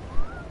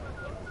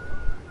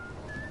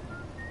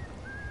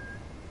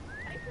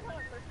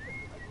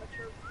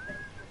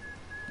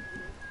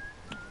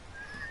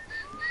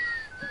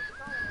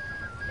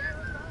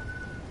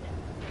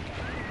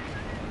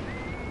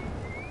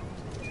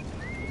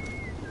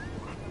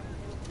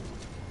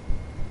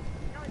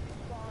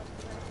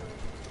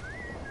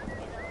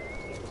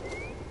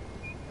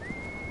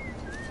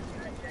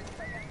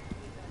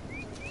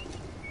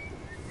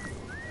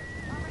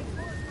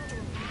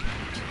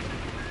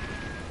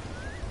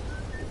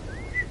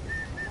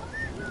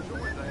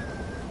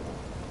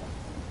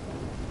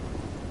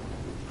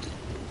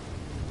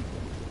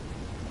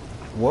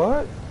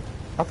 What?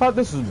 I thought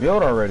this was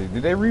built already.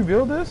 Did they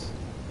rebuild this?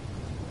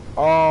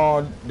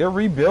 Oh, they're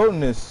rebuilding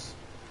this.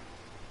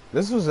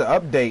 This was an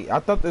update. I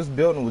thought this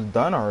building was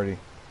done already.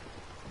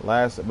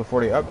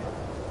 Before they up.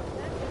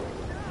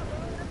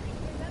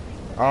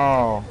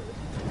 Oh.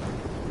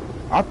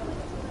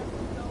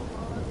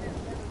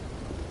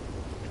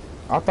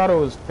 I thought it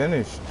was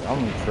finished.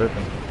 I'm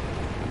tripping.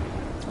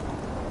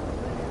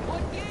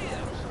 What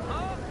gives,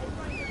 huh?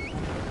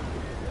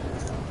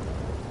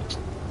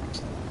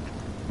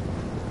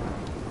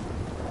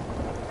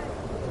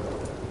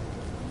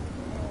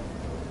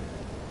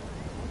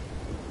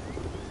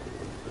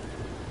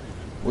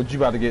 What you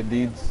about to get,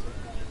 Deeds?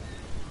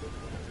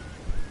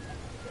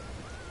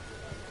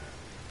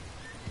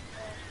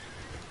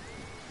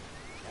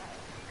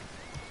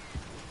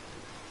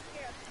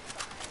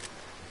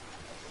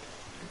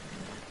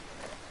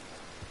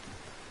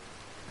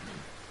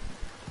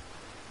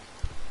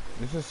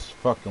 This is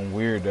fucking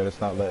weird that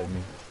it's not letting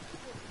me.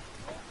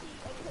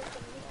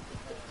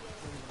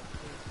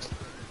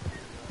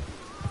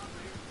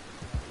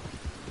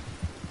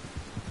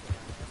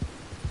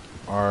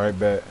 Alright,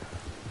 bet.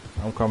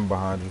 I'm coming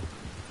behind you.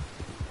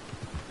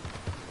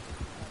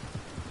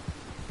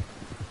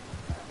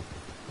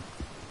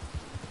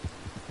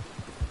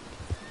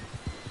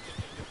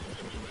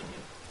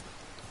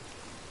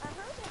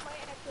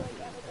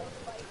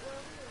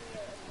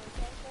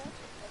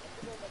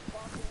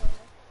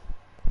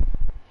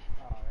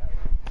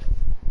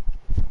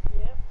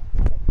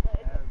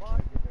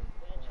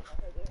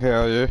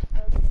 Hell yeah.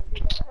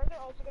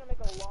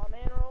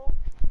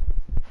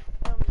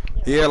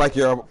 Yeah, like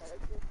your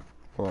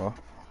well,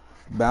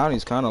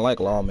 bounty's kind of like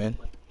lawman.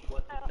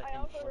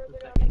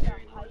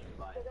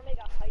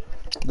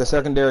 The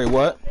secondary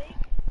what?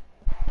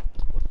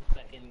 What's the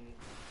second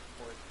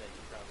horse that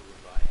you probably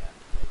would buy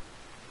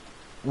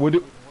at?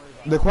 Would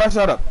the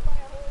question up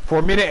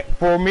for me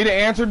to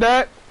answer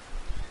that?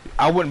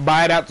 I wouldn't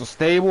buy it out the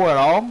stable at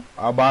all.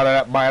 I'll buy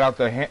it out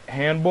the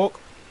handbook,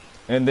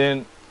 and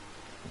then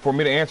for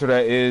me to answer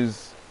that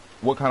is,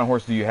 what kind of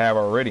horse do you have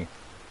already?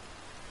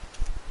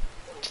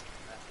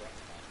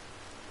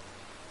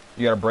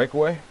 You got a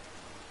breakaway?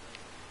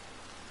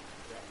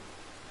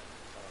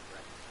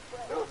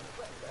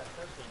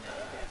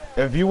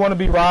 If you want to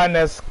be riding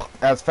as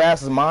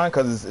fast as mine,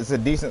 because it's a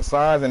decent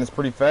size and it's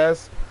pretty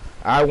fast,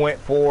 I went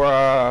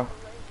for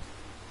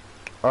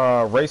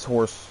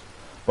racehorse,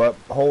 but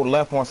hold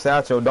left on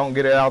satchel. Don't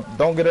get it out.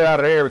 Don't get it out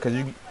of there because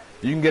you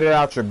can get it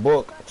out your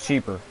book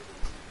cheaper.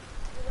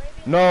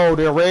 No,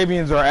 the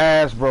Arabians are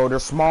ass, bro. They're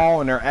small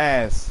and they're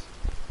ass.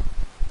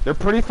 They're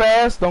pretty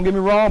fast. Don't get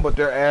me wrong, but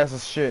they're ass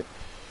as shit.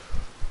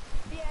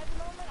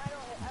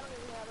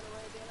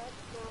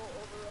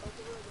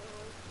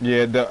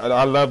 Yeah,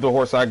 I love the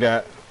horse I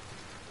got.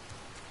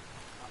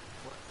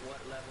 What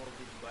level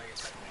did you buy your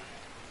second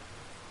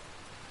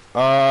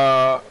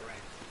one?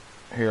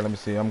 Here, let me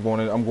see. I'm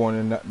going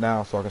in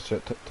now, so I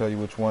can tell you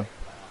which one.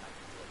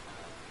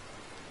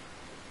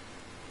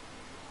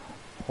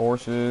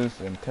 Horses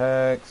and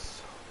tags.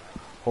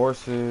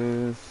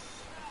 Horses.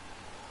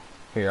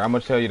 Here, I'm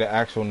gonna tell you the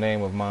actual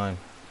name of mine.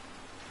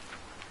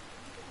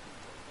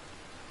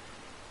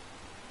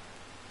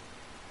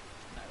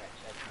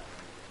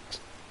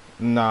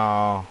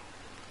 No,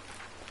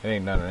 it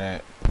ain't none of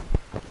that.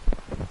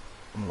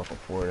 I'm looking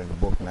for it in the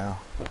book now.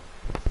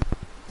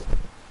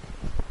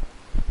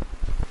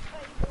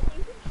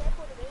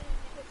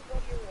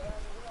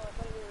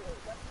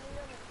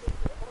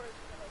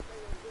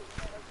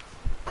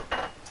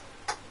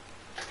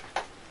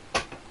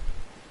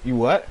 You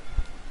what?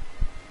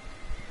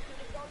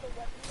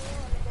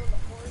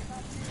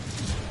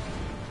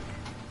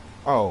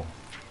 Oh,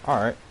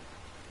 alright.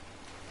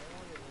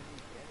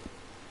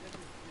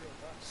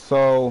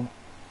 So,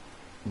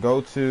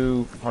 go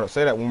to, hold on,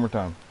 say that one more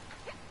time.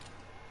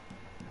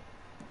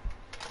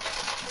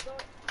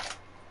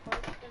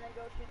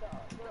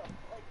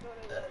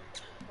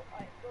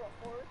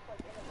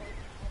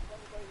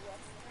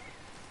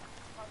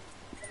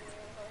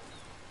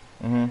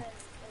 Mm-hmm.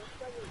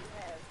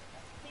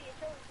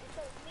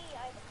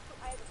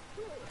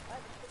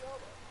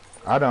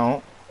 I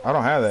don't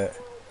have that.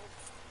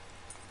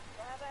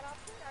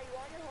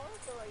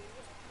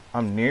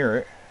 I'm near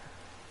it.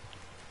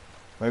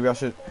 Maybe I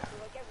should.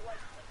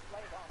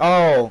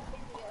 Oh,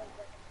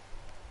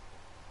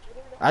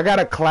 I got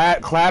a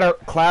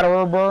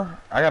Clatteruber.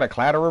 I got a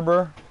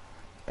Clatteruber,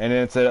 and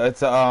it's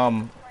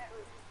a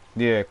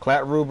yeah,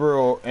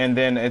 Clatteruber, and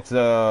then it's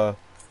here,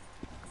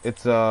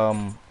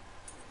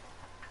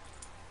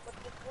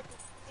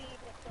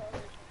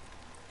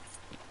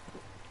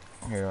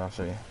 I'll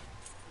show you.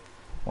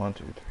 1,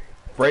 2,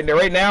 3.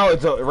 Right now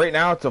it's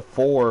a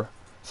 4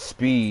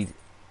 speed,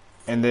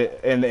 and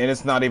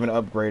it's not even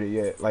upgraded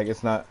yet. Like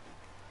it's not.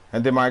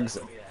 And then my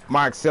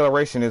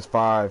acceleration is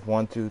 5.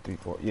 1, 2, 3,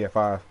 4. Yeah,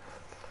 5.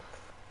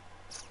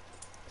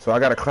 So I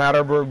got a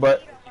Clatterbird,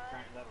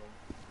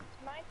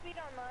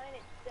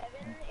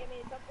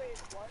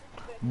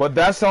 but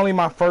that's only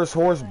my first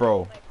horse,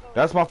 bro.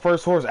 That's my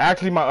first horse.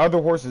 Actually, my other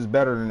horse is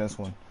better than this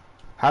one.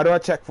 How do I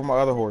check for my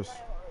other horse?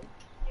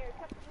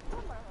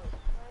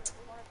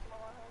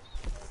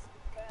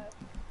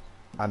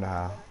 I know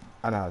how.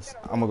 I know how.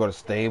 I'm gonna go to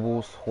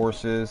stables,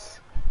 horses,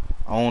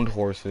 owned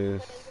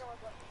horses.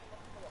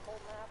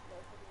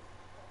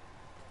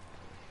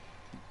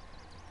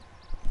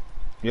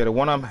 Yeah, the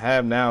one I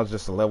have now is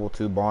just a level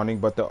 2 bonding,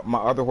 but my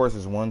other horse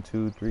is 1,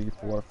 2, 3,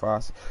 4,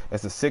 5.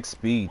 It's a 6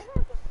 speed.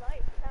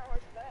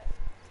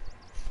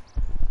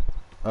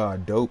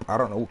 Dope. I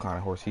don't know what kind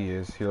of horse he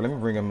is. Here, let me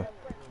bring him.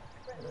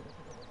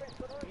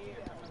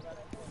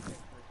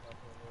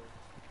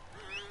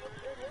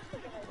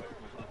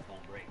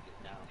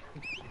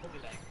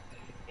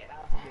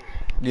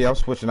 Yeah, I'm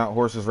switching out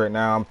horses right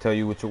now. I'm telling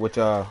you which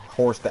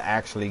horse to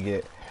actually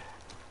get,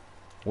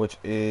 which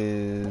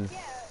is.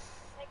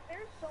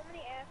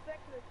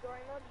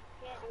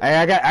 Hey,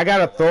 I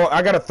got a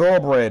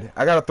thoroughbred.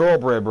 I got a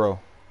thoroughbred, bro.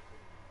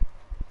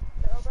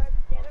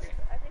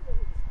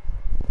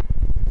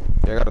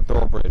 Yeah, I got a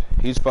thoroughbred.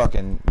 He's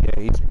fucking.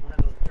 Yeah, he's.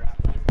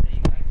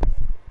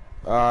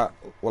 Well,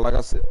 like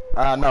I said,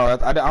 no,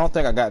 I don't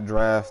think I got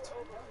draft.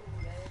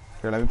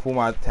 Here, let me pull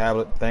my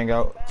tablet thing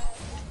out.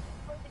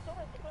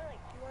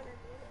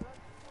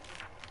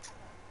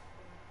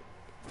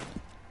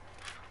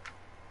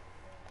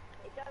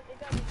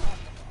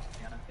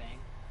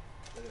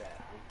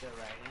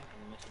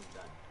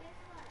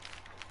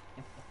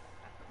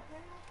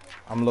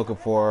 I'm looking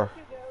for,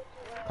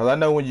 cause I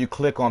know when you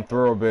click on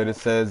thoroughbred, it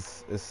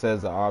says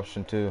the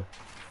option too.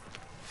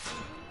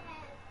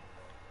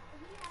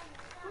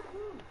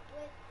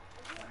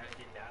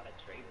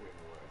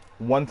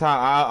 One time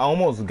I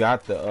almost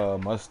got the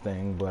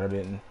Mustang, but I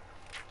didn't.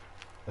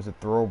 It's a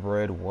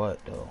thoroughbred what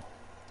though?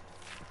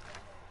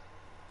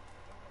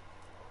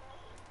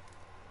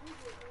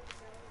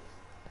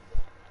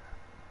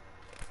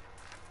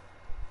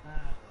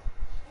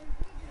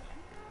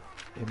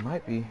 It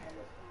might be.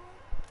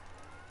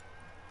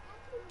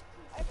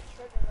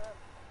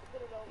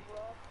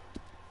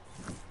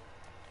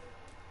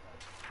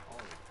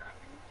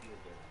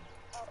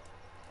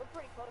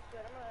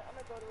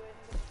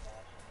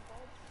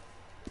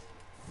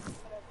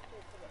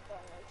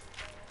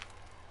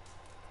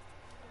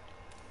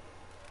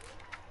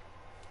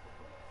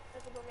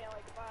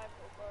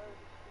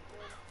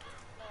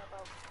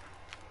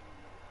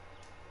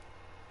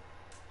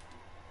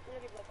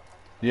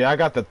 Yeah, I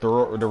got the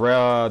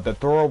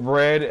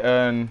thoroughbred,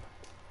 and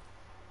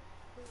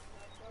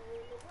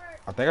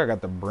I think I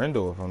got the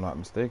brindle if I'm not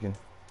mistaken.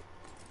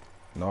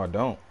 No, I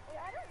don't.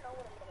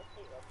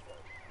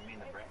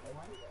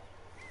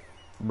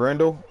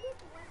 Brindle?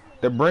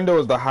 The brindle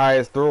is the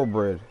highest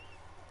thoroughbred.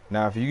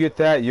 Now, if you get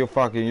that,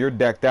 you're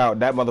decked out.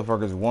 That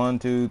motherfucker's 1,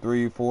 2,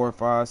 3, 4,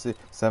 5, 6,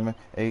 7,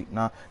 8,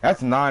 9.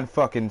 That's 9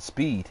 fucking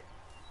speed.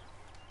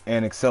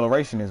 And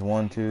acceleration is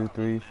 1, 2,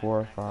 3,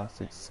 4, 5,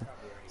 6,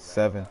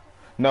 7.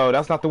 No,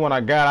 that's not the one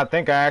I got. I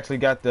think I actually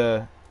got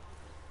the.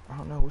 I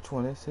don't know which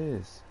one this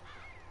is.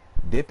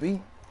 Dippy?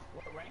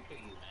 What rank are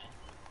you, man?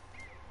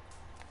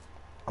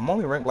 I'm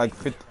only ranked like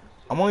 50.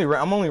 I'm only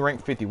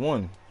ranked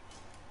 51.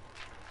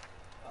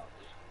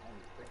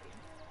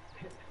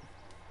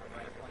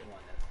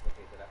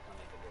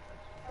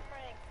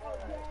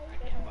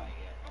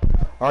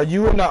 Are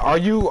you in the? Are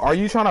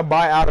you trying to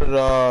buy out of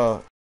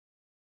the?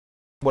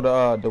 What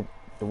the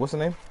what's the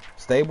name?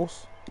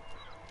 Stables.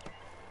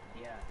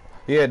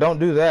 Yeah, don't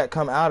do that.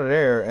 Come out of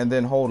there and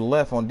then hold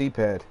left on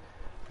D-pad,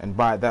 and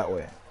buy it that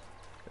way.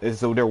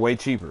 So they're way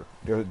cheaper.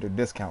 They're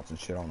discounts and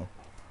shit on them.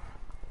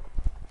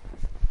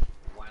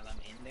 While I'm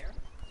in there?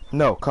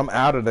 No, come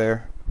out of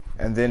there,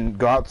 and then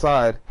go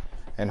outside,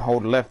 and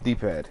hold left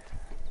D-pad.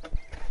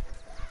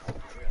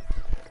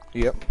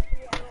 Yep.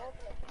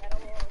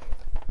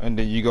 And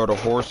then you go to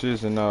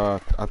horses, and I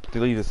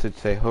believe it should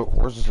say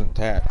horses and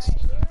tax.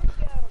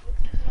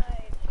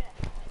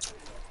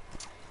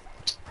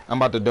 I'm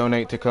about to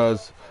donate to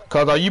cuz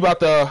are you about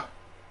to?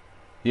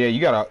 Yeah, we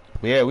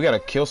gotta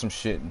kill some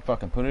shit and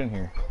fucking put it in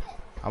here.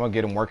 I'm gonna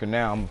get him working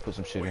now. I'm gonna put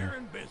some shit in here.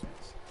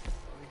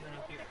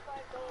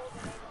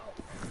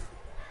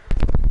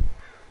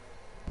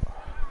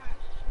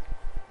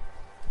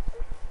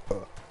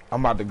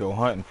 I'm about to go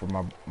hunting for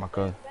my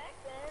cousin.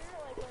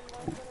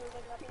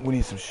 We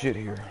need some shit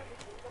here.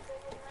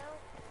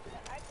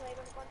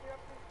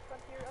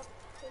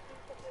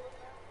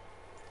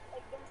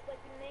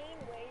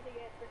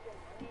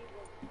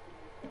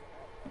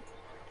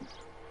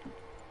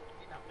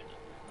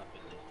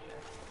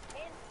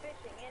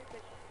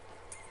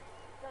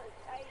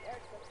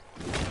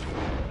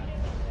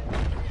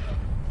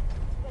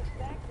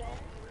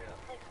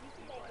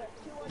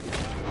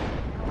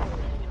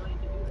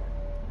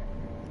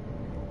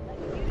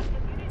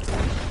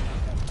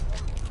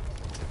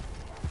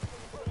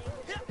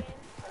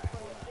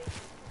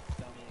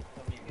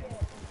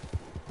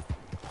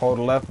 Hold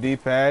left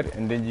D-pad,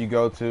 and then you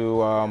go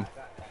to,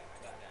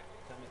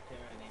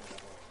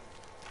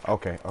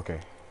 okay.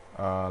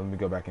 Let me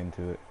go back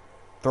into it.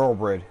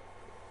 Thoroughbred.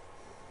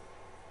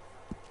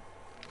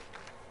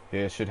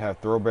 Yeah, it should have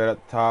thoroughbred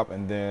at the top,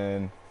 and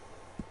then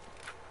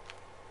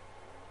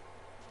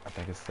I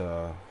think it's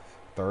the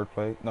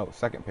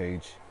second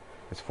page.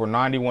 It's for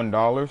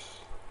 $91.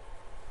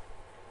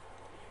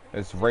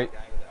 It's right.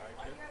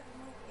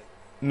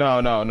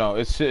 No.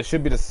 It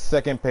should be the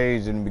second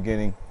page in the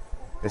beginning.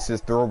 It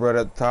says thoroughbred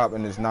at the top,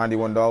 and it's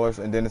 $91,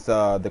 and then it's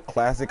the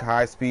classic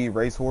high-speed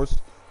racehorse.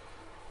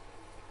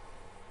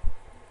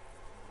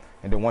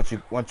 And then once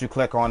you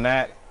click on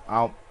that,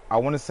 I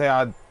want to say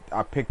I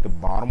picked the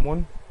bottom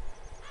one.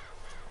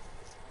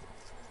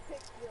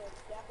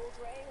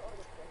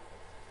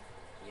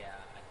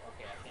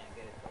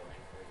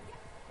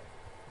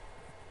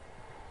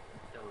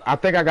 I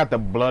think I got the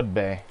blood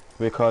bay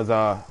because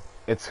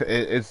it's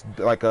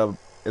like a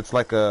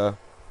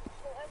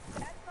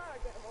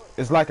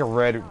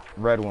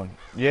red one.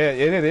 Yeah,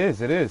 it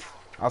is.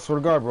 I swear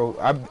to God,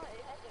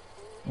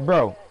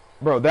 bro.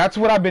 Bro, that's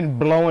what I've been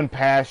blowing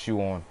past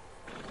you on.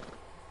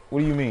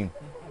 What do you mean?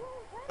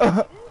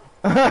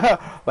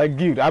 Like,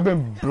 dude, I've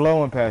been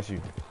blowing past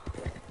you.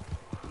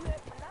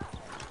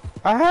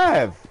 I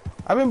have.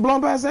 I've been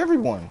blowing past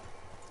everyone.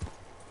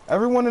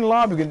 Everyone in the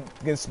lobby can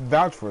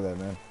vouch for that,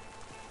 man.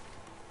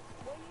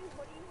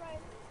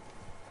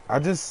 I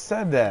just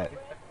said that.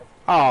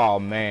 Oh,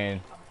 man.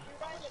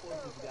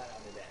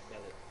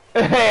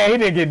 Hey, he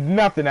didn't get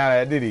nothing out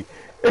of that, did he?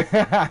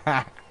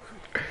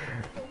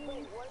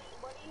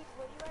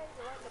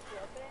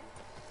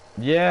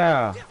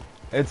 Yeah.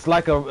 It's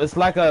like a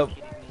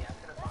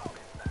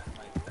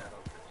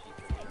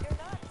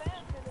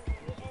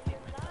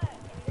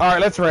All right,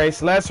 let's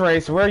race.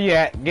 Where you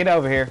at? Get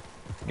over here.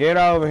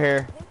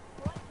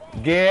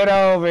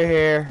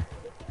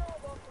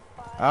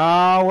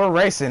 Oh, we're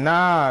racing.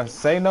 Nah,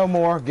 say no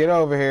more. Get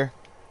over here.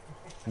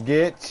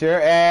 Get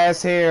your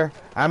ass here.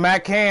 I'm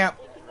at camp.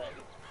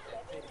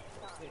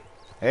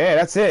 Yeah,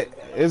 that's it.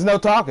 There's no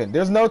talking.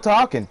 There's no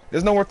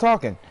more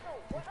talking.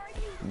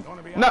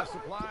 No.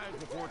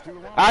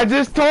 I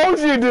just told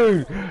you,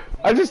 dude.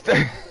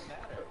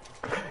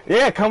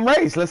 Yeah, come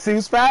race. Let's see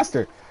who's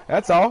faster.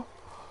 That's all.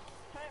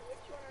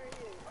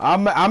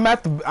 I'm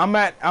at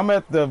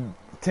the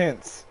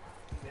tents.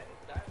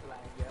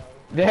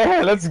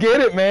 Yeah, let's get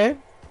it, man.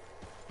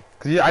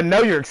 Cause I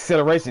know your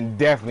acceleration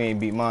definitely ain't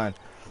beat mine.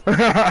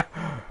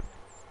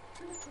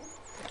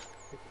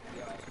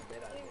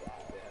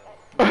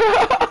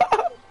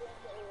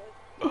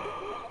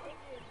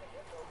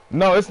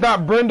 No, it's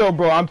not Brendo,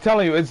 bro. I'm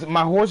telling you,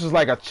 my horse is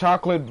like a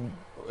chocolate,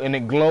 and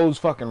it glows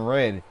fucking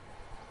red.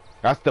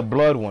 That's the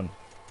blood one.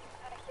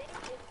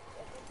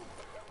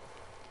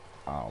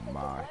 Oh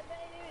my.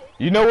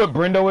 You know what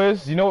Brendo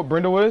is?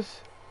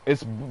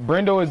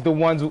 Brendo is the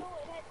ones who.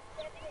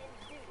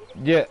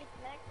 Yeah.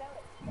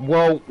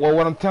 Well,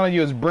 what I'm telling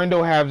you is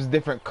Brendo has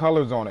different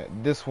colors on it.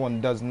 This one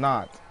does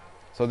not.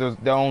 So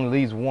there only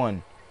leaves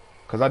one.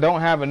 Cause I don't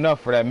have enough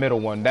for that middle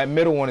one. That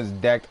middle one is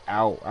decked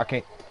out. I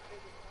can't.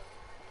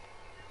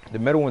 The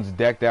middle one's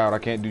decked out. I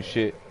can't do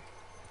shit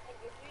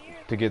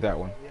to get that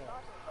one.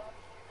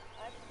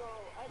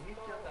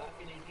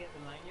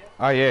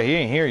 Oh yeah, he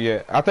ain't here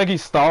yet. I think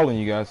he's stalling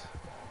you guys.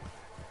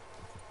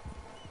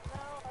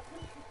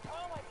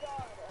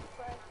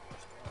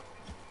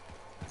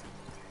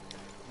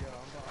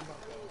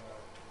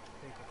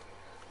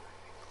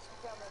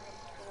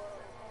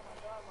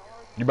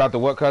 You about to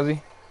what,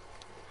 cuzzy?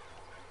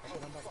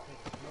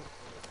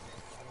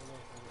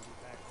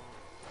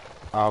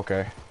 Oh,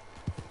 okay.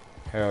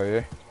 Hell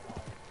yeah.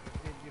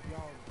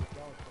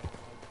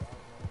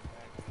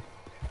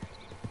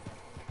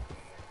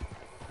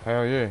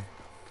 Hell yeah.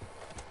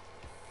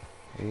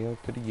 Hell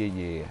to the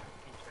yeah.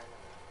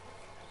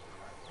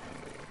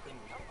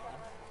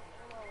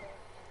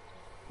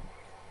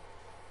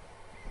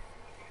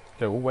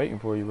 Yeah, we're waiting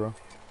for you, bro.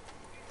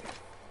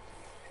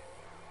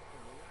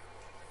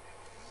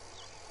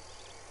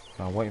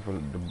 I'm waiting for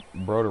the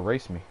bro to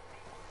race me.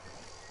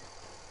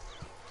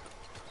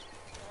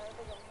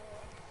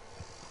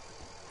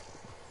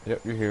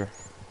 Yep, you're here.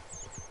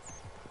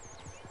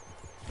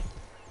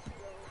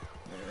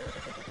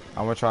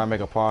 I'm gonna try and make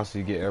a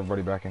posse, get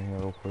everybody back in here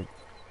real quick.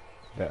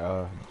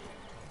 That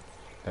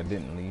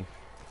didn't leave.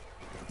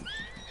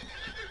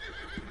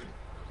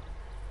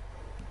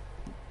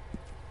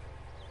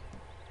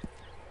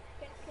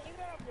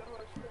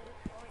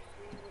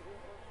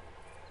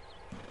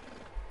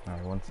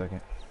 Alright, 1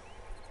 second.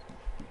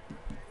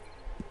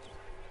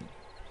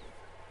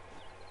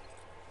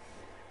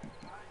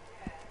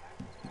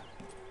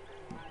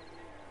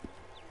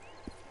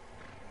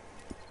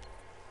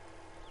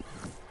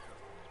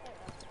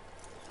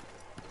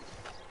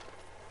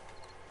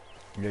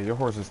 Yeah, your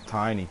horse is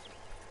tiny.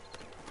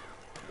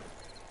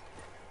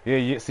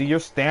 Yeah, see your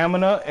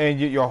stamina and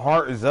your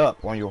heart is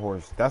up on your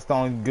horse. That's the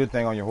only good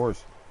thing on your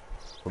horse.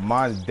 But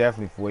mine is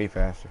definitely way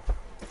faster.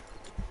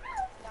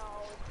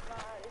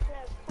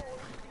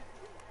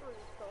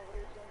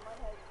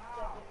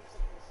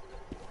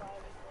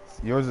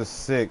 Yours is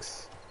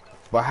 6.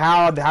 But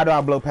how do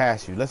I blow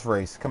past you? Let's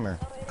race. Come here.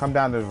 Come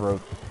down this road.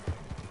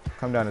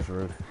 Come down this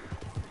road.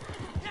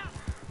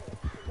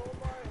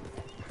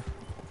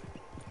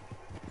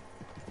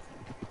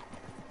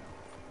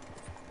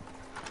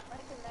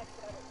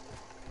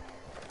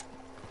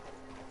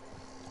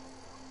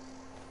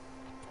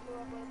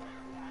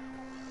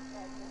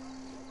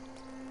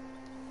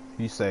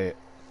 You say it.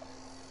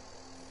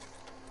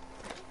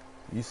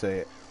 You say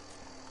it.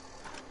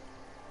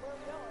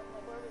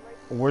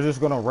 We're just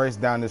gonna race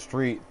down the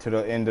street to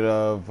the end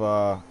of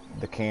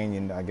the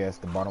canyon, I guess,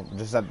 the bottom,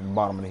 just at the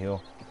bottom of the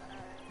hill.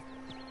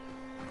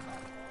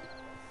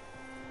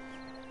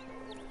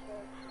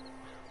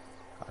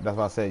 That's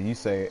what I said. You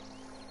say it.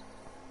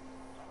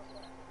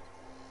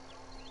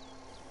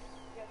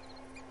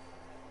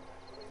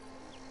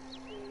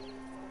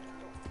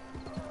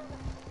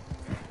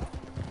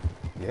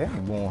 Yeah,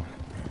 I'm going.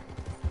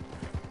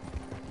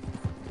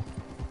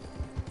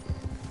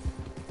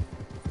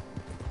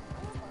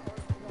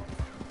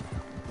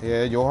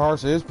 Yeah, your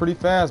horse is pretty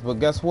fast, but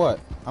guess what?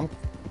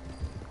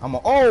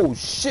 Oh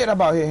shit! I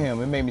about hit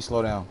him. It made me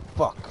slow down.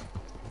 Fuck.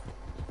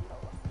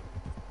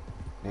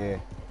 Yeah.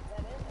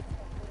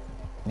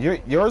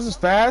 Yours is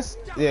fast.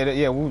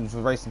 Yeah. We was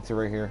racing to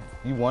right here.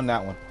 You won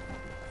that one.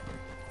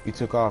 You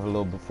took off a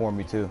little before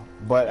me too.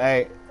 But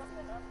hey,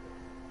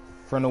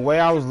 from the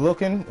way I was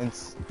looking,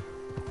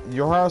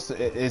 your horse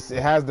it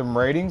has them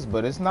ratings,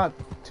 but it's not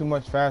too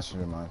much faster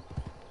than mine.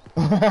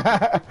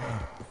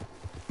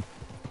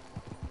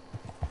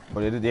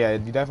 But yeah,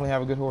 you definitely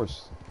have a good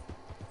horse.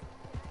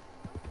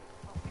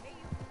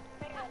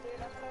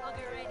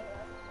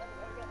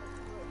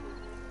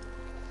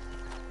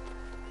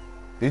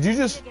 Did you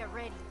just...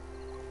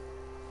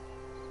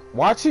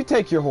 Why'd she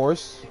take your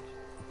horse?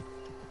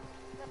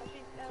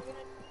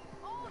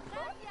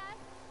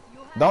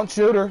 Don't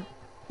shoot her.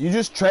 You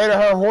just traded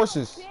her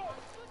horses.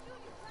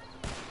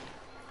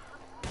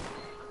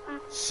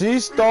 She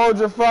stole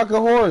your fucking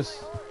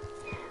horse.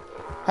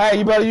 Hey,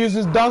 you better use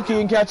this donkey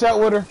and catch up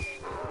with her.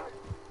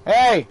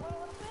 Hey!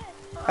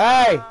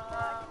 Hey!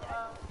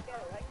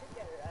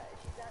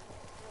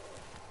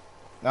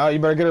 No, you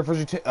better get her before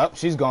she... Oh,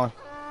 she's gone.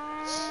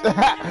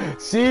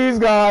 She's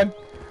gone.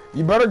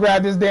 You better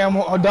grab this damn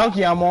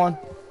donkey I'm on.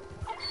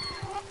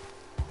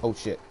 Oh,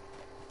 shit.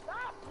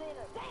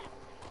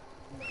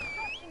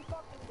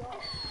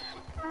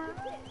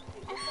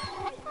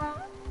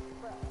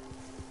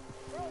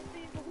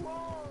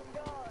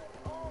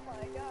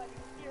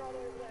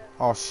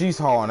 Oh, she's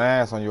hauling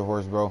ass on your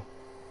horse, bro.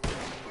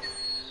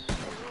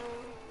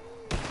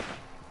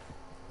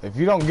 If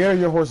you don't get her,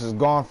 your horse is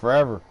gone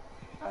forever.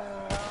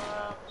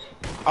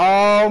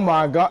 Oh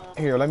my god.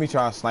 Here, let me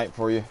try and snipe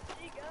for you.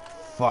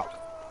 Fuck.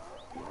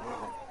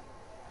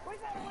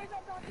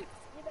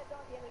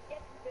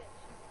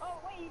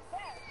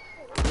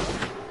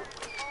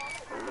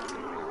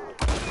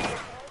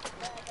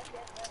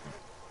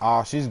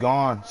 Oh, she's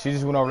gone. She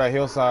just went over that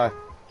hillside.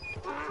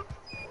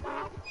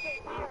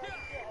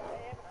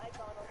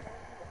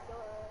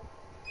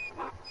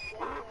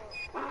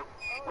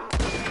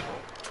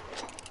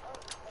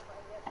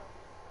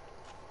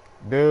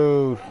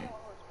 Dude.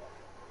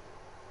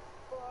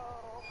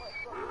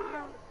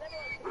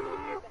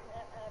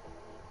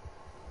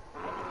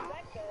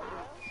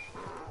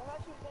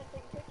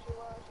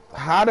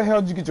 How the hell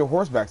did you get your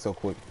horse back so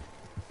quick?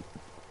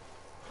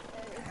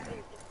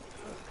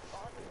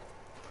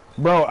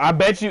 Bro, I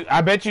bet you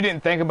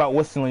didn't think about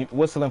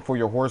whistling for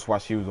your horse while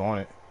she was on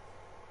it.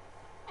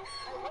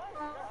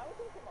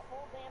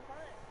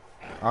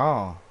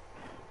 Oh.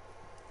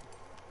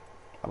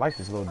 I like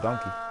this little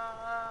donkey.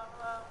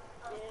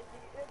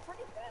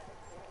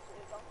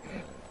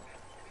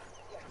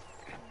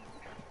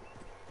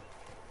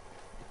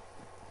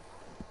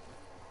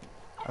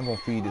 I'm gonna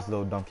feed this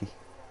little donkey.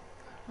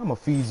 I'm gonna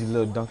feed you,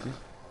 little donkey.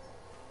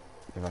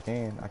 If I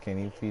can. I can't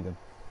even feed him.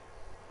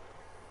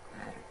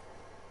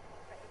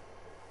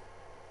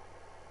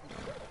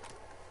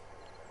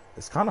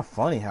 It's kind of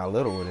funny how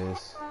little it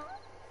is.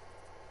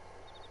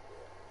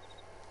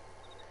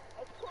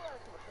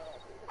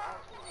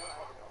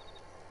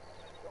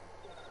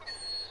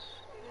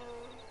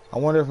 I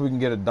wonder if we can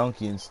get a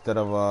donkey instead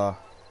of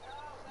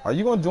Are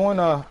you gonna join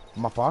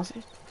my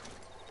posse?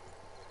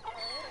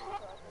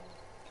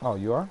 Oh,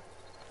 you are?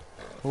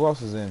 Who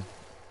else is in?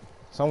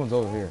 Someone's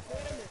over here.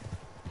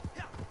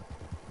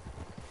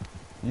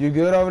 You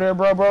good over there,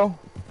 bro?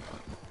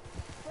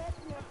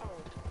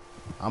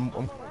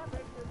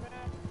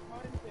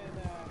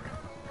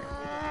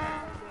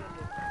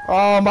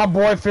 Oh, my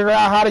boy figured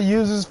out how to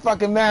use his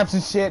fucking maps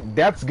and shit.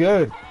 That's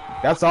good.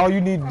 That's all you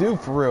need to do,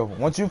 for real.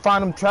 Once you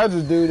find them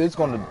treasures, dude, it's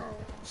gonna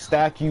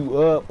stack you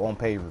up on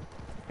paper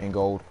and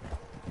gold.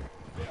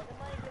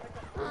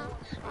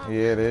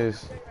 Yeah, it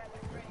is.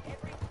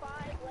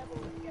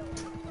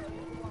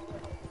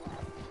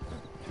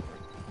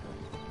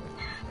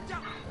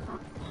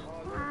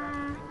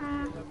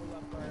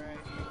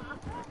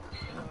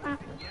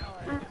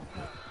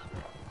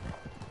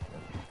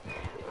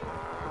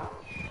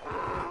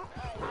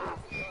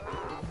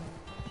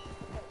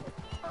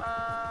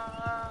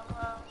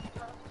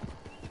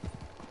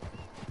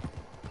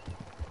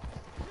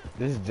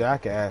 This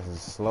jackass is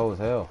slow as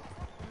hell.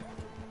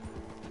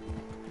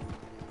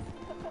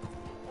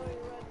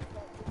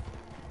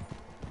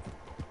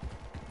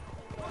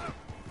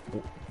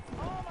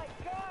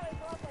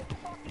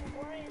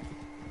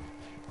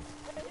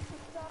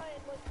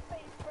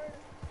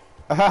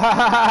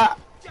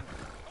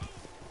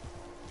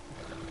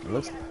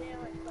 Looks.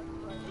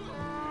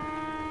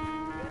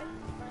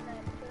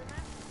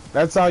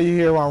 That's all you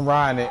hear while I'm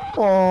riding it.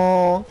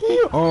 Oh,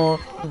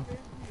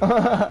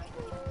 oh.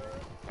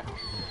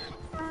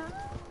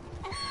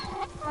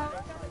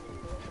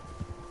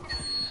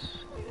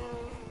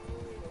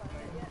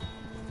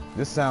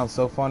 This sounds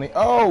so funny.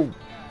 Oh,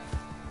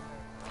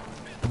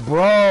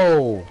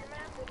 bro.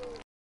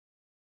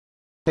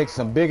 Take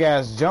some big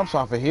ass jumps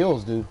off of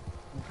hills, dude.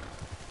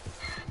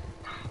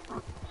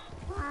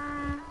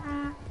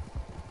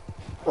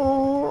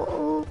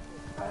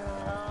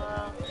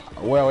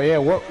 Well, yeah,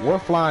 we're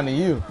flying to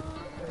you.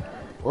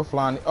 We're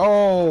flying.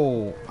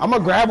 Oh, I'm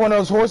gonna grab one of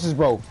those horses,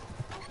 bro,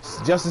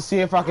 just to see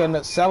if I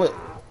can sell it.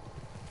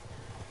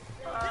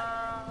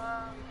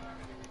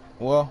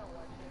 Well,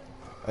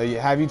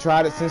 have you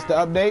tried it since the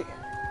update?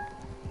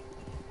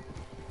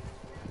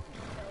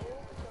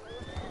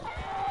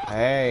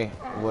 Hey,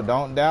 well,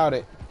 don't doubt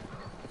it.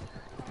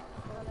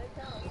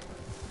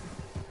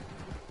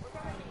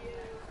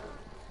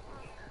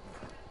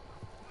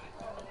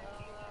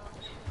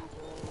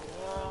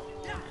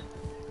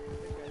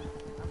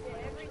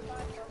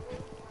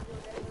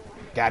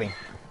 Got him.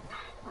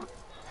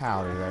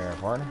 Howdy there,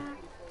 partner.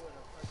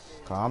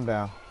 Calm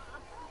down.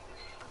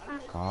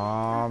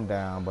 Calm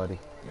down, buddy.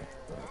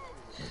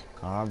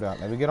 Calm down.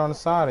 Let me get on the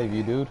side of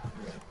you, dude.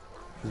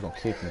 He's gonna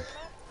kick me.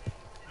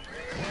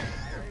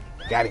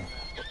 Got him.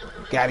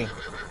 Got him.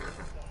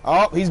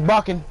 Oh, he's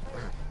bucking.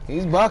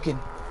 He's bucking.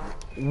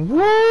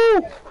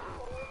 Woo!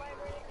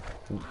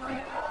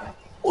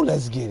 Oh,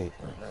 let's get it.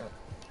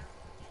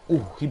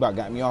 Ooh, he about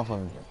got me off of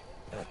him.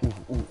 Ooh,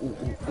 ooh, ooh,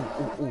 ooh,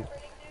 ooh, ooh, ooh.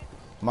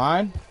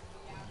 Mine?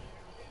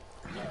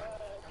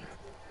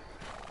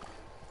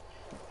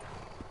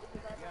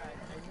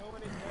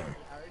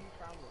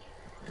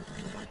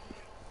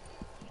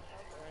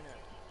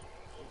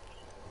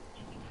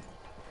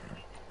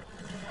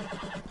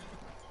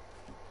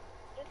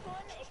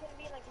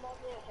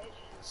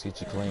 See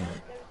you clean.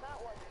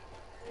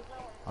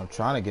 I'm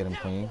trying to get him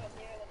clean,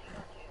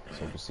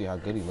 so we can see how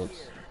good he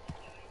looks.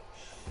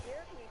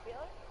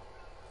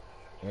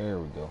 There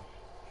we go.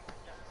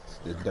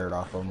 Get the dirt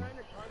off of him.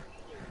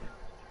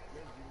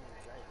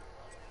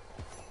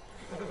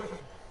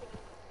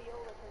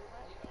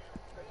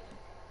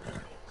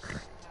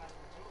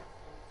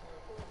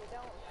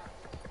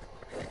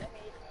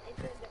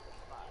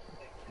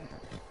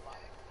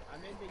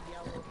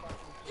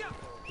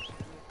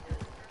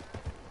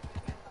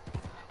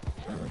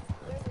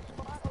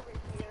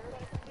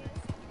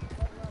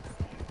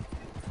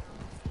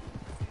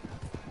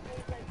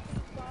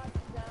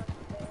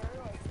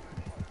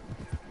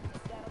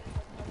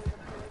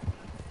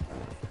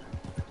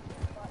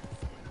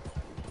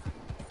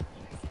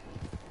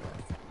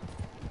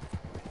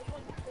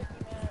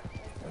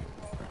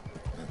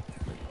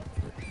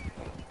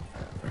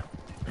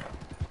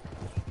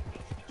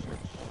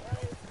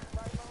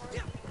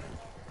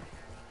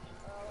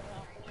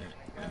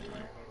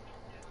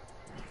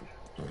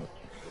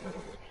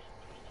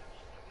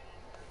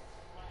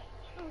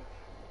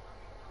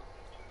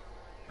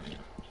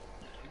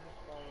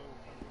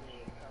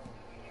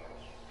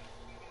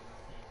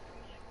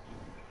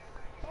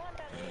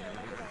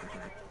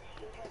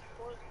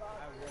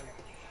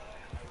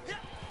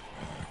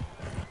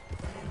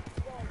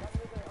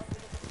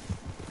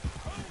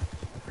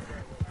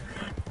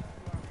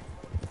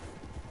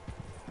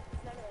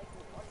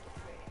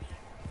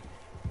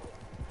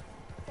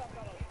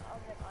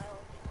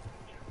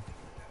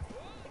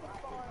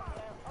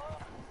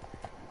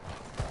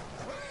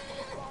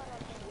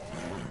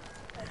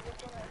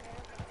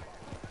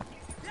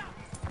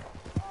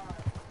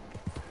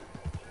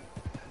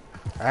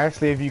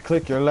 Actually, if you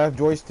click your left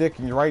joystick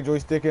and your right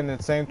joystick in at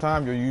the same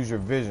time, you'll use your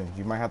vision.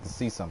 You might have to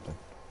see something.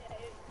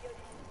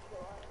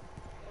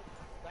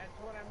 That's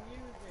what I'm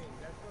using.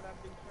 That's what I've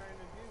been trying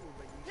to do.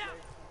 But you guys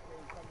say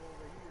come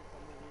over here,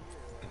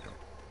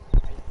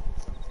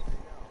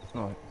 come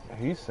over here. Oh,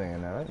 he's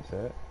saying that. I didn't say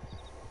it.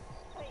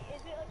 Wait,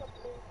 is it like a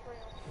blue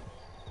trail?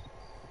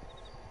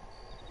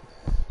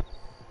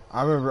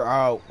 I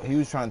remember he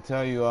was trying to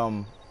tell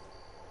you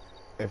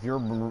if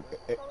you're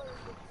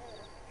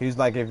he's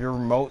like if your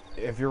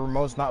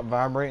remote's not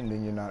vibrating,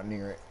 then you're not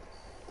near it.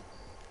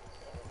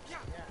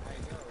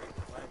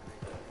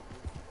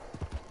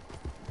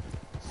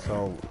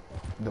 So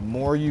the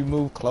more you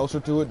move closer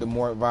to it, the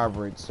more it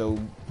vibrates. So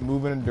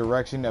move in a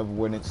direction of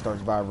when it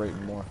starts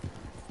vibrating more.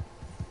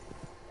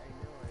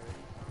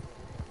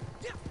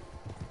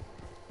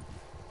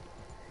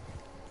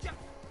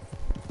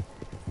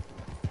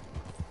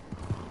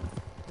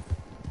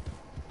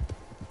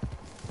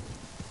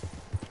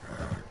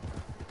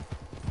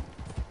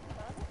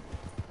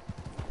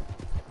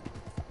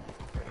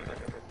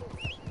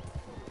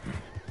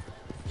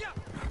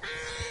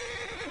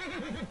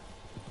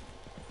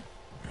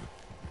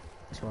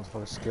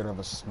 Motherfucker scared of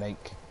a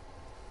snake.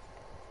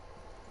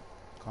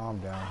 Calm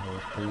down,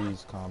 Hills,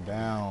 please. Calm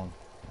down.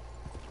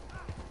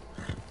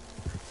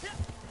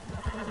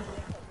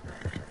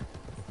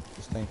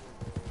 This thing.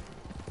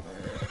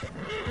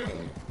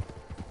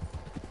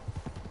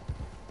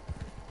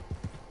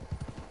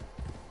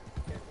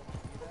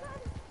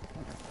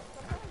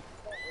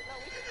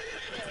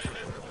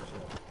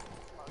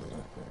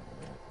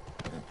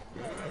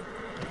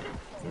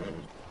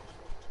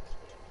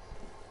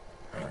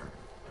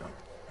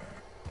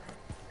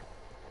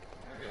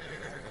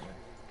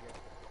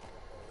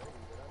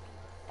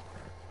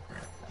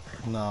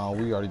 No,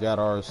 we already got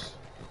ours.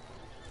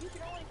 You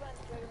can only find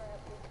the treasure map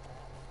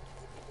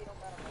if you don't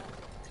got a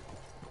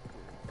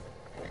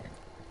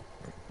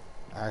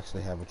map. I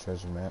actually have a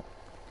treasure map.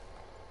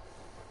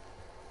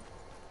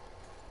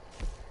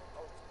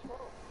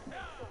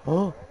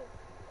 Oh.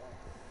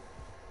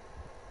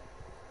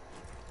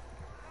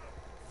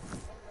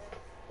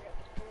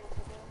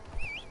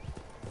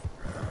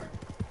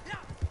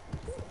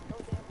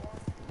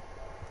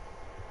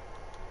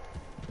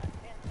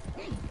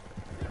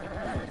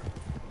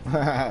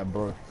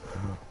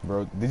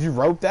 Bro, did you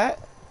rope that?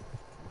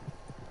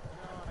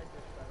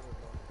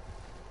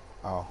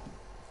 Oh,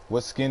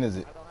 what skin is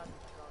it?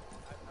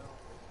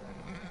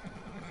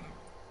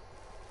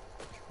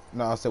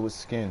 No, I said what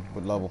skin,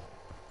 what level?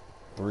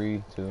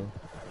 3, 2.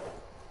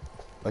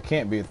 It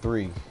can't be a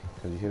 3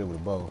 because you hit it with a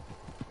bow.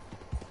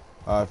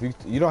 If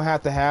you don't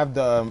have to have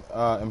the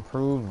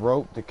improved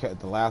rope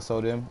to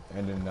lasso them,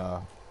 and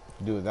then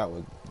do it that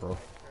way, bro.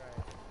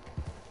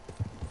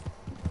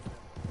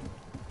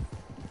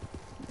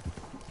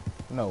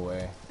 No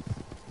way.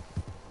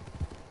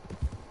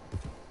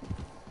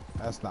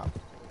 That's not.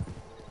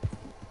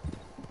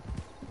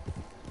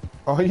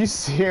 Oh, are you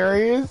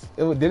serious?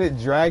 Did it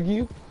drag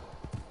you?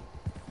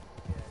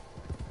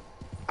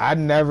 I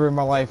never in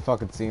my life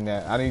fucking seen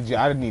that. I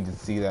need to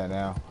see that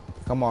now.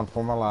 Come on,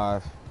 for my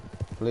life,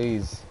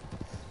 please.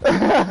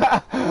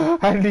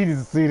 I need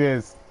to see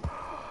this.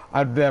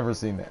 I've never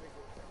seen that.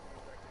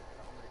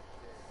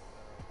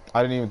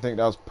 I didn't even think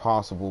that was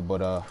possible,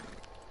 but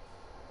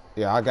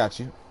yeah, I got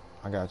you.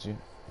 I got you.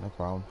 No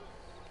problem.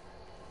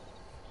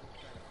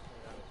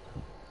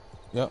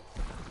 Yep.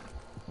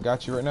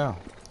 Got you right now.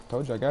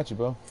 Told you I got you,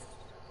 bro.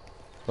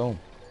 Boom.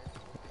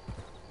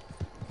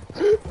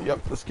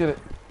 Yep, let's get it.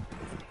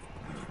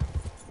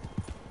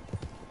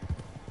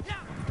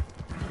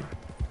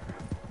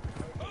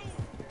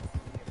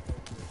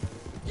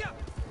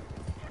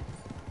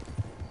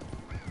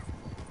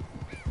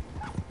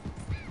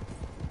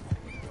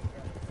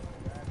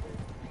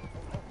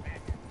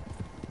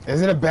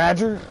 Is it a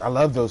badger? I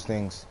love those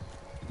things.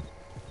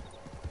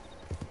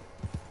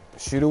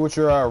 Shoot it with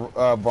your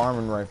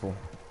Barman rifle.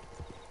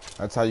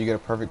 That's how you get a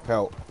perfect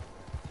pelt.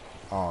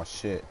 Oh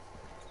shit.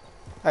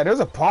 Hey, there's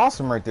a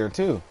possum right there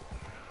too.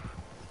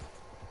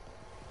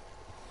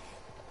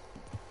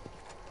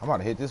 I'm about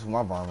to hit this with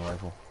my Barman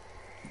rifle.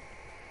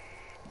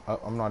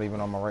 I'm not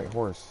even on my right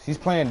horse. He's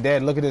playing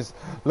dead. Look at this.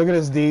 Look at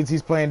this, deeds.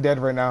 He's playing dead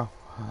right now.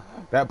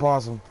 That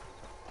possum.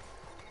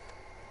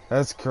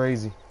 That's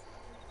crazy.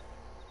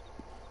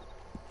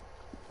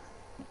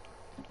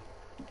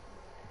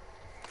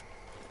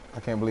 I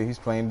can't believe he's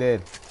playing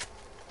dead.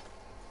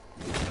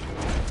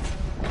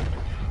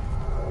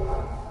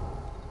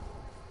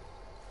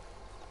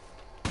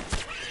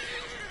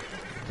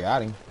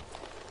 Got him.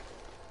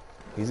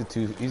 He's a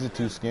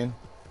two skin.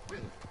 Well,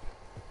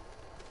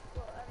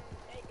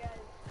 hey guys.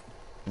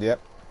 Yep.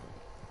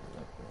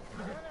 I'm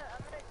gonna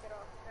get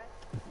off,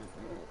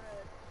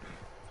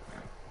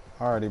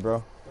 okay? Alrighty,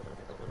 bro.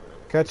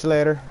 Catch you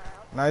later.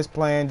 Nice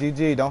playing,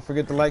 GG. Don't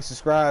forget to like,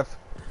 subscribe.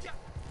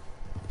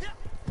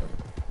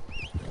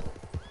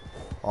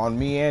 On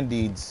me and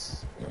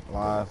Deeds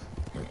live.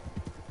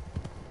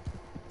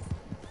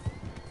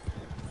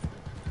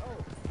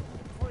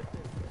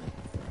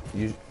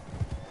 If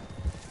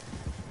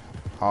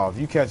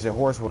you catch a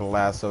horse with a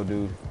lasso,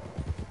 dude.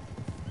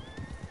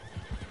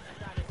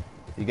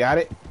 You got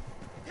it?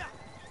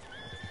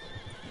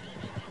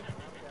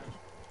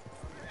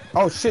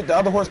 Oh shit, the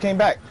other horse came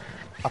back.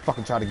 I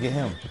fucking tried to get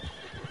him.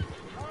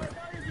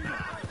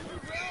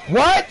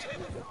 What?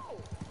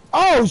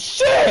 Oh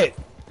shit!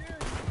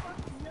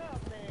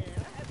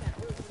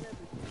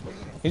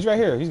 He's right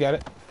here. He's got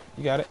it.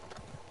 You got it.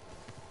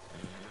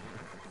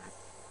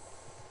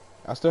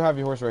 I still have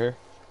your horse right here.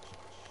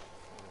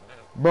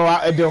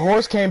 Bro, the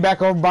horse came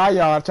back over by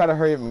y'all. I tried to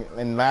hurry it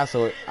and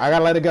lasso it. I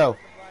gotta let it go.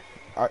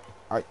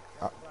 Alright.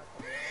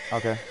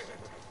 Okay.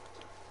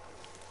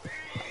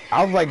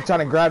 I was like trying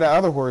to grab that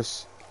other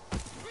horse.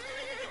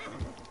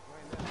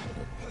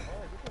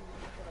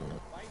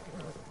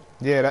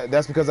 Yeah,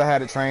 that's because I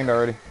had it trained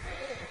already.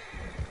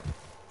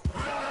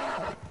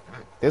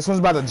 This one's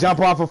about to jump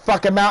off a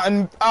fucking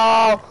mountain.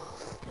 Oh!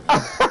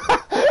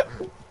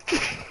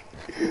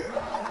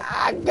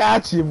 I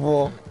got you,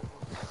 boy.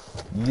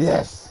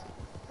 Yes.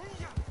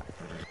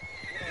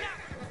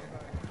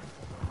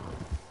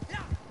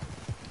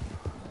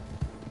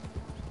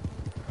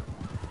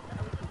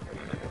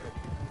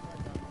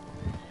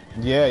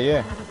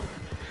 Yeah.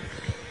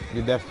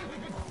 You're def.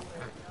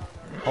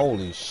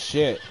 Holy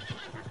shit.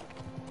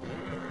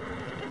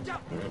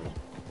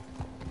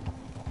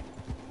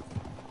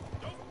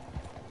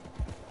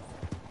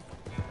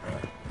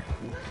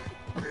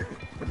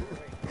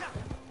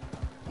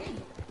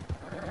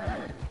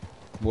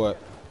 What?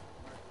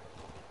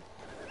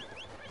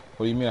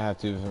 What do you mean I have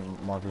two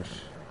different markers?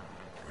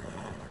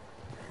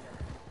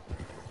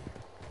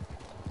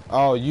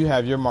 Oh, you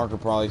have your marker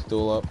probably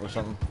still up or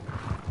something.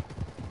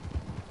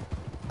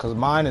 Cause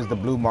mine is the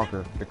blue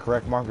marker. The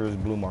correct marker is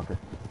blue marker.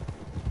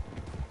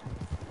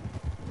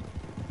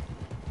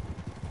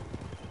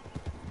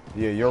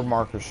 Yeah, your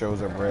marker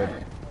shows up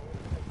red.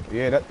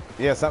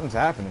 Yeah, something's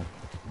happening.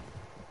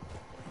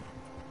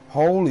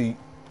 Holy.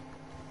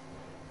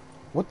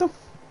 What the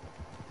f-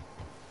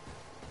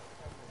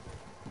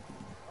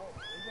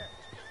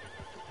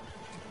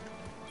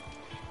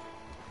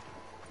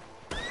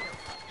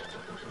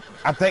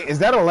 I think, is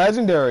that a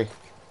legendary?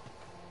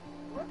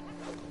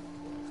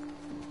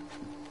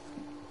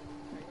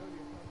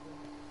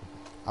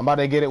 I'm about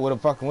to get it with a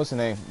fucking, what's the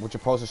name? What you're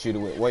supposed to shoot it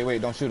with.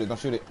 Wait, don't shoot it, don't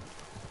shoot it.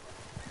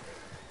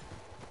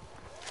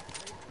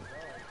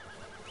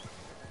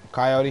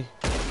 Coyote.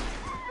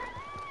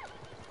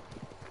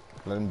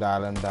 Let him die,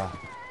 let him die.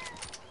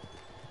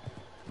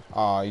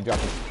 Aw, you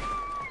dropped it.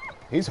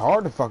 He's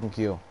hard to fucking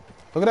kill.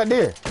 Look at that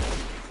deer.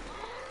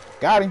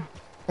 Got him.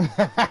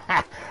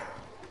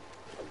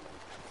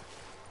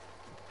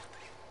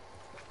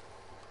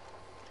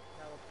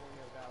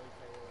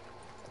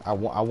 I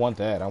want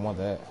that. I want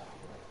that.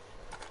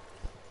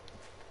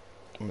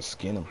 I'm gonna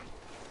skin him.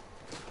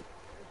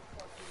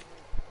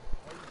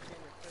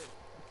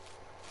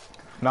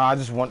 No, I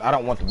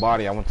don't want the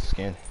body. I want the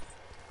skin.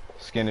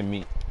 Skin and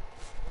meat.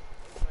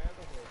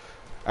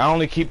 I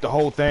only keep the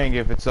whole thing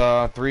if it's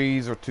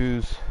 3s or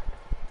 2s.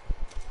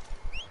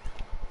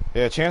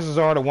 Yeah, chances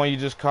are the one you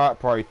just caught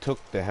probably took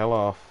the hell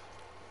off.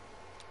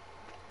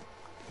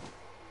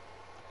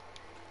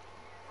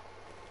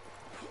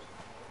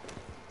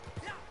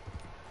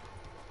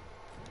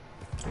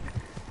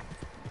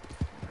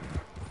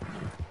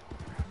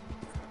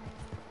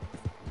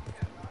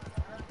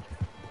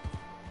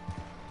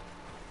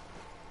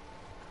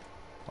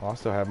 Oh, I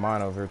still have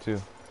mine over here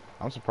too.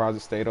 I'm surprised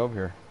it stayed over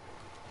here.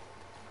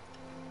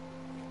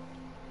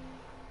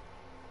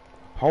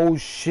 Oh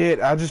shit,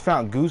 I just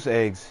found goose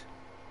eggs.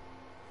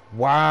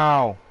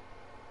 Wow.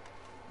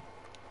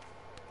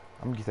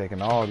 I'm gonna be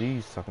taking all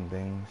these fucking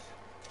things.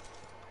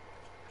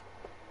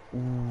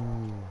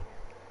 Ooh.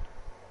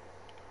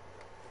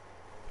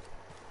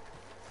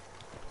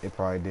 It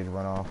probably did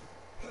run off.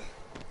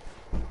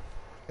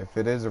 If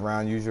it is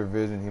around, use your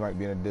vision. He might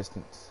be in a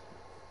distance.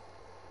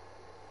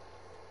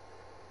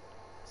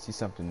 See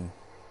something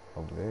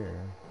over there.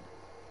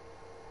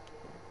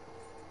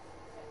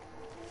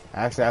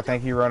 Actually, I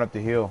think he ran up the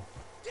hill.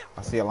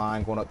 I see a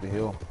line going up the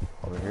hill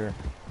over here.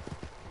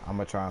 I'm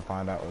gonna try and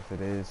find out what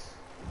it is.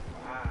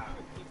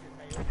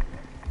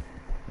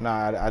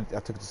 Nah, I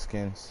took the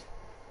skins.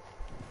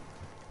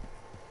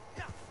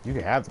 You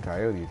can have the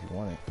coyote if you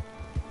want it.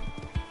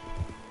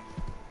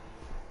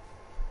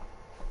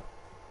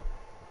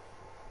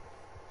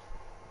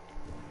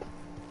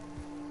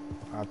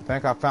 I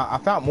think I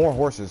found more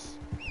horses.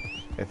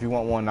 If you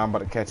want one, I'm about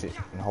to catch it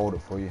and hold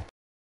it for you.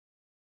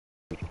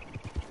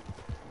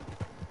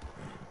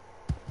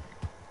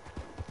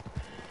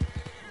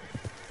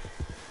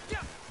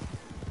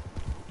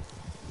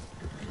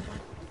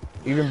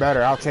 Even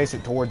better, I'll chase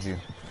it towards you.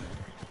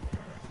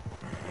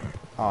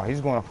 Oh,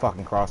 he's going to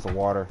fucking cross the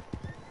water.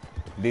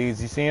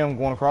 Deeds, you see him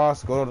going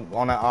across? Go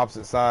on that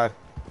opposite side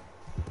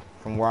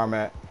from where I'm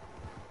at.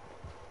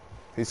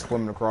 He's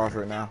swimming across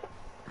right now.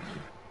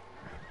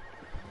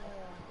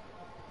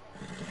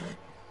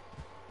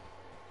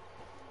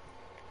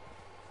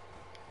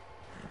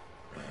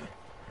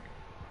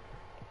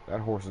 That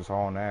horse is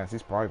hauling ass.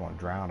 He's probably going to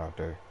drown out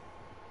there.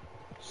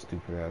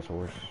 Stupid ass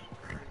horse.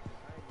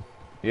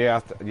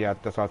 Yeah, yeah,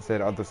 that's what I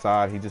said. Other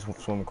side, he just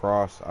swim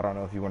across. I don't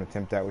know if you want to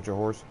attempt that with your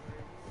horse.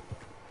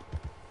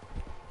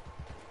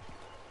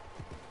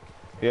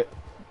 Yeah,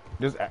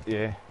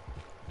 yeah.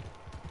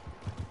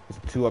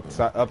 It's 2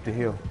 up the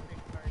hill.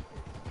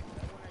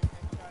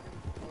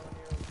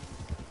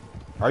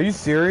 Are you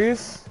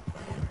serious?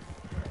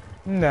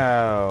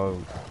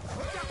 No,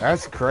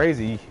 that's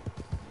crazy.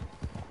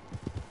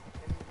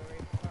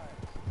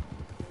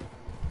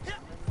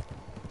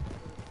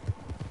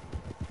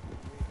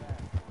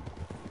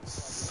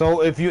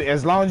 So if you,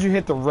 as long as you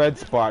hit the red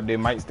spot, they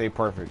might stay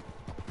perfect.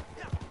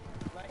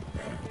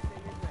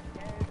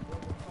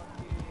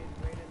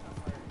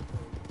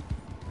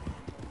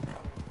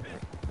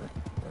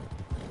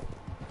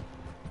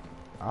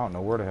 I don't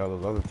know where the hell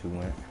those other 2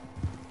 went.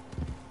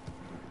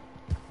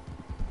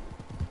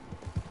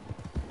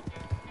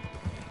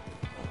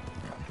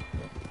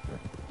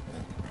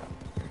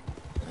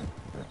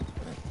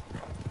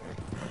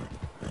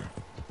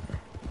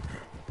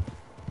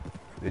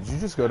 Did you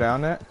just go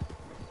down that?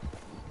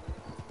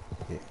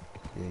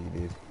 Yeah,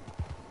 you did.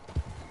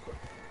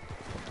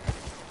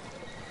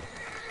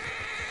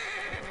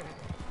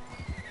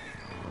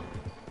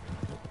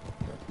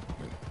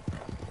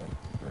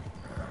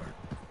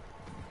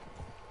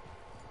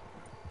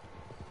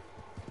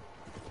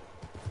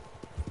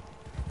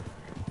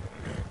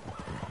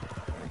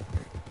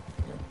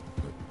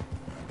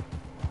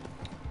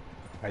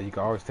 Hey, you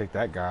can always take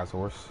that guy's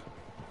horse.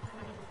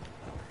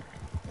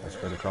 That's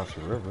straight across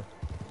the river.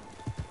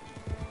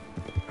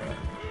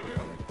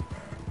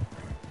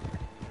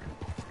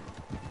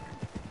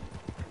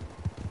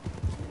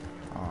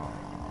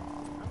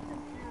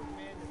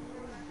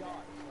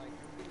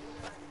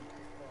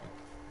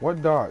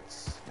 What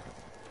dots?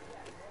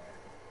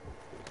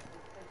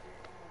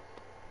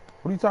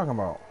 What are you talking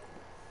about?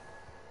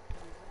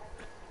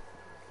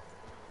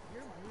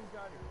 Your blue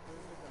dot is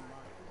further than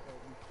mine, so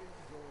we should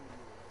be going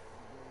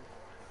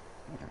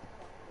to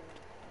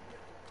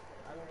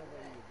I don't know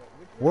about you, but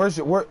which way Where's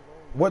your, are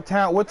we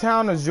going? what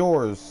town is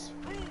yours?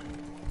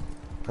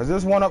 Cause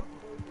there's one up.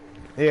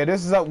 Yeah,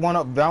 this is up one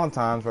up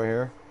Valentine's right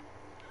here.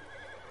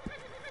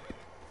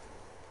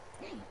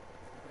 We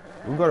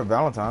can go to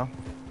Valentine.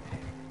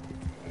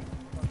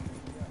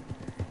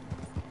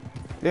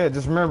 Yeah,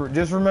 just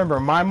remember,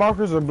 my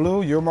markers are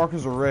blue, your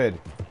markers are red.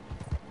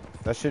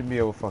 That shouldn't be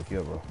able to fuck you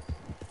up, bro.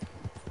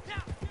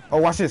 Oh,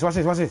 watch this, watch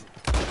this, watch this.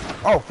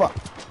 Oh, fuck.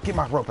 Get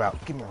my rope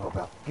out. Get my rope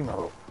out. Give me my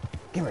rope.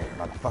 Give me it,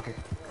 motherfucker.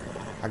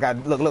 I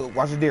got, look,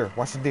 watch the deer.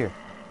 Watch the deer.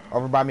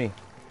 Over by me.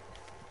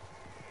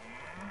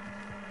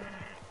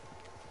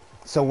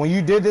 So when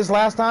you did this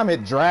last time,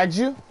 it dragged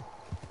you?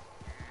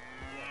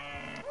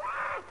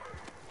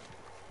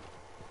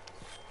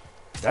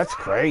 That's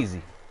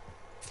crazy.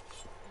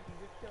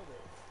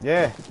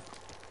 Yeah.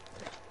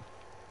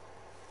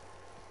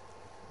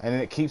 And then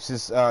it keeps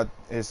his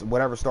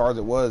whatever stars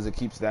it was, it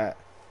keeps that.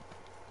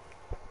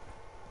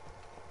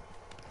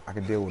 I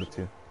can deal with it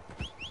too.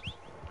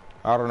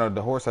 I don't know,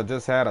 the horse I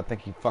just had, I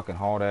think he fucking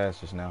hauled ass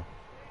just now.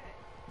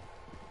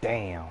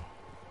 Damn.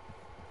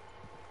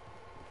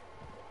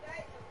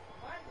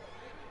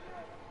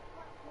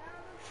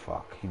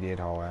 Fuck, he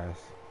did haul ass.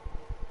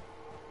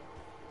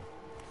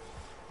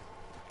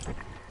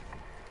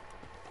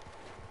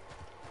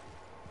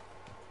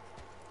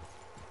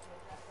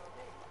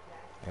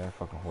 Yeah, that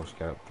fucking horse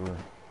got up through.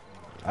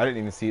 I didn't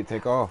even see it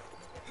take off.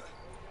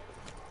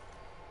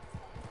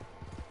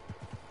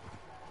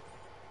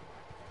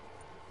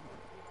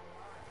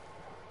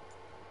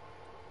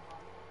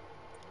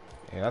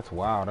 Yeah, that's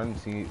wild. I didn't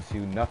see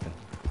nothing.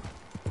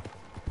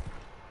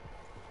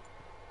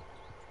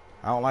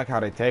 I don't like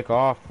how they take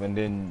off and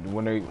then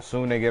when they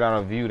soon they get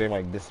out of view, they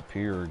like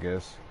disappear, I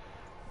guess.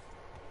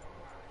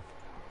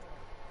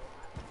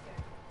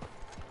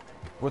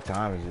 What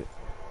time is it?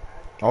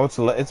 Oh,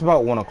 it's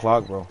about 1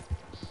 o'clock, bro. I'm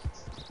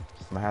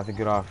gonna have to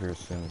get off here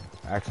soon.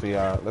 Actually,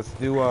 let's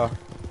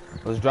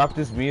drop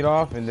this meat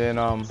off and then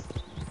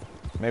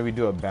maybe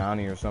do a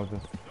bounty or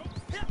something.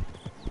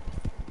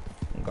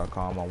 I gotta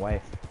call my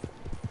wife.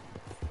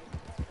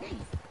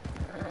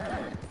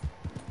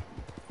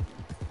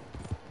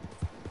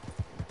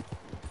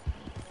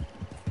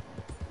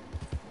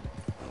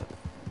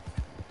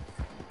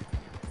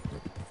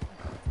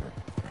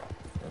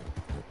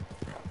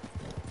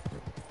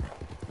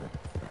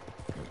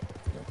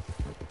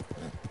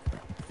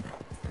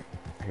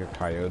 I hear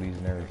coyotes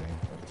and everything.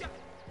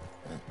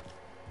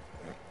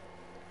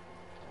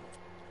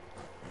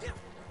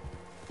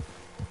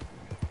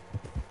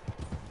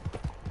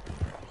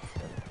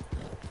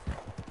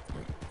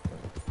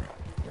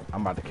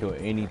 I'm about to kill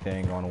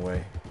anything on the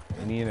way.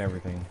 Any and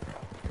everything.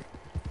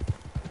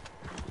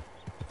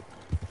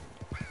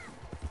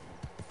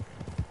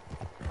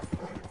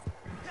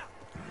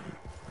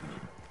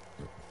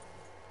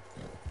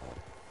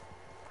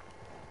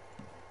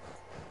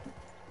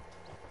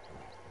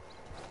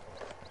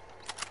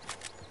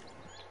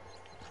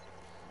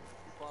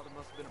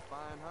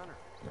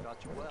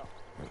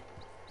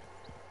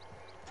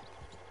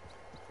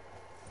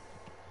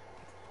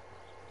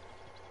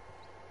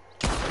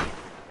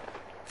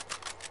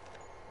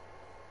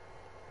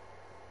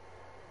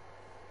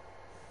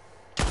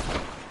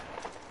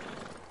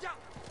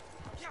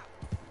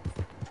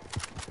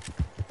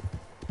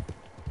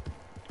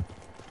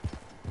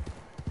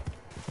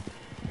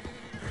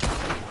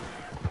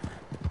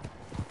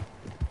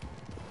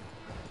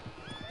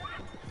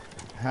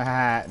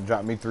 Haha,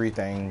 drop me 3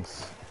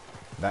 things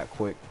that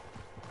quick.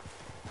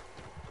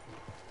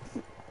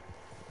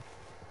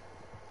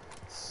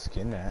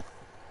 Skin that.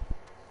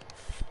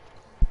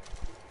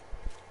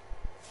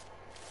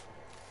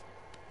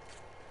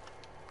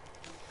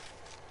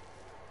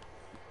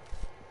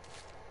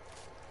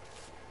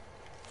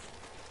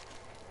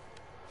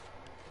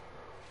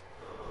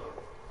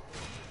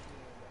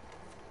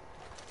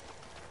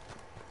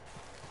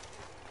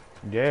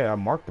 Yeah, I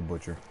marked the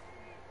butcher.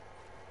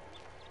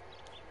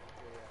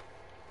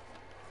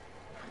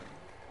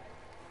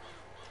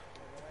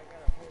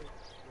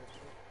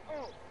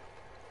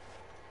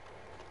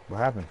 What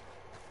happened?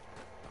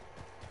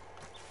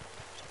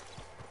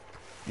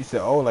 You said,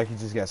 oh, like he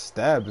just got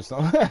stabbed or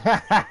something.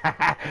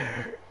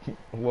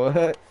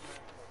 What?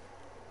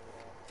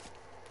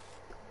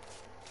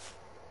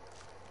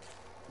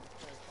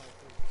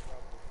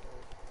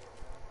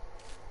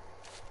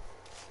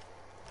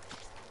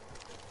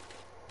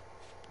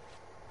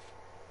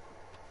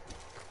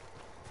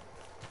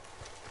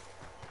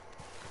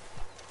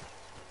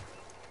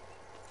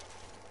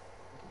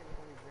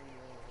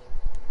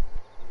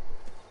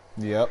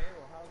 Yep.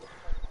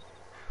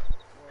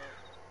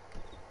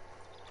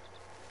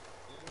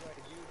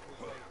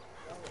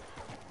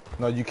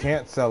 No, you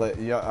can't sell it.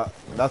 Yeah,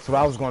 that's what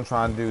I was going to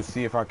try and do.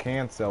 See if I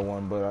can sell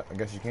one, but I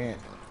guess you can't.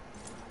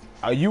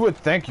 You would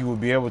think you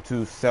would be able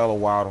to sell a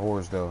wild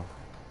horse, though.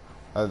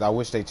 I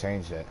wish they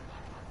changed that.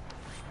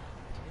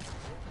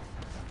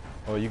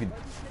 Or you could.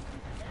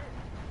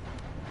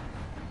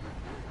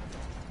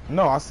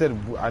 No, I said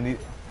I need.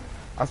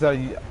 I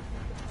said.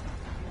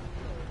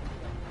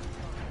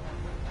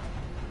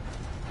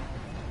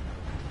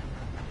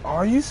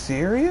 Are you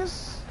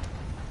serious?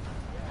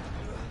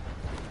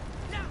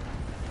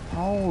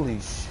 Holy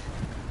sh!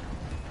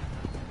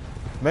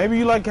 Maybe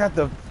you like have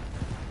to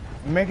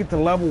make it to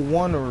level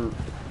 1 or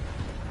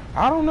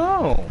I don't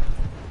know.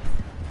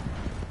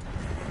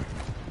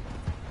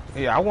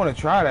 Yeah, I want to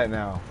try that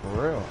now for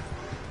real.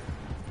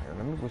 Here,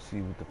 let me go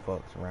see what the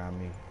fuck's around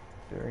me. Is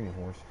there any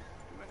horses?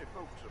 Too many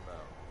folks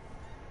about.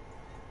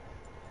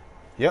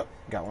 Yep,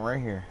 got one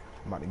right here.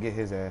 I'm about to get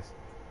his ass.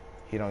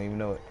 He don't even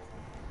know it.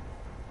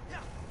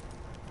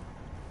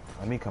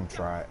 Let me come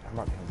try it. I'm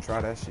about to come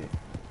try that shit.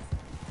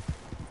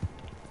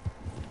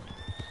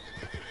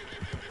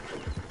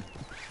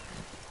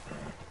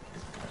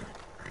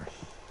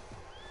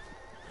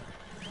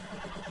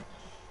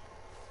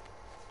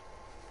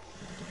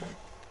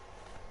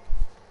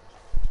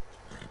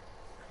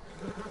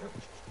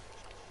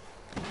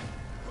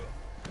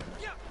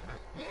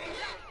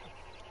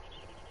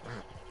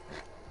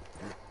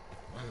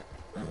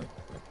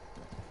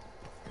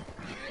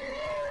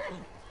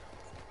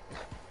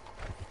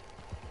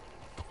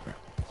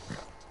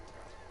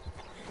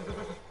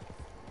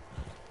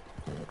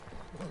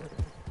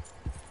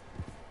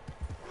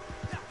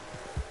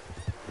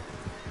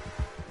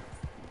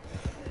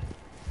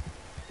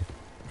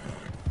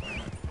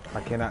 I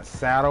cannot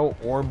saddle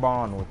or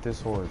bond with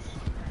this horse.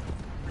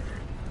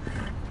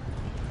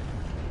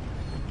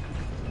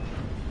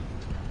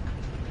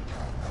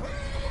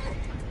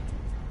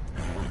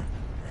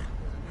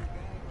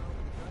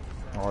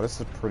 Oh, this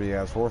is a pretty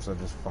ass horse I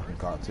just fucking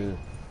caught too.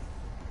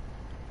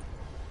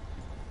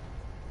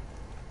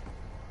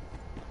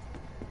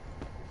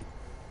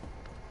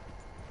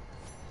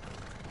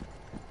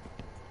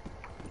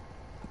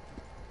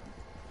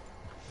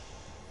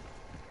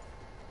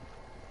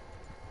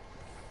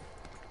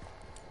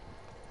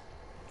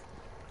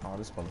 Oh,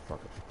 this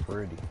motherfucker's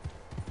pretty.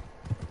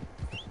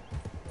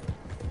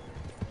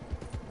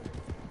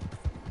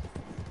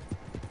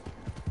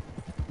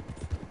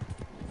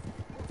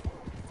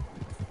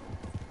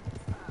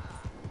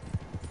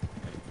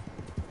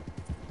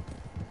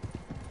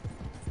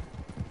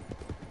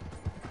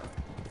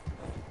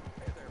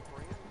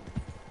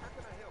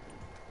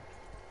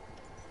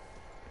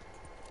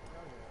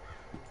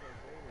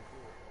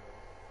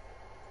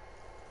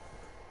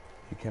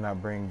 You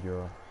cannot bring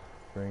your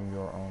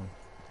own.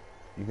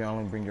 You can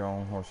only bring your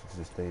own horse to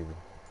the stable.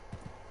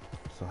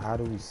 So how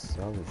do we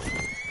sell this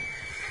shit?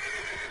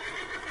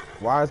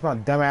 Why is my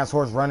dumbass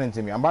horse running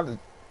to me? I'm about to.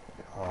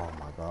 Oh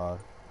my god.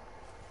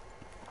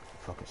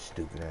 Fucking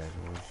stupid ass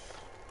horse.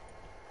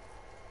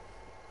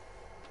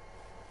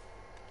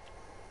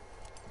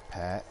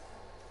 Pat.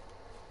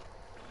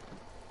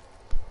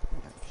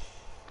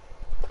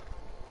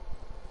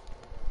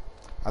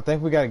 I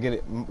think we gotta get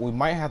it. We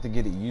might have to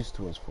get it used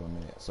to us for a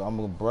minute. So I'm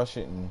gonna brush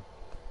it and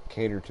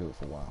cater to it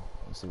for a while.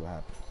 Let's see what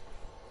happens.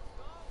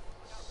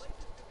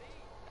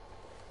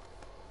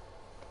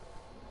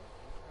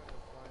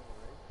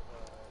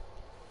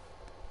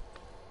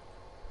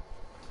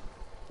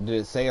 Did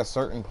it say a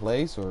certain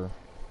place or? It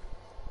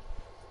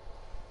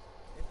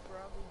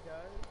probably does,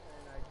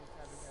 and I just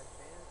haven't had a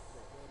chance to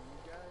go to you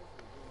guys.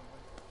 We're doing a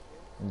bunch of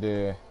shit. Yeah.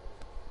 You know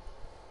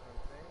what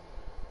I'm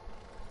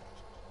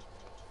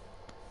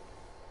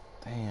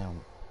saying? Damn.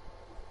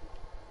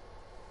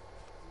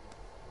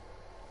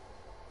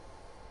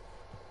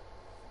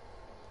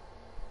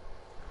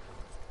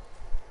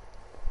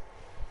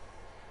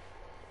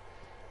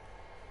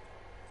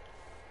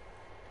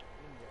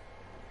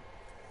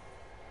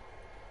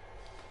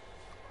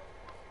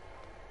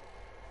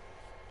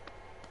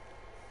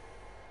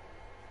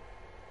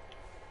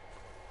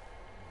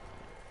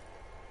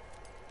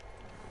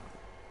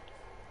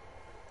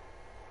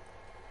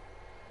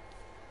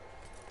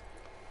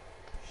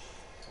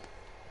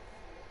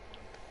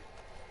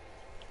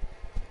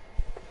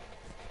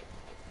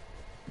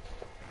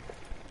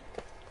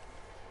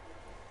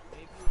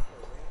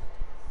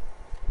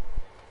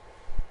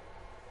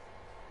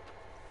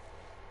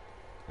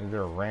 Is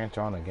there a ranch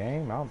on the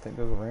game? I don't think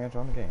there's a ranch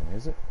on the game,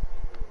 is it?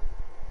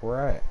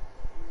 Where at?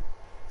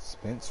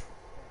 Spence?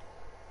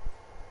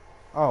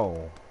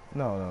 Oh,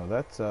 no,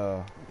 that's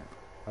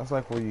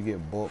like where you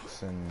get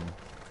books and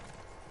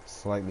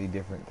slightly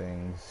different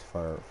things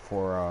for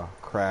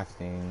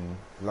crafting,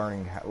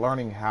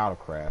 learning how to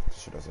craft,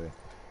 should I say?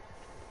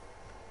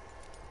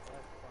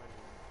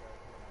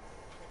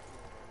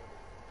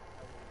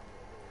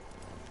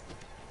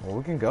 Well,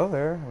 we can go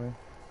there. I mean,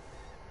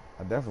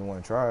 I definitely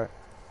want to try it.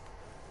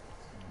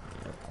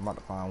 I'm about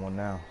to find one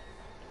now.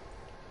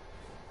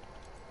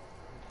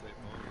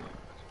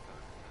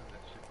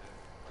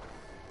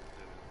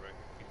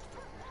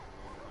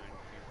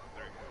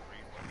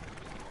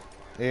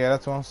 Yeah,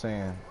 that's what I'm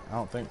saying. I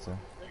don't think so. I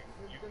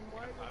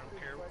don't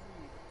care. I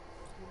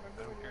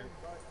don't care.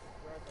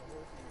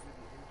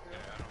 Yeah,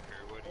 I don't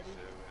care what he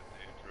said at the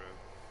intro.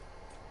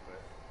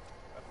 But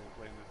I've been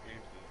playing this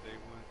game since day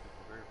one, since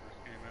the very first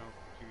came out.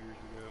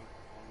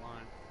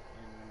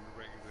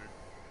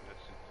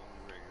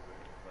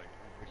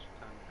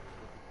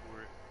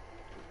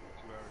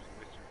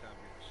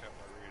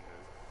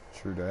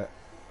 True that.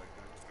 Like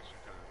that's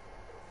your time.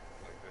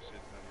 Like that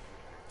shit's not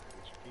existing.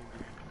 What you can do,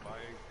 you can buy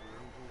your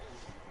own horses,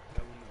 you can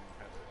sell them,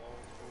 and have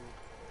calls for them.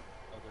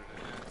 Other than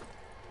that,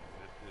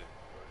 that's it.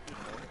 But you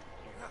can't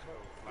just go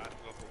pass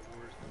off a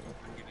horse,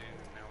 bring it in,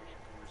 and now it's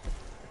your horse.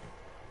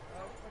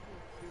 How fucking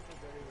stupid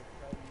that it would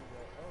tell you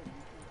that, oh,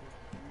 you can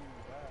just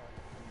use that.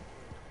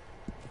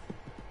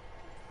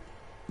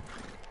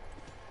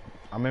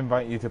 I'm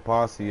inviting you to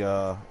Posse,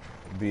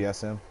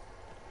 BSM.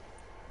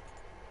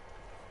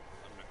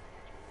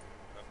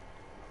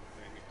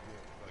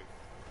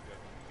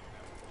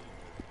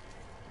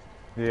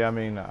 Yeah, I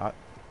mean,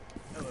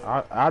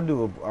 I'll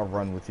do a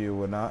run with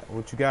you or not.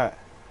 What you got?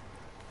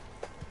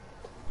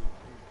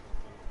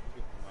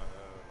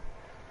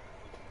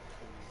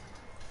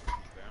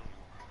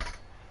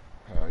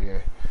 Oh yeah,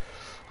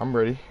 I'm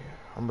ready.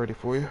 I'm ready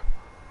for you.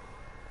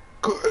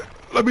 Good.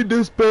 Let me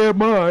disband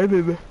mine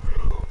and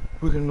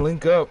we can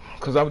link up.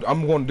 Cause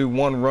I'm going to do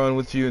one run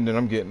with you and then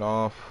I'm getting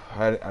off.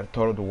 I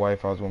told the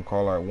wife I was going to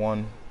call her at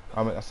 1.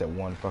 I said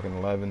 1 fucking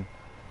 11.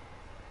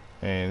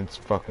 And it's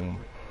fucking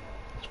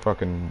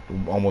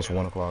almost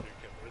 1 o'clock.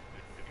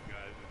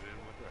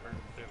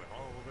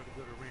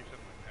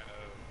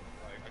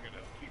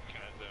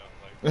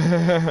 I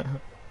played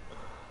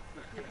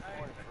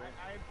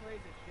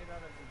the shit out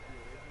of the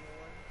original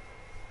one.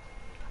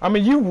 I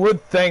mean, you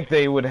would think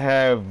they would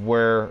have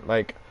where,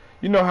 like,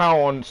 you know how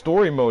on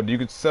story mode you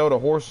could sell the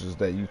horses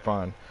that you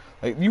find.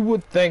 Like, you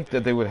would think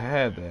that they would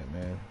have that,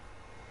 man.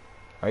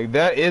 Like,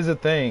 that is a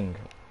thing.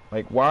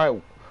 Like, why?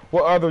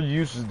 What other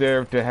use is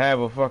there to have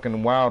a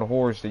fucking wild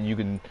horse that you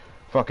can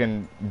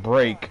fucking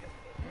break?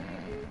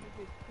 Dude,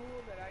 it's cool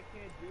that I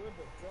can't do it,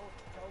 but don't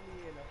tell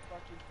me in a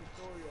fucking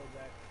tutorial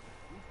that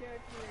you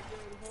can't see a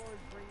good horse,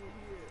 bring it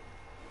here.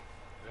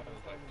 That was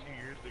like 2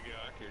 years ago.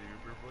 I can't even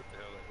remember what the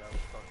hell that guy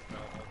was talking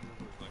about. I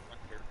remember it was like my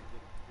character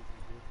did.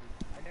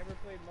 I never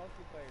played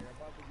multiplayer. I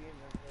bought the game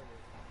and started.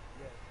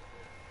 Yes.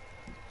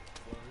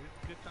 Well, it's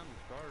a good time to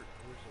start.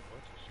 There's a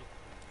bunch of shit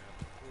coming out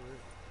before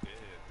it's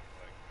dead.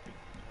 Like,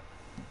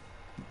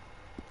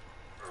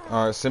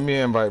 Alright, send me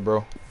an invite,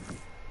 bro.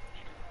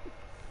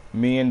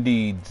 Me and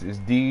Deeds. It's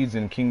Deeds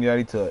and King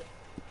Daddy Tut.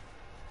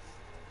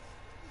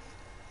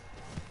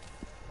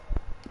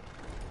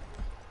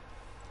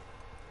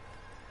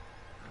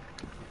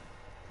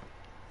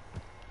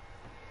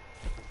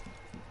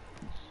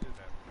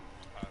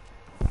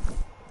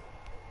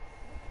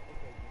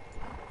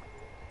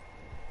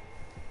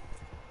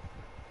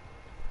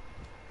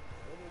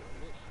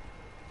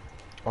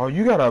 Oh,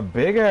 you got a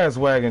big ass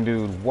wagon,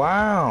 dude.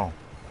 Wow.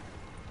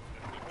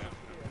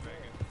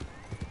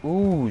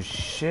 Ooh,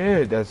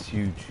 shit, that's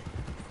huge.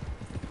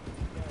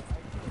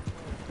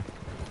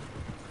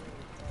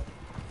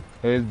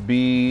 Is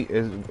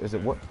is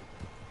it what?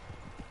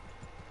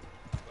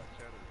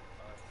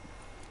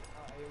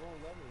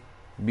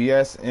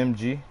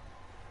 BSMG?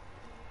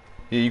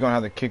 Yeah, you're gonna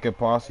have to kick a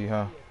posse,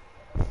 huh?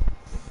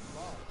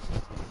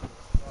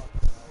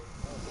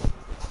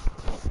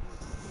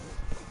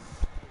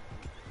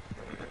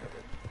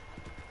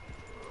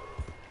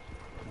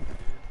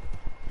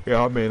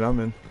 Yeah, I'm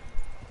in.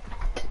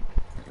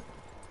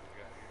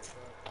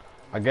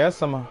 I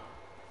guess I'm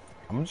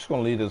just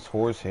gonna leave this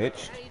horse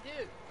hitched.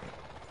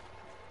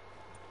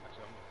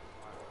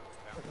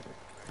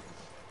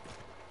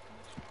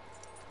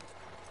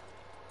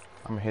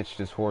 I'm gonna hitch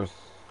this horse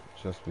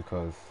just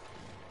because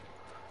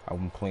I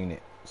want to clean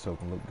it so it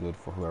can look good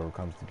for whoever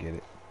comes to get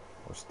it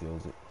or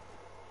steals it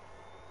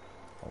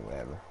or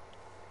whatever.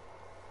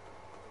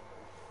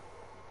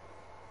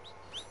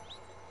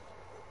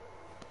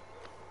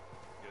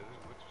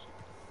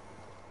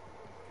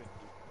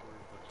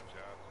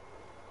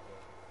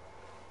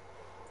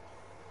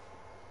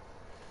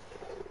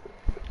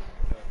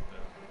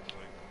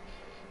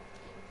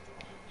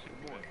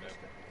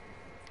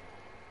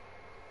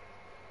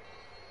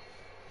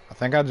 I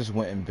think I just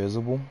went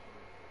invisible.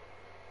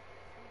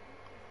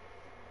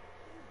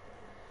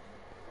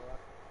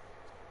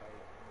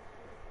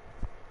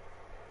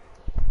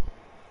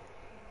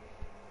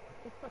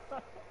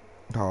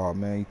 Oh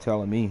man, you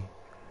telling me?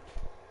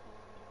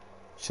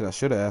 I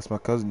should have asked my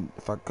cousin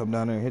if I could come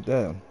down there and hit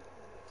that.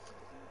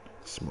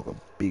 Smoke a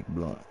big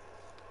blunt.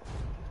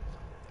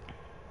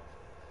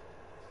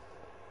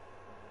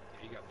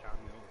 you got time,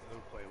 they'll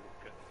play a little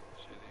cut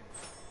shit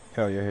in.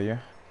 Hell yeah.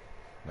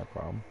 No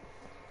problem.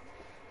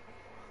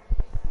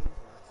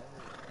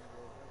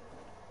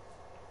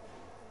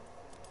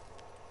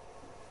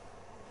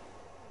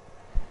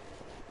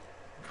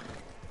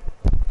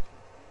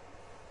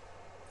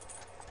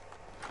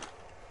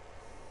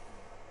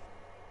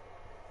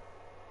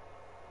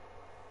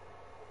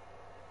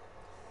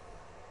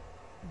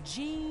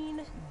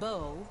 Jean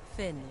Bo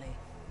Finley.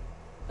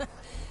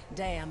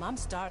 Damn, I'm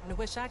starting to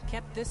wish I'd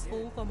kept this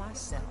fool for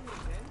myself.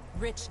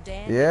 Rich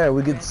Dan. Yeah,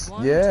 we get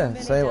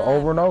same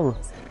over and over.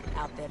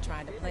 Out there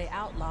trying to play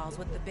outlaws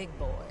with the big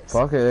boys.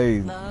 Fuck it,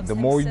 hey, Loves the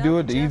more you do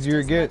it, the himself easier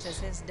it just as gets. much as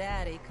his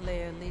daddy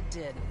clearly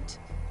didn't.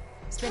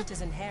 Spent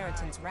his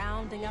inheritance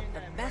rounding up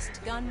the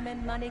best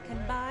gunmen money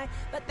can buy,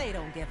 but they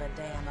don't give a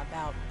damn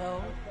about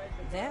Bo.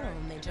 Their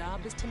only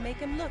job is to make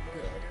him look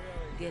good,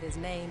 get his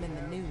name in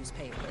the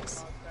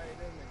newspapers.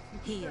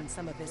 He and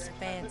some of his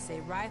fancy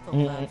rifle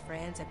club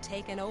friends have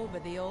taken over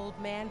the old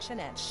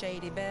mansion at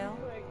Shady Belle.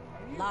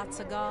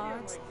 Lots of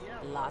guards,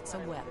 lots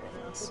of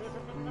weapons.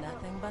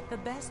 Nothing but the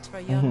best for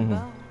young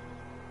Bo.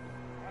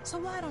 So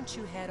why don't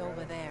you head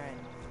over there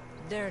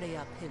and dirty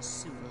up his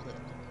suit a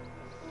little?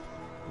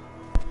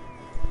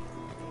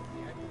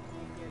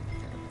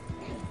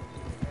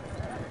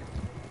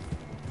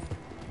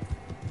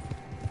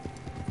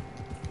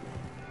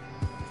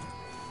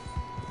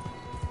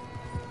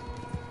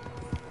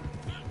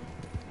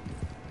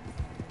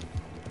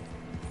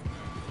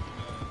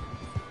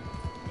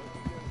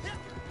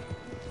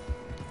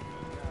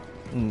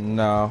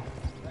 No.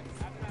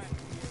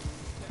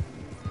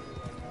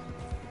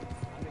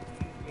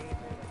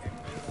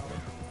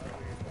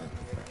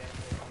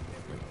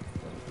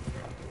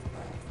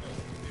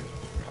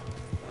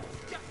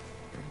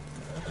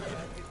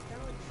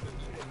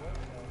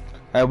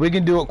 Hey, we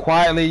can do it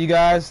quietly, you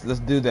guys. Let's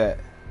do that.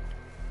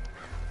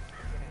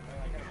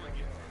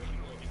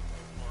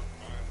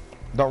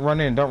 Don't run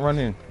in. Don't run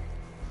in.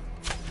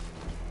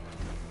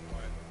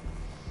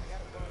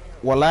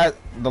 Well,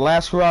 the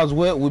last crew I was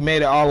with, we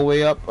made it all the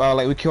way up.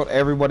 Like, we killed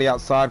everybody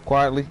outside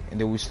quietly, and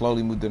then we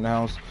slowly moved in the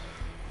house.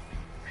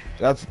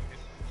 That's...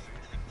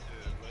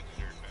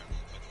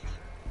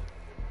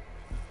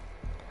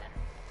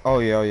 Oh,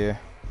 yeah, oh, yeah.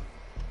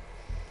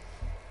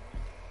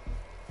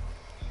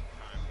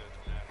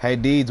 Hey,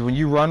 Deeds, when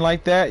you run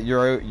like that,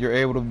 you're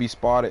able to be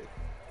spotted.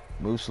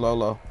 Move slow,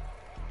 low.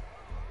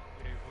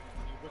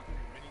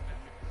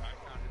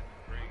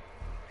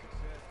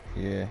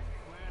 Yeah.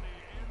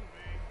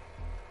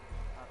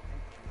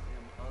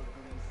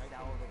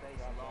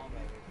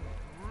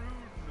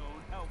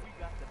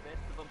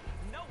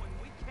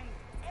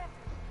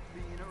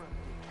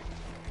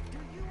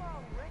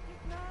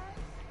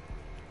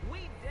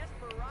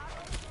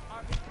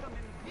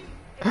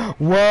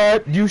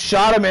 What? You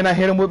shot him and I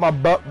hit him with my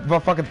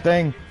fucking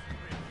thing.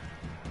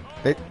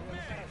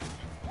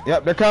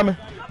 Yep, they're coming.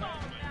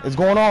 It's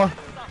going on.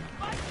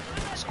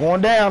 It's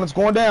going down. It's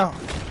going down.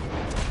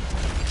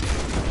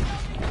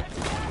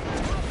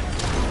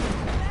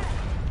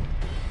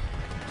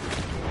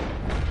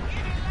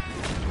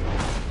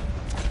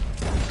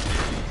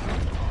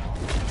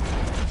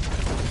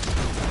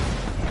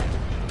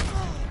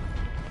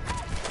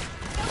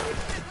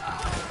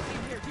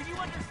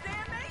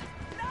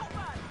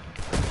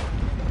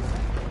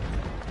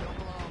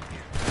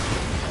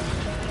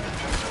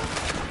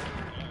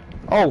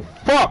 Oh,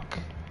 fuck!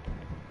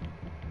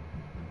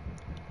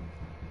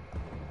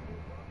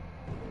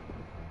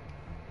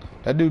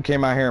 That dude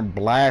came out here and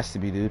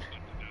blasted me, dude.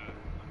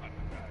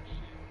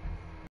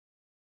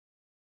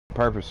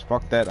 Purpose.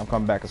 Fuck that. I'm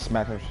coming back and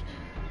smack her.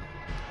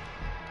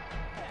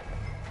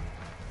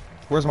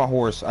 Where's my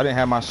horse? I didn't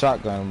have my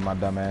shotgun with my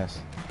dumb ass.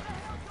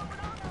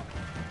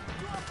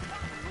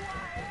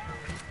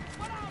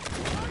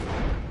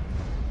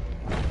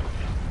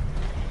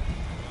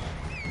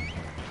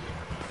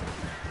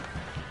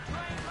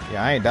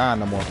 Yeah, I ain't dying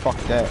no more. Fuck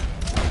that.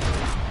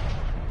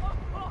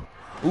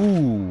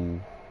 Ooh.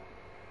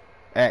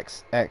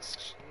 X.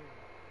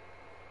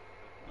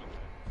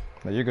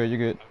 No, you're good, you're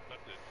good.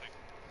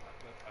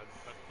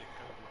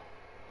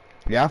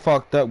 Yeah, I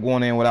fucked up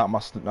going in without my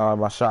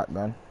my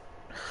shotgun.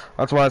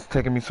 That's why it's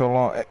taking me so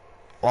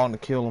long to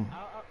kill him. I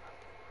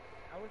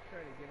was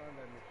trying to get on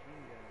that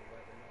machine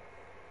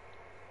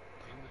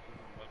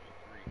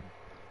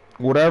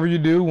gun. Whatever you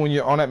do when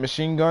you're on that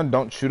machine gun,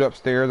 don't shoot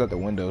upstairs at the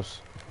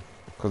windows.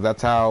 Cause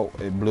that's how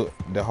it blew.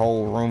 The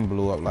whole room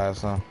blew up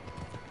last time.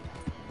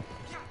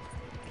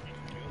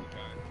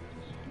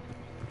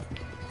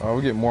 Oh,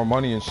 we get more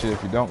money and shit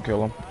if you don't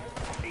kill him.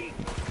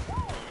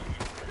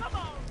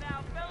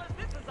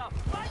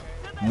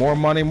 More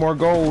money, more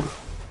gold.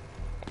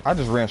 I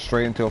just ran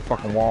straight into a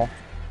fucking wall.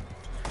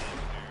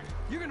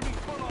 You're gonna be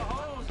full of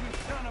holes, you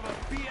son of a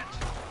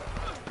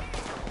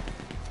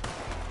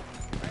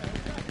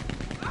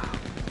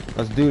bitch.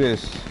 Let's do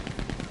this.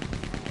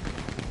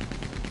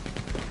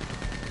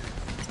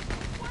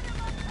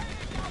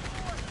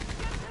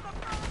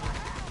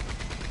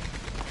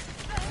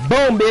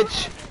 Boom,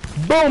 bitch!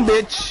 Boom,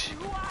 bitch!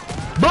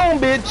 Boom,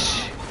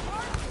 bitch!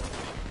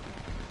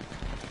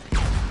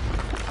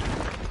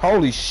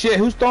 Holy shit,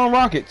 who's throwing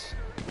rockets?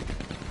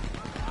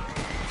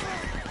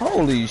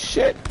 Holy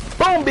shit.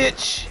 Boom,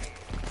 bitch!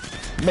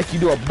 Make you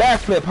do a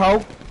backflip,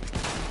 ho.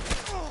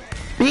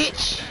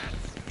 Bitch!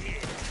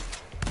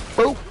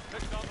 Boop!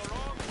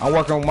 I'm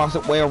working my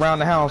way around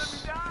the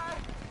house.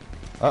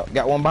 Oh,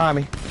 got one behind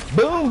me.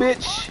 Boom,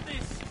 bitch!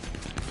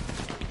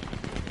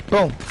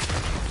 Boom!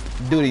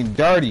 Dude, him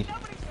dirty.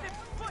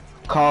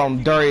 Call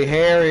him Dirty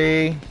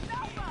Harry.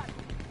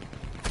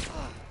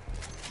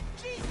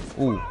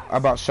 Ooh, I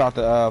about shot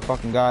the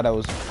fucking guy that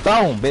was.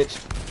 Boom,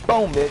 bitch.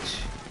 Boom, bitch.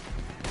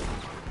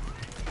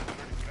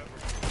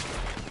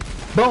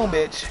 Boom,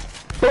 bitch.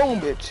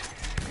 Boom, bitch.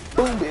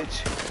 Boom,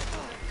 bitch.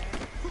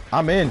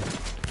 I'm in.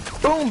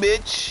 Boom,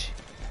 bitch.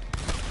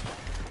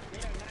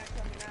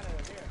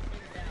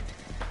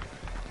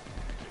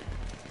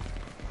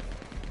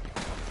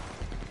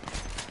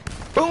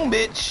 Boom,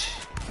 bitch.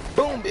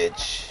 Boom,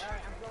 bitch.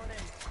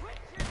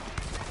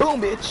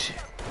 Boom, bitch.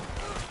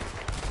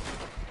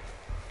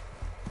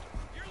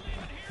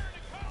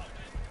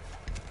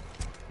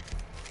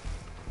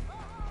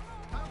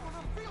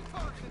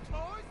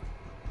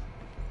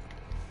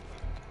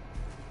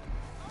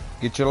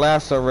 Get your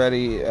lasso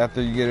ready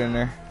after you get in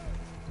there.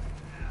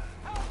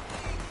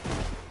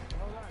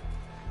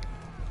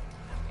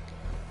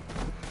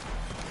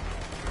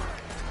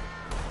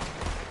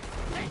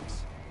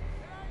 Thanks.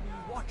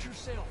 Watch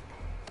yourself.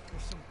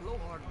 There's some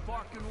blowhard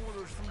barking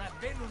orders from that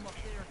bedroom up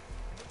there.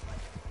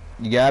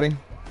 You got him?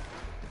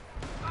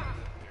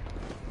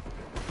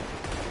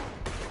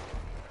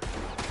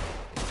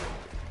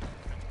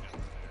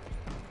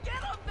 Get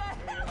him the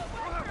hell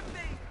away from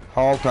me!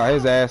 Hog tie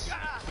his ass.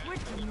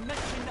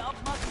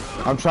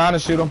 I'm trying to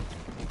shoot him.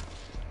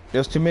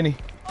 There's too many. Now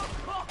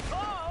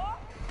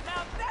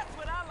that's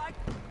what I like.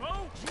 Bro,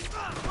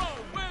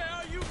 where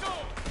are you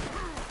going?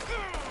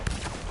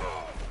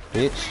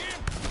 Bitch.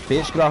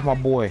 Bitch, get off my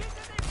boy.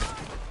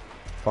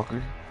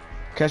 Fucker.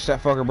 Catch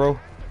that fucker, bro.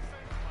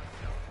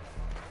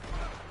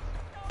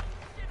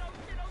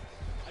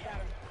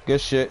 Good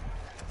shit.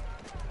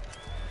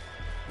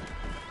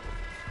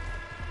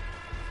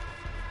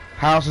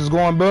 House is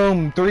going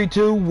boom. 3,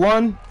 2,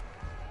 1.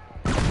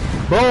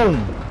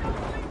 Boom.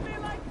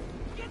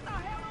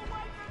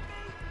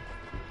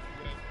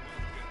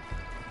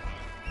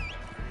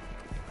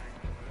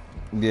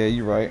 Yeah,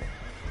 you're right.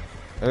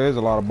 There is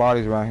a lot of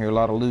bodies around here, a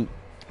lot of loot.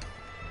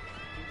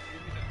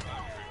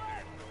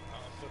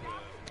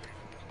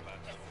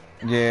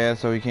 Yeah,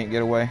 so he can't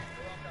get away.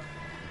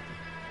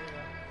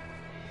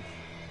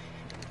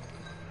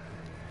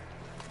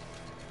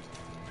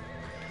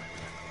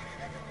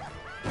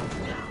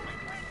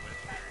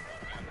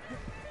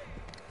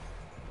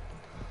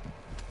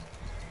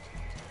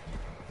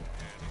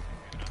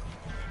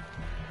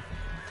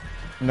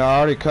 No, I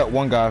already cut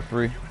one guy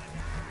free.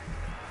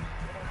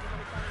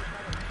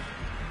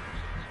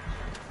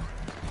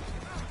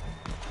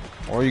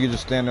 Or you could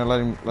just stand there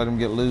and let him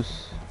get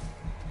loose.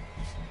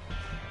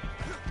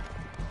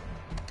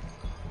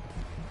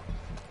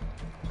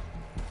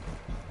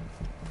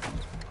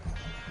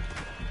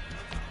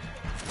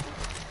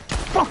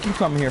 Fuck you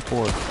coming here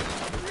for?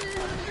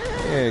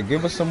 Yeah,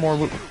 give us some more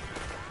loot.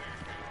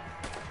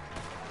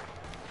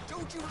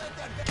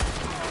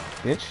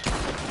 Bitch.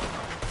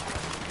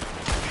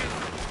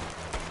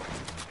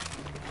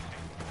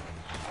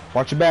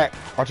 Watch your back.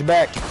 Watch your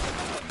back.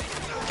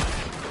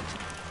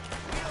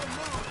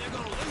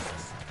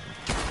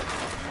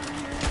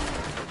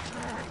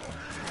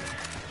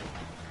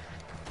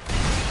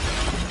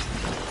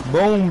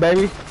 Boom,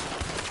 baby.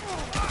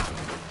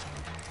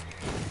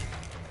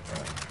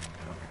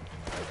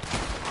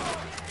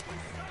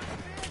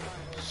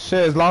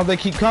 Shit, as long as they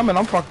keep coming,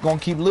 I'm fucking gonna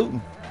keep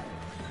looting.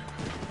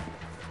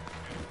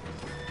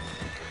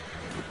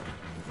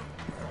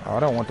 Oh, I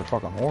don't want the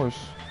fucking horse.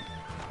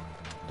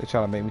 They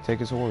try to make me take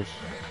his horse.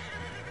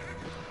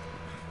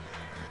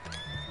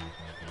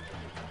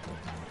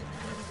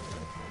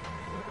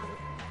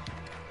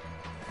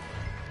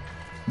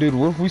 Dude,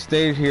 what if we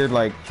stayed here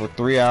like for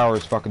 3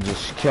 hours fucking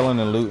just killing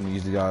and looting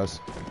these guys?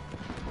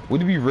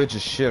 We'd be rich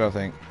as shit, I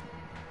think.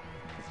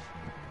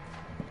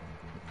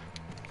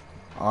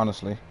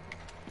 Honestly.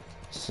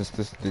 Since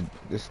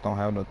this don't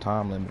have no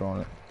time limit on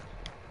it.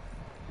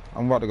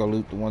 I'm about to go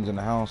loot the ones in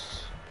the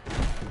house.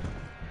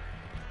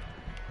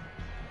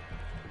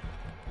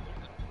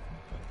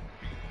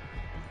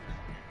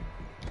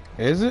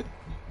 Is it?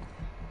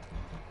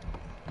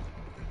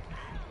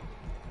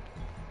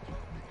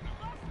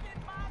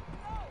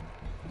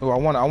 Oh, I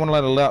want to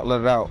let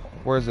it out.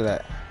 Where is it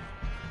at?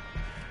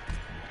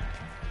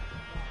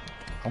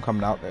 I'm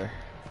coming out there.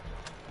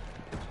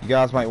 You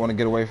guys might want to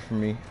get away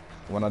from me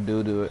when I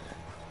do it.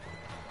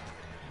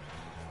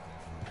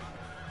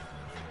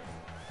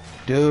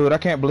 Dude, I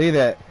can't believe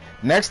that.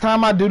 Next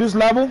time I do this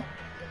level,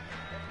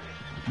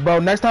 bro.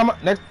 No.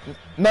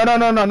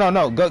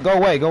 Go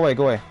away.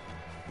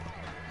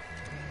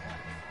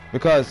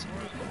 Because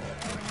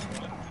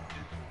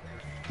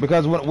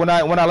when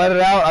I let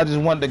it out, I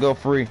just wanted to go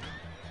free.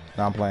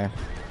 Nah, I'm playing.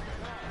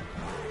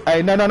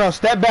 Hey, no,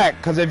 step back,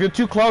 because if you're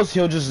too close,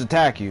 he'll just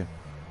attack you.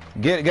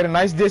 Get a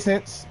nice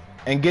distance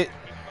and get.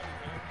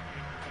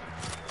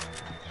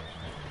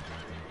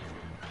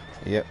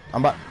 Yep,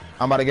 I'm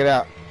about to get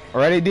out.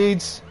 Already,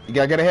 Deeds? You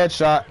gotta get a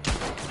headshot.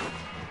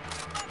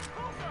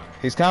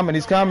 He's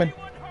coming.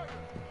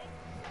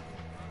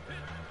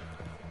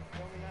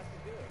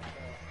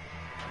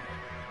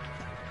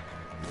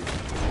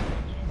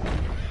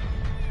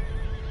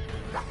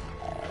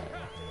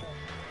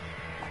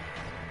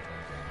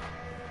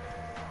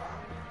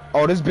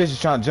 Oh, this bitch is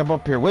trying to jump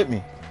up here with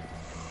me.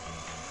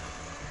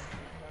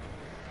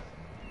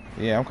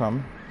 Yeah, I'm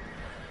coming.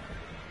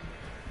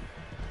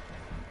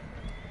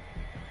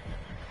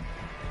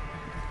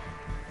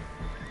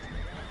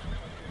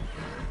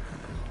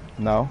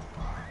 No.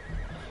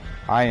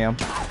 I am.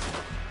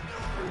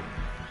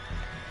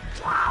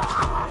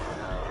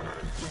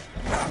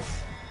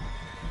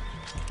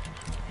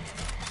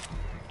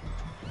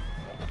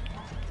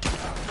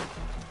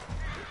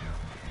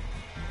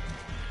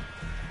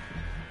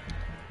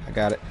 I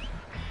got it.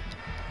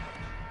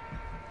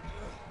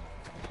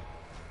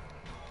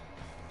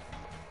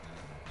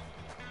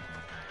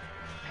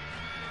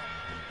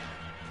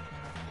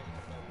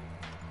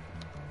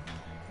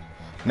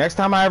 Next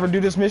time I ever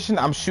do this mission,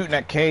 I'm shooting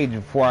that cage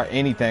before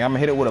anything. I'm gonna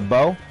hit it with a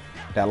bow,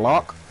 that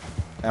lock,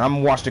 and I'm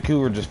gonna watch the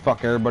cougar just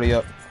fuck everybody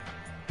up.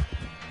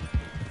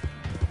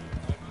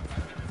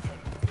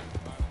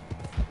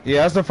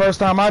 Yeah, that's the first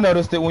time I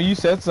noticed it when you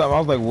said something. I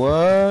was like,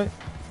 what?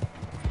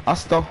 I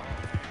stole.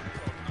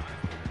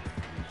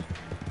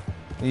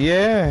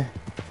 Yeah.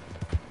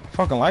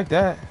 Fucking like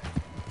that.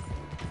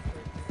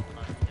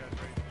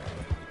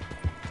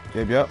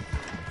 Yep.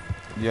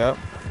 Yep.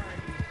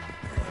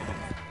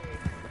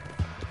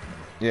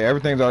 Yeah,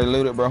 everything's already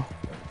looted, bro.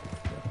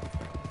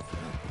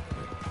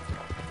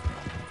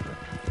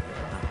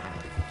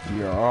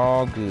 You're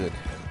all good.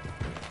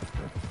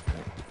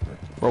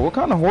 Bro, what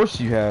kind of horse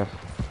you have?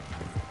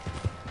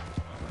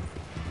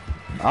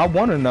 I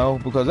want to know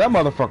because that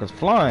motherfucker's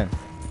flying.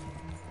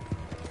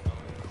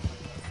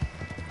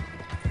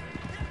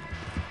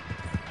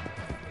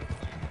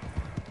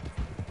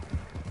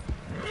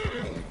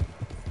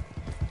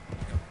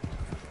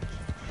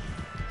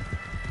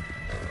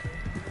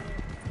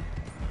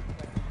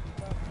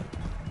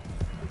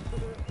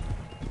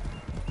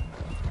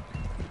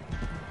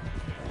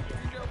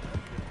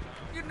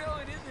 You know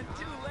it isn't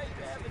too late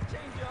to have a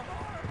change of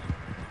heart.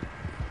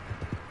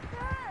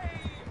 Hey!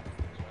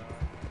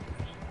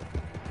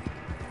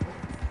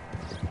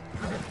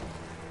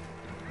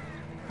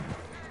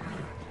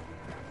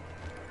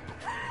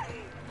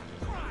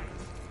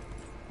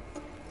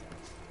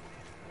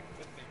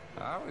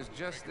 I was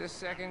just this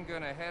second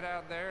gonna head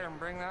out there and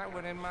bring that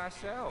one in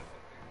myself.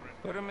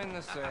 Put him in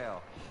the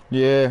cell.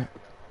 Yeah.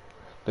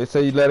 They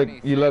say you let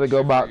it go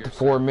about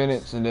 4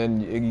 minutes and then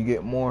you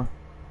get more.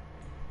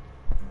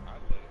 I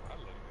let it go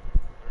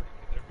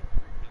every 3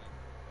 minutes.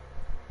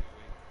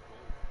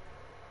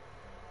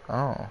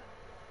 Oh.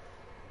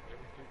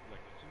 Every 3,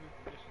 like as soon as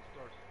the mission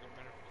starts, no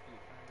matter if you see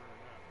a timer or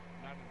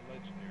not in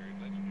legendary.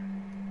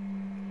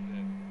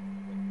 That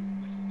like this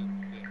mission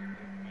doesn't set. It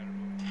doesn't matter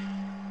what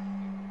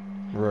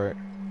Right.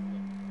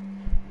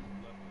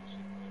 level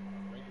shit. A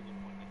regular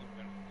one doesn't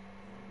matter if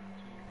it's 1 or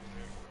 2,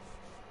 whatever.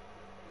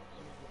 As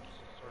soon as the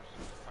mission starts,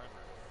 there's a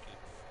timer kick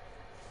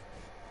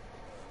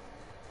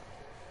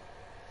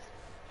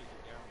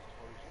it down as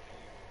far as you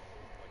can.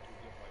 Like you'll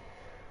get like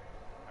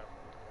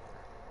however many more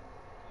in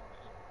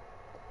mission.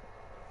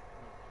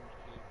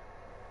 0.36,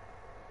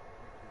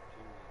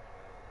 0.32 is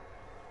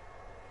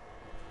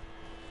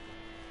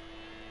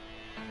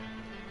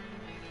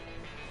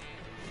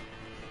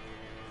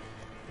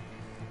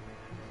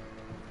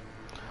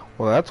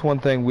Well, that's one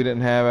thing we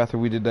didn't have after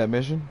we did that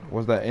mission.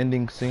 Was that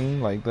ending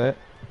scene like that?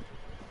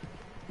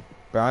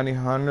 Bounty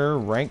hunter,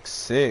 rank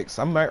 6.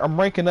 I'm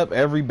ranking up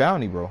every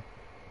bounty, bro.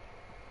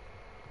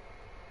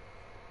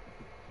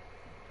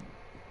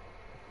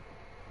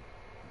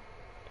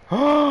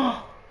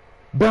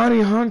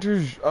 Bounty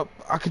hunters.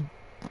 I could.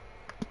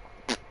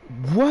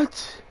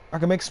 What? I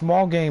can make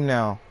small game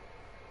now.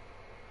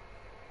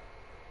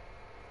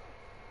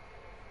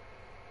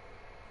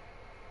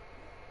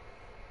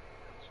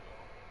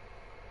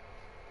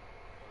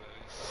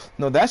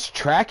 No, that's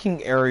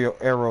tracking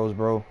arrows,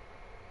 bro.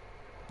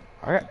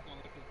 I got.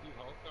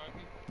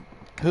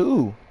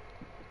 Who?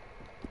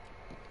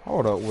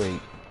 Hold up, wait.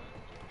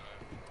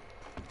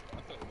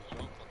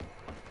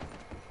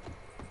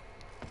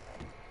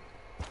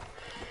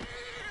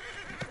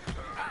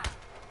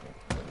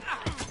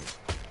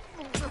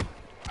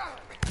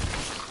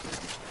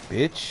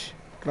 Bitch,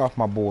 get off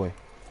my boy.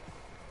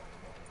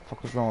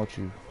 Fuck is wrong with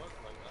you?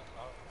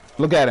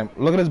 Look at him.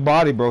 Look at his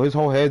body, bro. His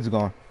whole head's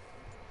gone.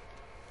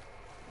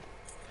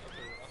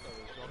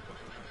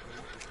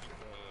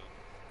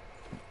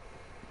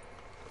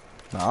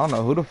 Nah, I don't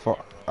know who the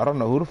fuck. I don't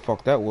know who the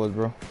fuck that was,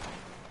 bro.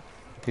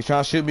 He's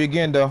trying to shoot me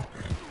again, though.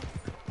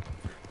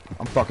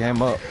 I'm fucking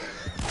him up.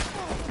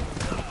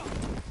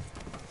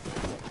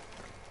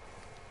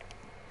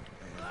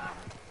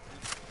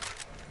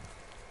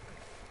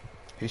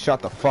 He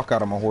shot the fuck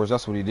out of my horse.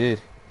 That's what he did.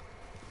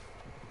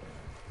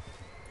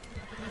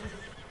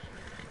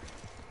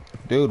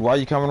 Dude, why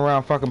you coming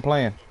around fucking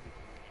playing?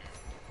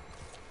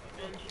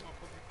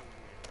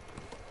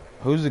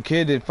 Who's the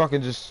kid that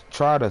fucking just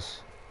tried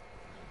us?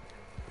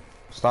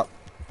 Stop.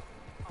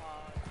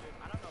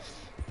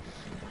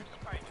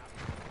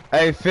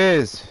 Hey,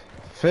 Fizz.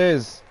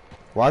 Fizz.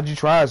 Why'd you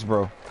try us,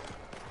 bro?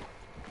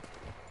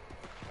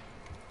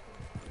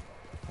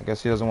 I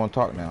guess he doesn't want to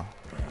talk now.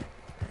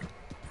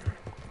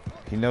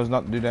 He knows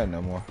not to do that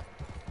no more.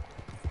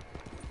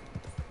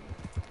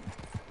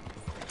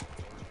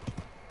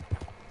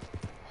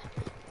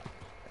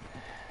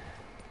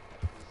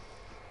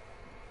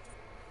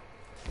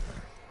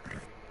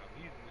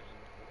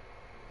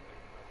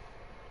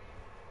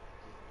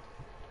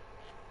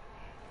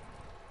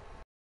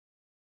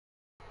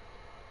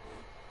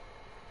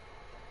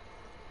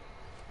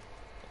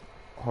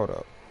 Hold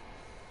up.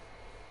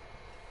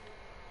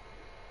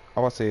 I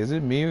was say, is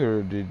it me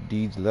or did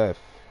Deeds left?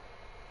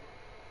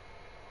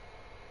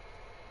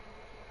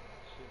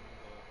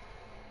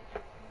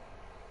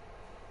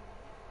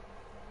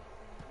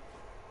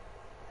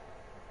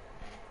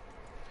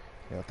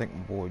 Yeah, I think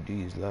my boy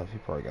Deeds left. He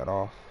probably got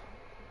off.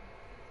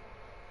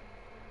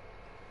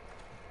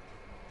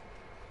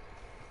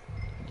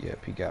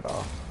 Yep, he got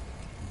off.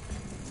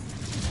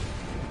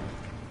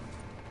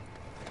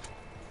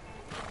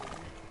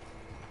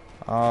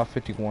 Ah,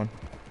 51.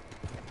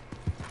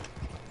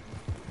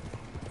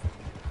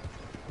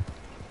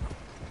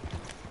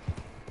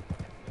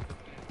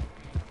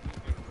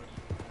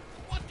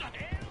 What the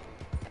hell?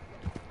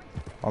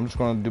 I'm just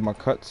gonna do my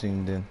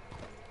cutscene then.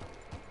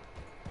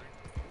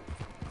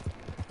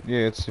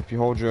 Yeah, it's if you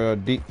hold your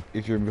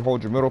if you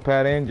hold your middle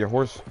pad in, your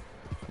horse.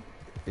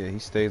 Yeah, he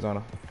stays on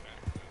a.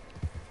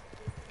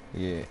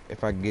 Yeah,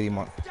 if I can get him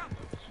on.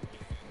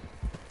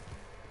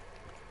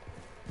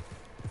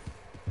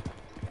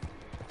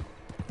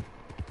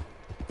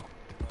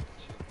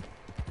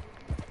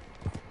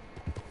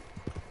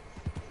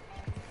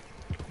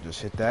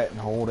 Just hit that and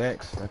hold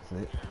X. That's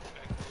it.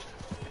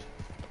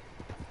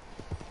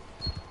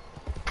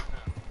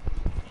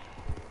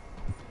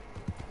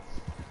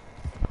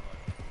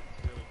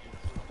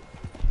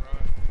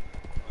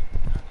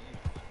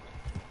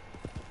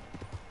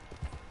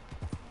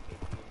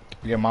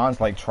 Yeah, mine's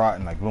like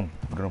trotting, like boom,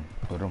 boom,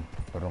 boom, boom,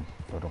 boom,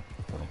 boom, boom,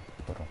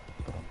 boom,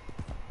 boom.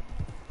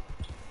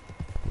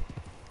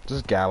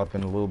 Just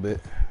galloping a little bit.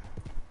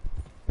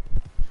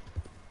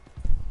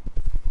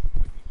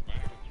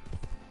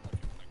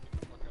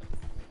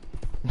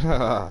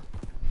 Yeah,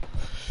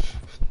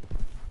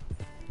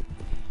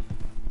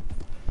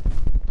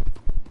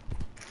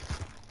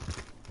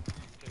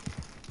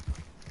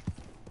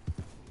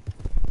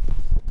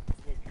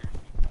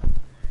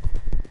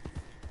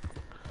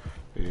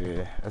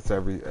 that's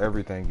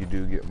everything you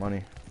do get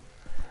money.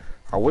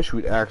 I wish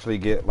we'd actually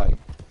get like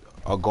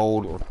a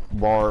gold or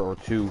bar or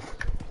two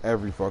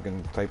every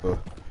fucking type of.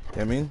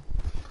 I mean,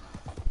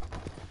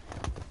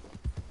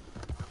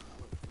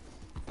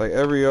 like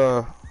every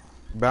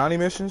bounty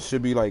mission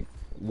should be like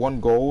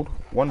one gold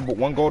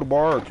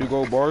bar or 2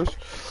 gold bars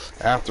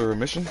after a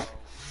mission.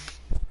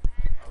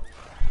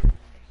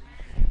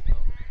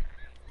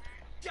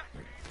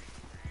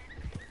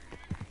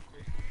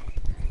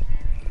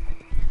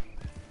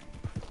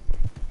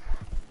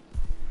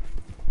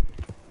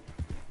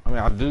 I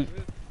mean,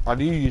 I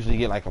do usually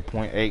get like a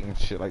 0.8 and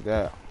shit like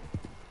that.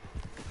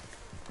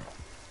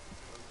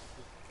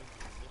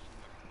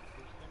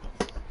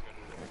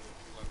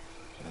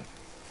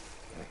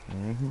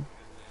 Mm-hmm.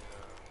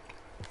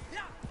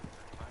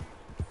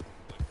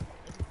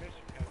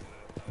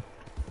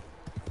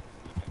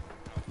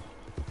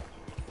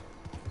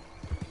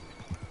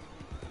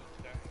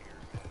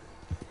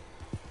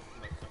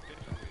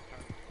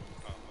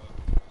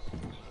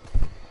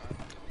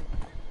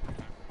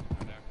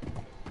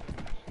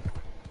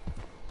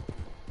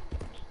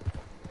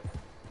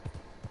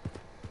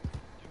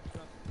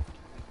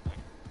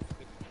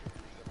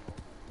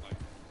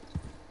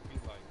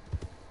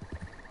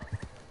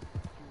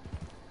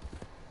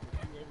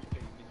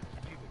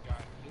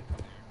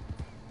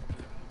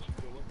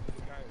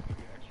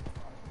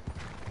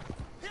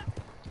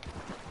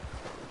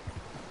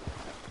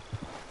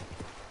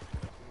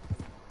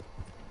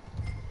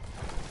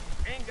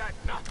 Ain't got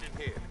nothing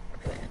here.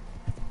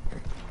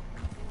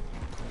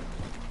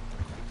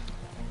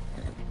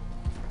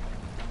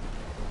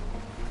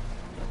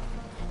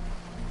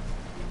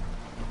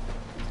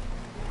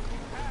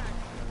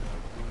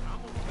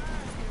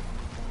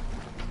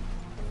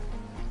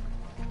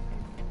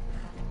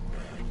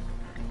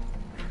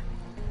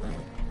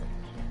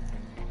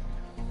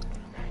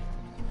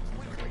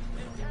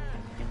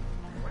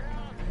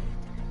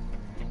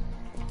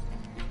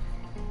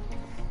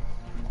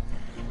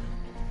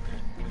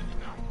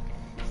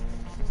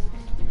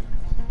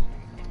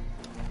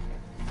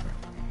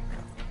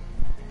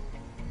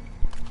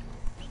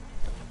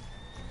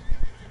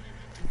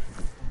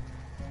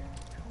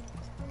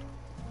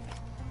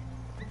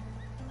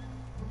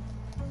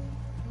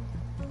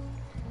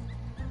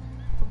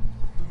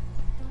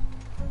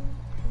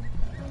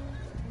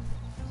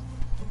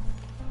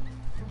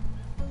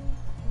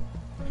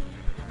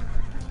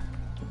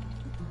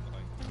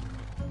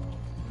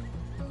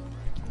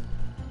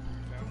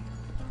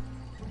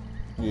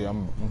 Yeah,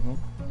 I'm. Mm-hmm.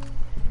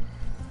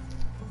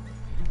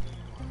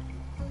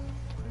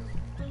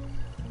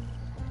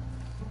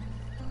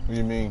 What do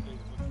you mean?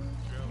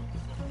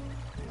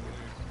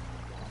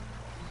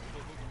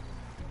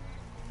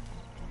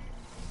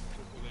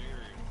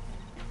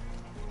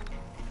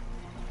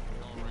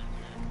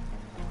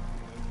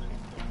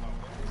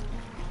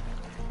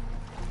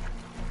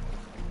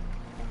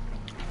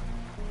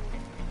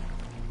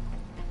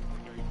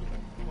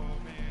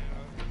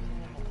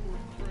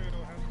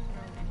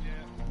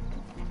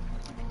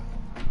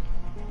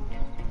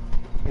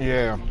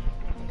 Yeah,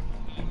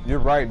 you're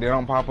right. They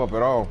don't pop up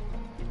at all.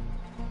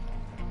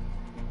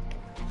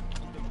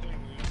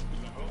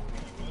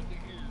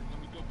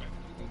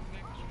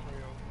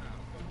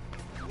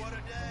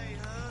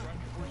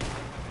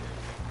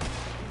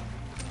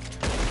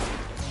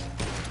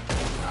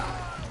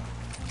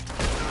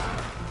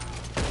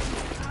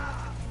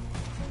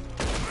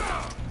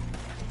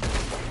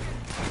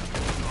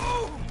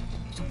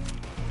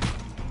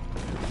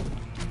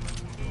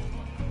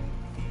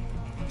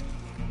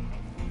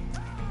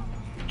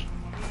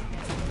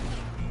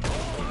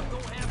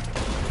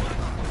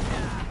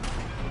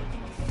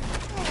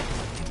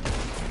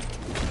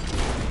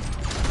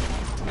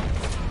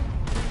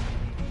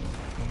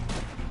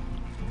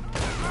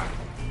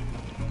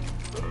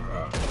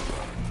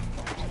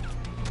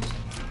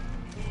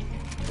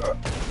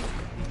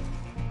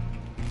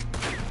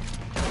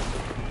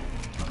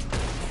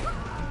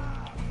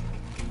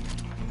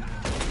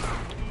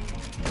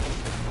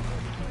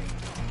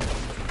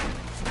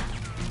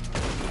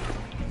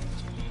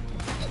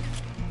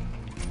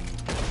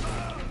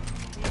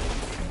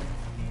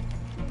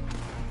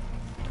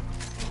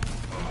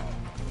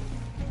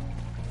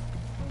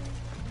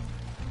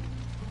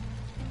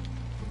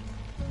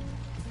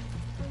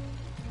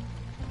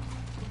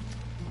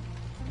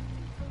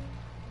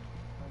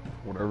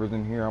 Whatever's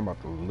in here, I'm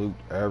about to loot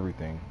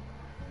everything.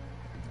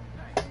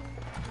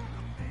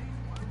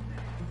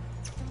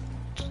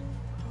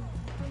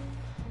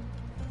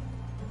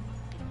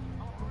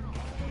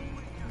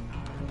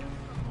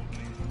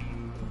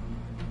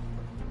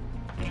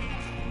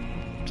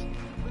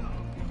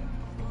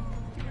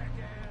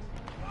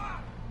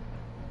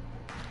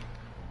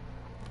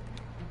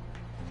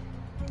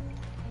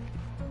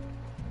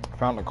 I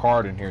found a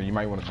card in here. You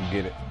might want to come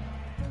get it.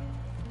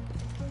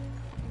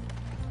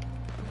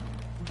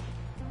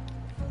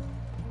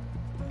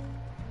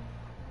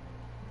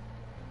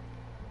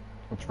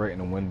 It's right in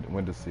the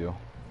windowsill.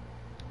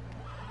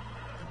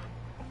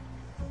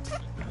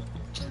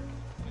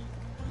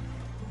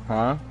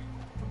 Huh?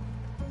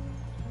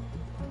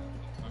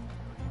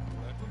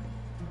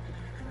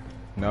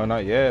 No,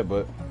 not yet,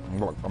 but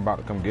I'm about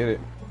to come get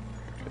it.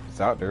 It's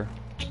out there.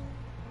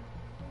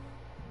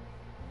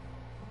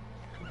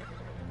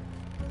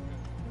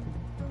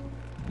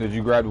 Did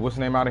you grab what's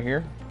the name out of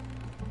here?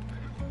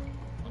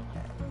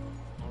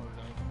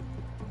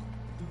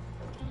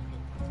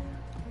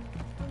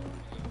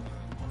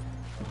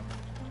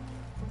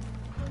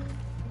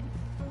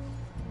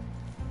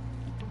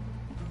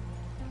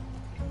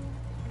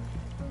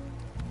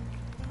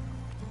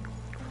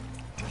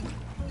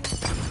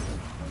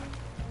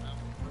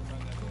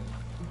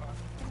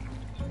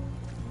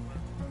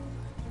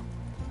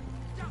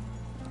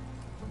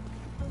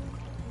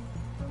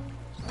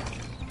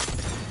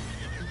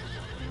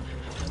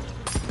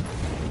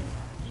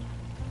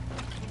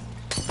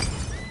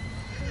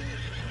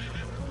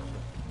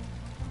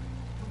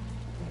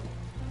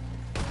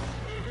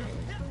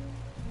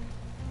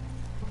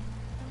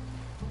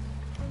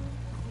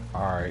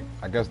 Alright,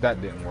 I guess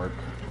that didn't work.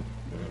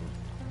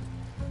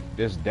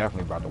 This is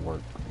definitely about to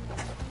work.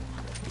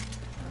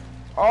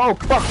 Oh,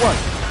 fuck, what?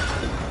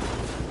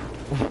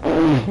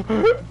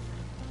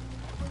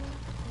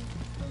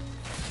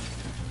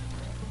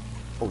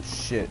 Oh,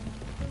 shit.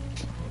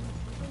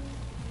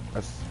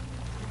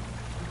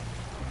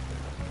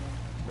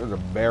 There's a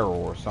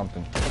barrel or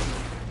something.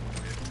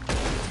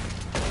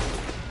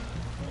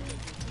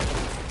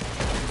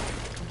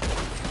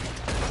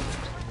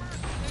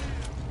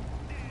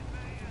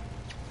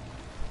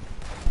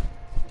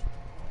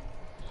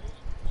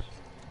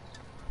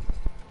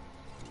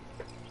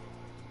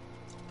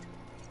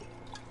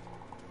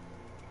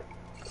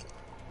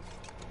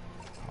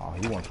 Oh,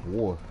 he wants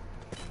war.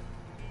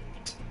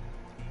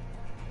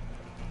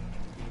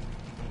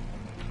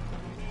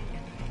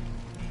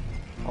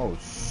 Oh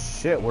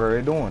shit, what are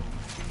they doing?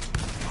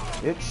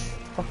 Bitch, what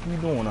the fuck are you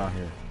doing out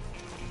here?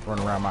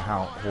 Running around my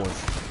house,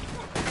 horse.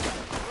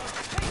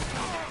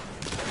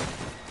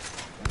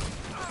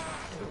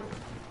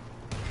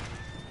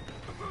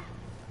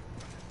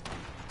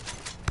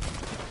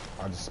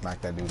 I just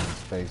smacked that dude in his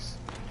face.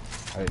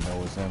 I didn't know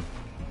it was him.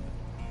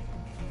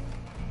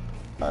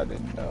 I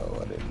didn't know.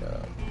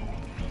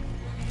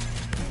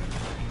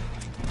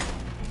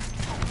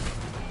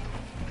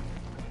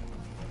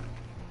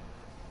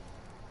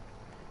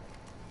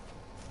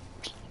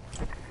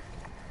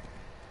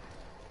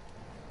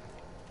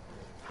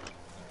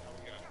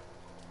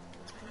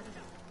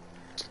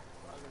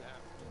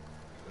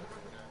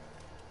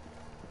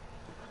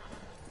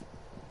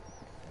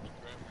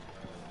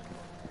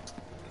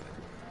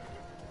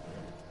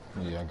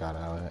 Yeah, I got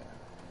out of it.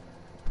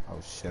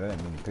 Oh shit, I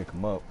didn't mean to pick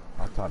him up.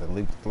 I thought it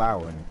leaked the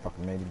flour and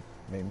fucking made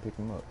me pick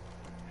him up.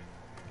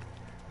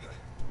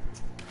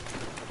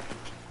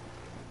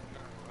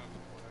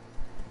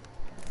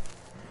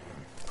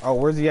 Oh,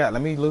 where's he at?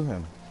 Let me loot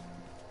him.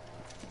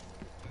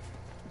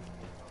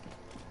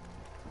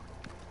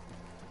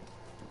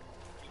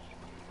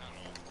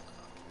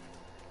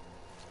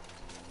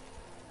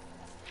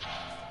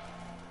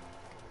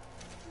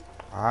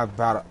 I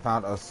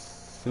found a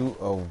suit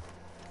of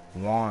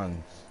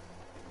wands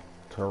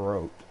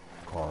tarot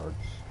cards.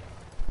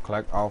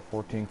 Collect all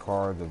 14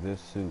 cards of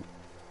this suit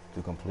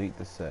to complete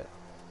the set.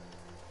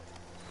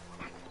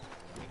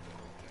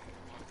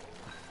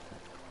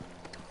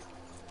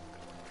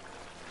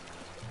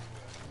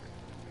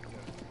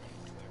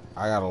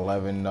 I got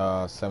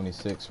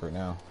 1176 right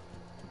now.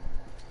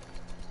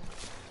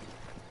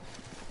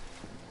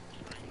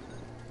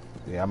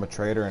 Yeah, I'm a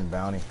trader in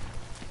bounty.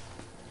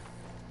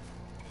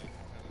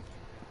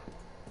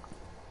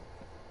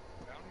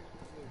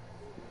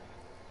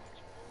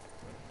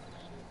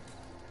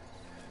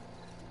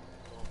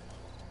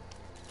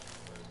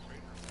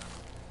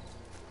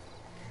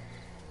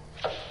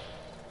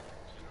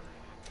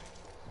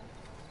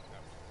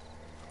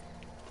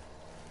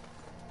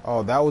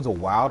 Oh, that was a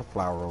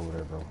wildflower over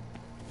there, bro.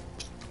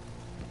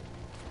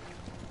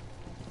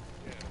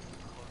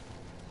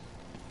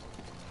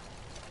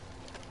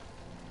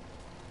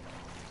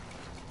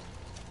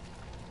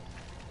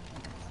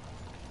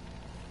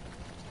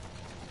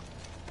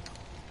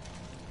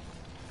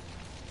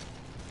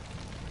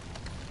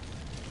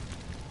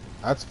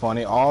 That's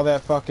funny. All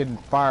that fucking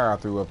fire I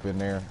threw up in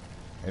there,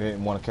 it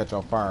didn't want to catch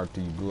on fire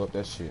until you blew up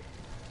that shit.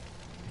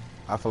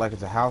 I feel like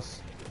it's a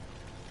house.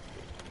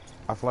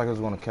 I feel like it was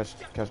going to catch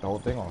the whole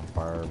thing on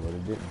fire, but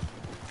it didn't.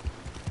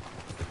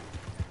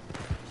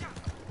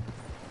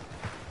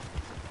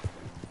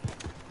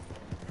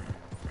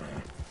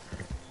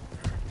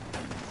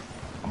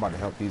 I'm about to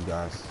help these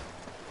guys.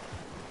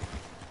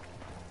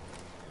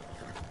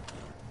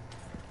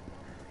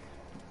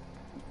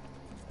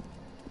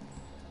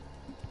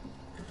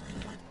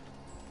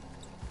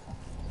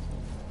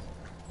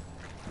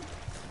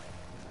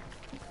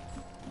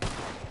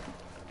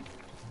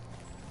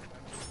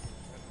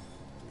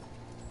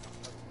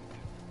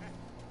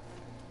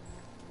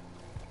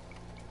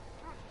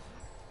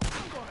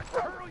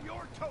 Curl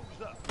your toes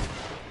up.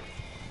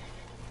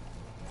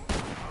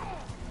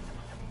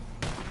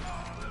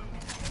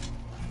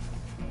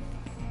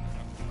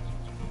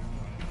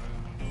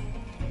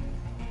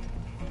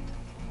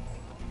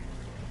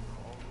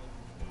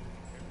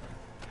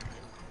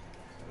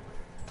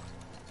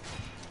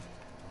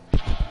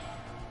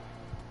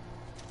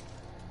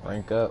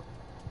 Rank up.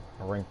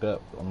 I ranked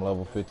up. I'm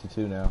level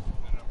 52 now.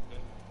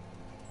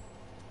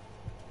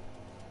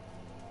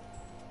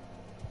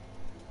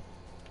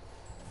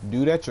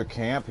 Dude at your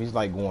camp, he's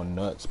like going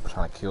nuts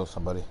trying to kill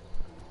somebody.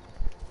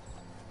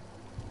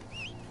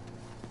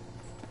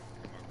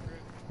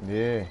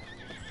 Yeah.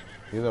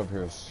 He's up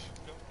here.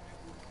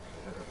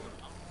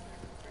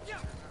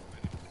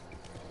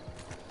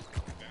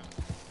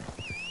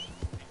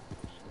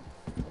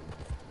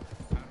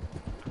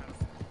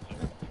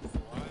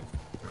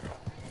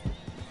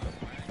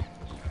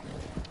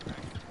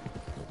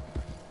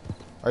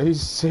 Are you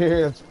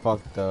serious? That's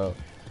fucked up.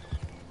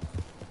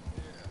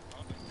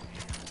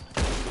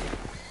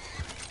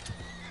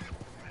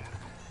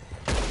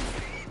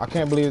 I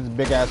can't believe this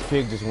big ass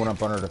pig just went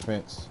up under the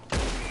fence.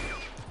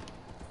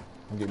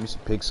 I'll get me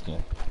some pig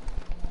skin.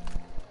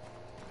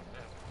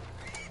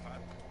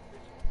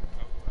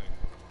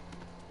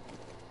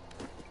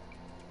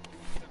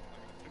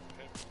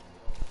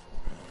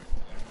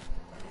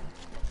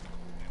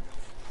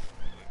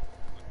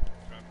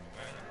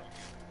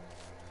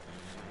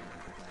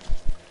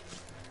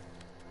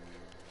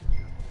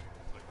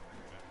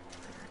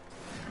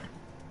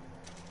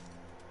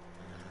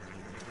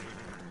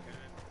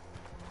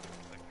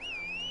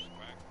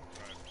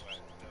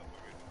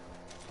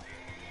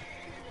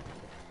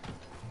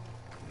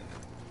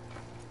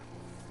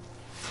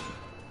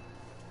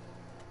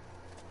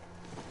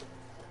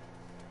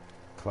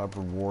 Club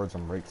rewards,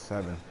 I'm rate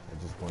 7. It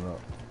just went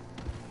up.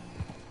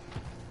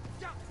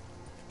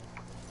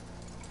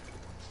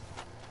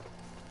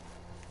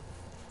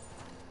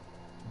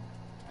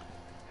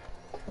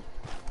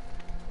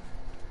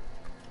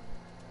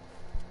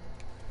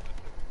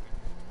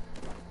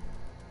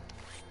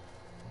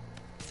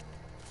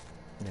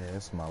 Yeah,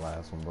 this is my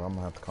last one, bro. I'm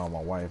gonna have to call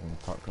my wife and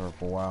talk to her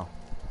for a while.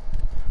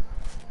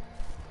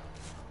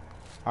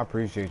 I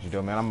appreciate you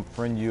though, man. I'm gonna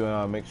friend you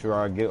and make sure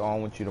I get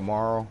on with you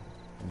tomorrow.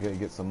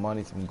 Get some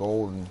money, some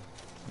gold, and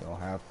you know,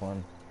 have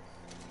fun.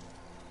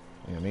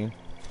 You know what I mean?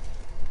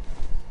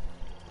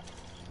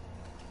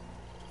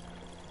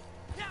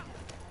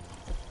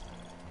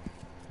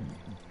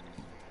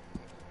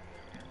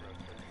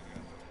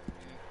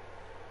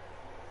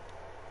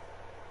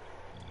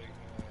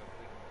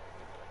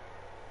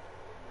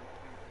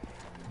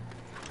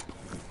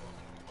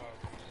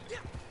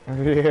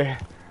 Yeah.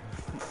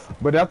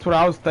 But that's what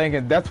I was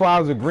thinking. That's why I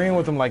was agreeing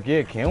with him. Like,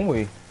 yeah, can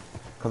we?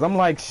 Cause I'm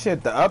like,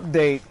 shit. The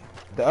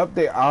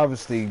update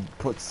obviously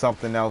put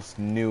something else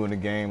new in the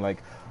game.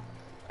 Like,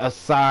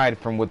 aside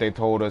from what they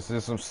told us,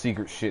 there's some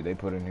secret shit they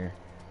put in here.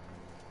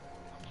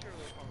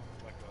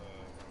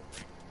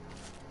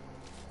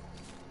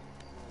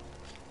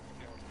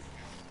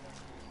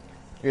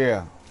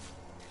 Yeah.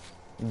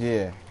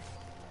 Yeah.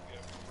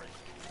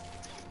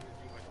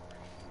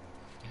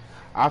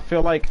 I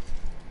feel like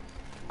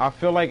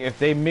if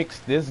they mix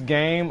this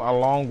game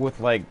along with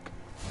like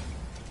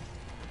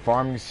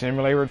farming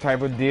simulator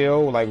type of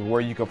deal, like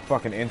where you could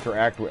fucking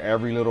interact with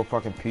every little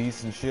fucking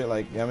piece and shit,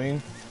 like, you know what I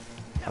mean?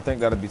 I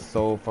think that'd be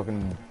so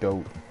fucking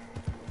dope.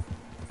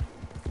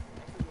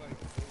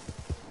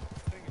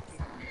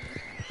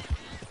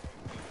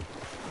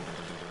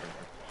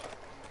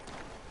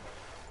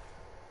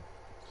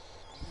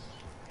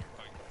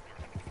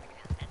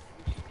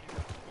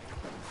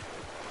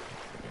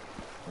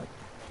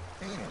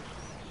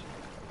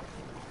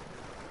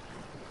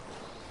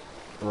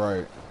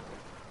 Right.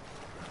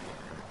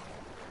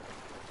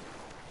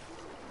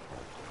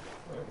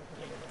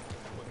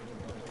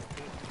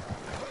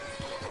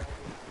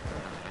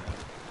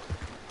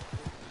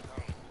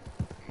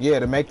 Yeah,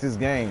 to make this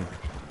game.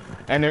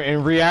 And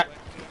in react...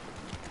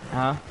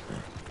 Huh?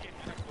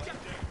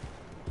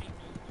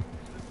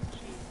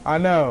 I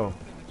know.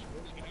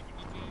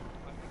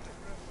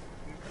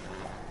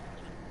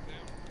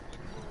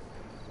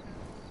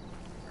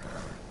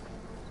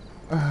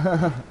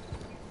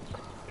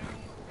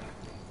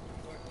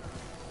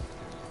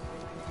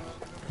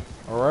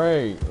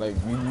 Alright, like,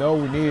 you know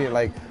we need it.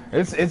 Like,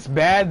 it's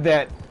bad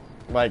that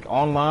like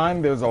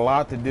online, there's a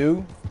lot to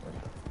do,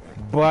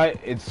 but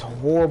it's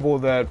horrible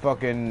that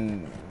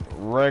fucking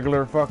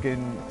regular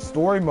fucking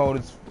story mode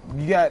is,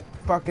 you got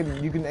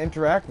fucking, you can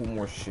interact with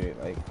more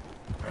shit, like.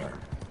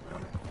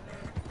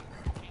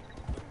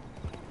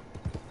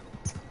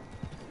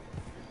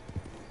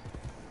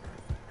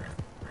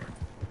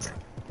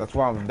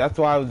 That's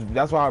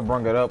why I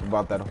brung it up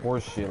about that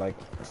horse shit. Like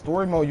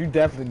story mode, you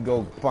definitely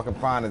go fucking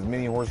find as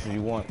many horses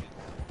you want.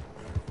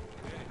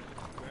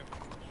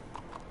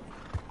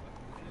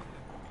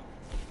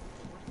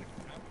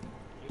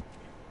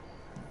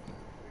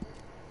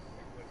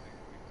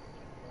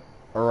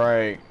 All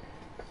right.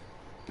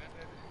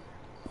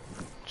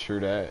 True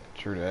that.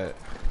 True that.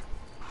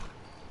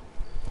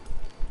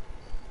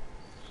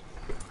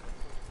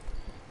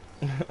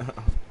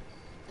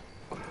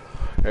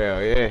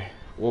 Hell yeah.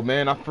 Well,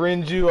 man, I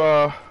friend you.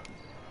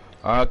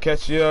 I'll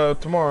catch you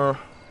tomorrow.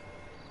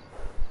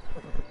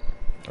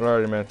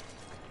 Alrighty, man.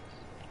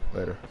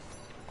 Later.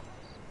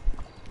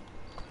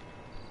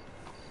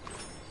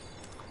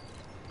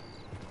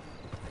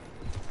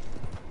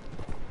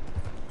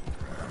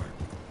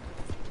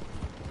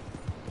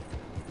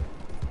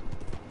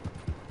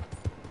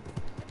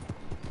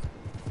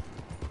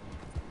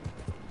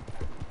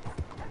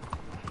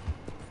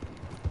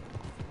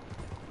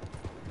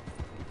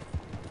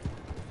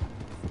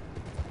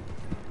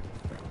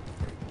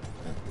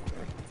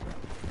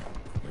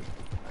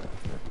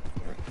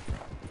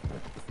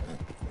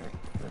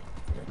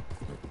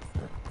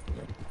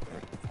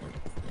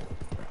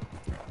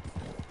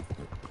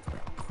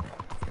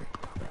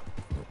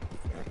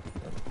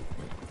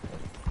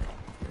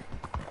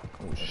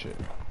 Oh shit.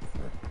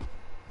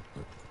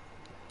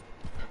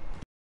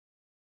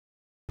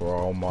 For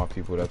all my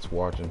people that's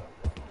watching,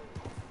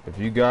 if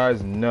you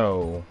guys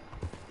know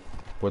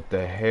what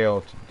the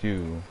hell to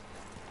do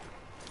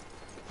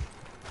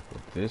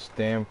with this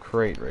damn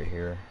crate right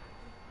here,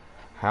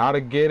 how to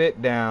get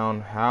it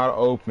down, how to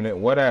open it,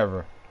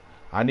 whatever,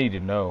 I need to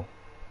know.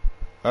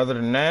 Other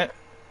than that,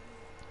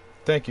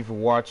 thank you for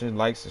watching.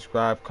 Like,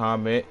 subscribe,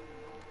 comment,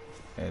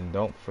 and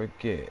don't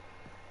forget,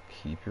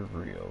 keep it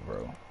real,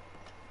 bro.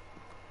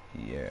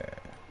 Yeah.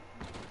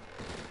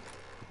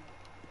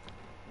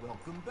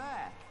 Welcome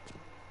back.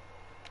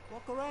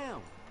 Walk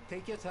around.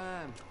 Take your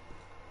time.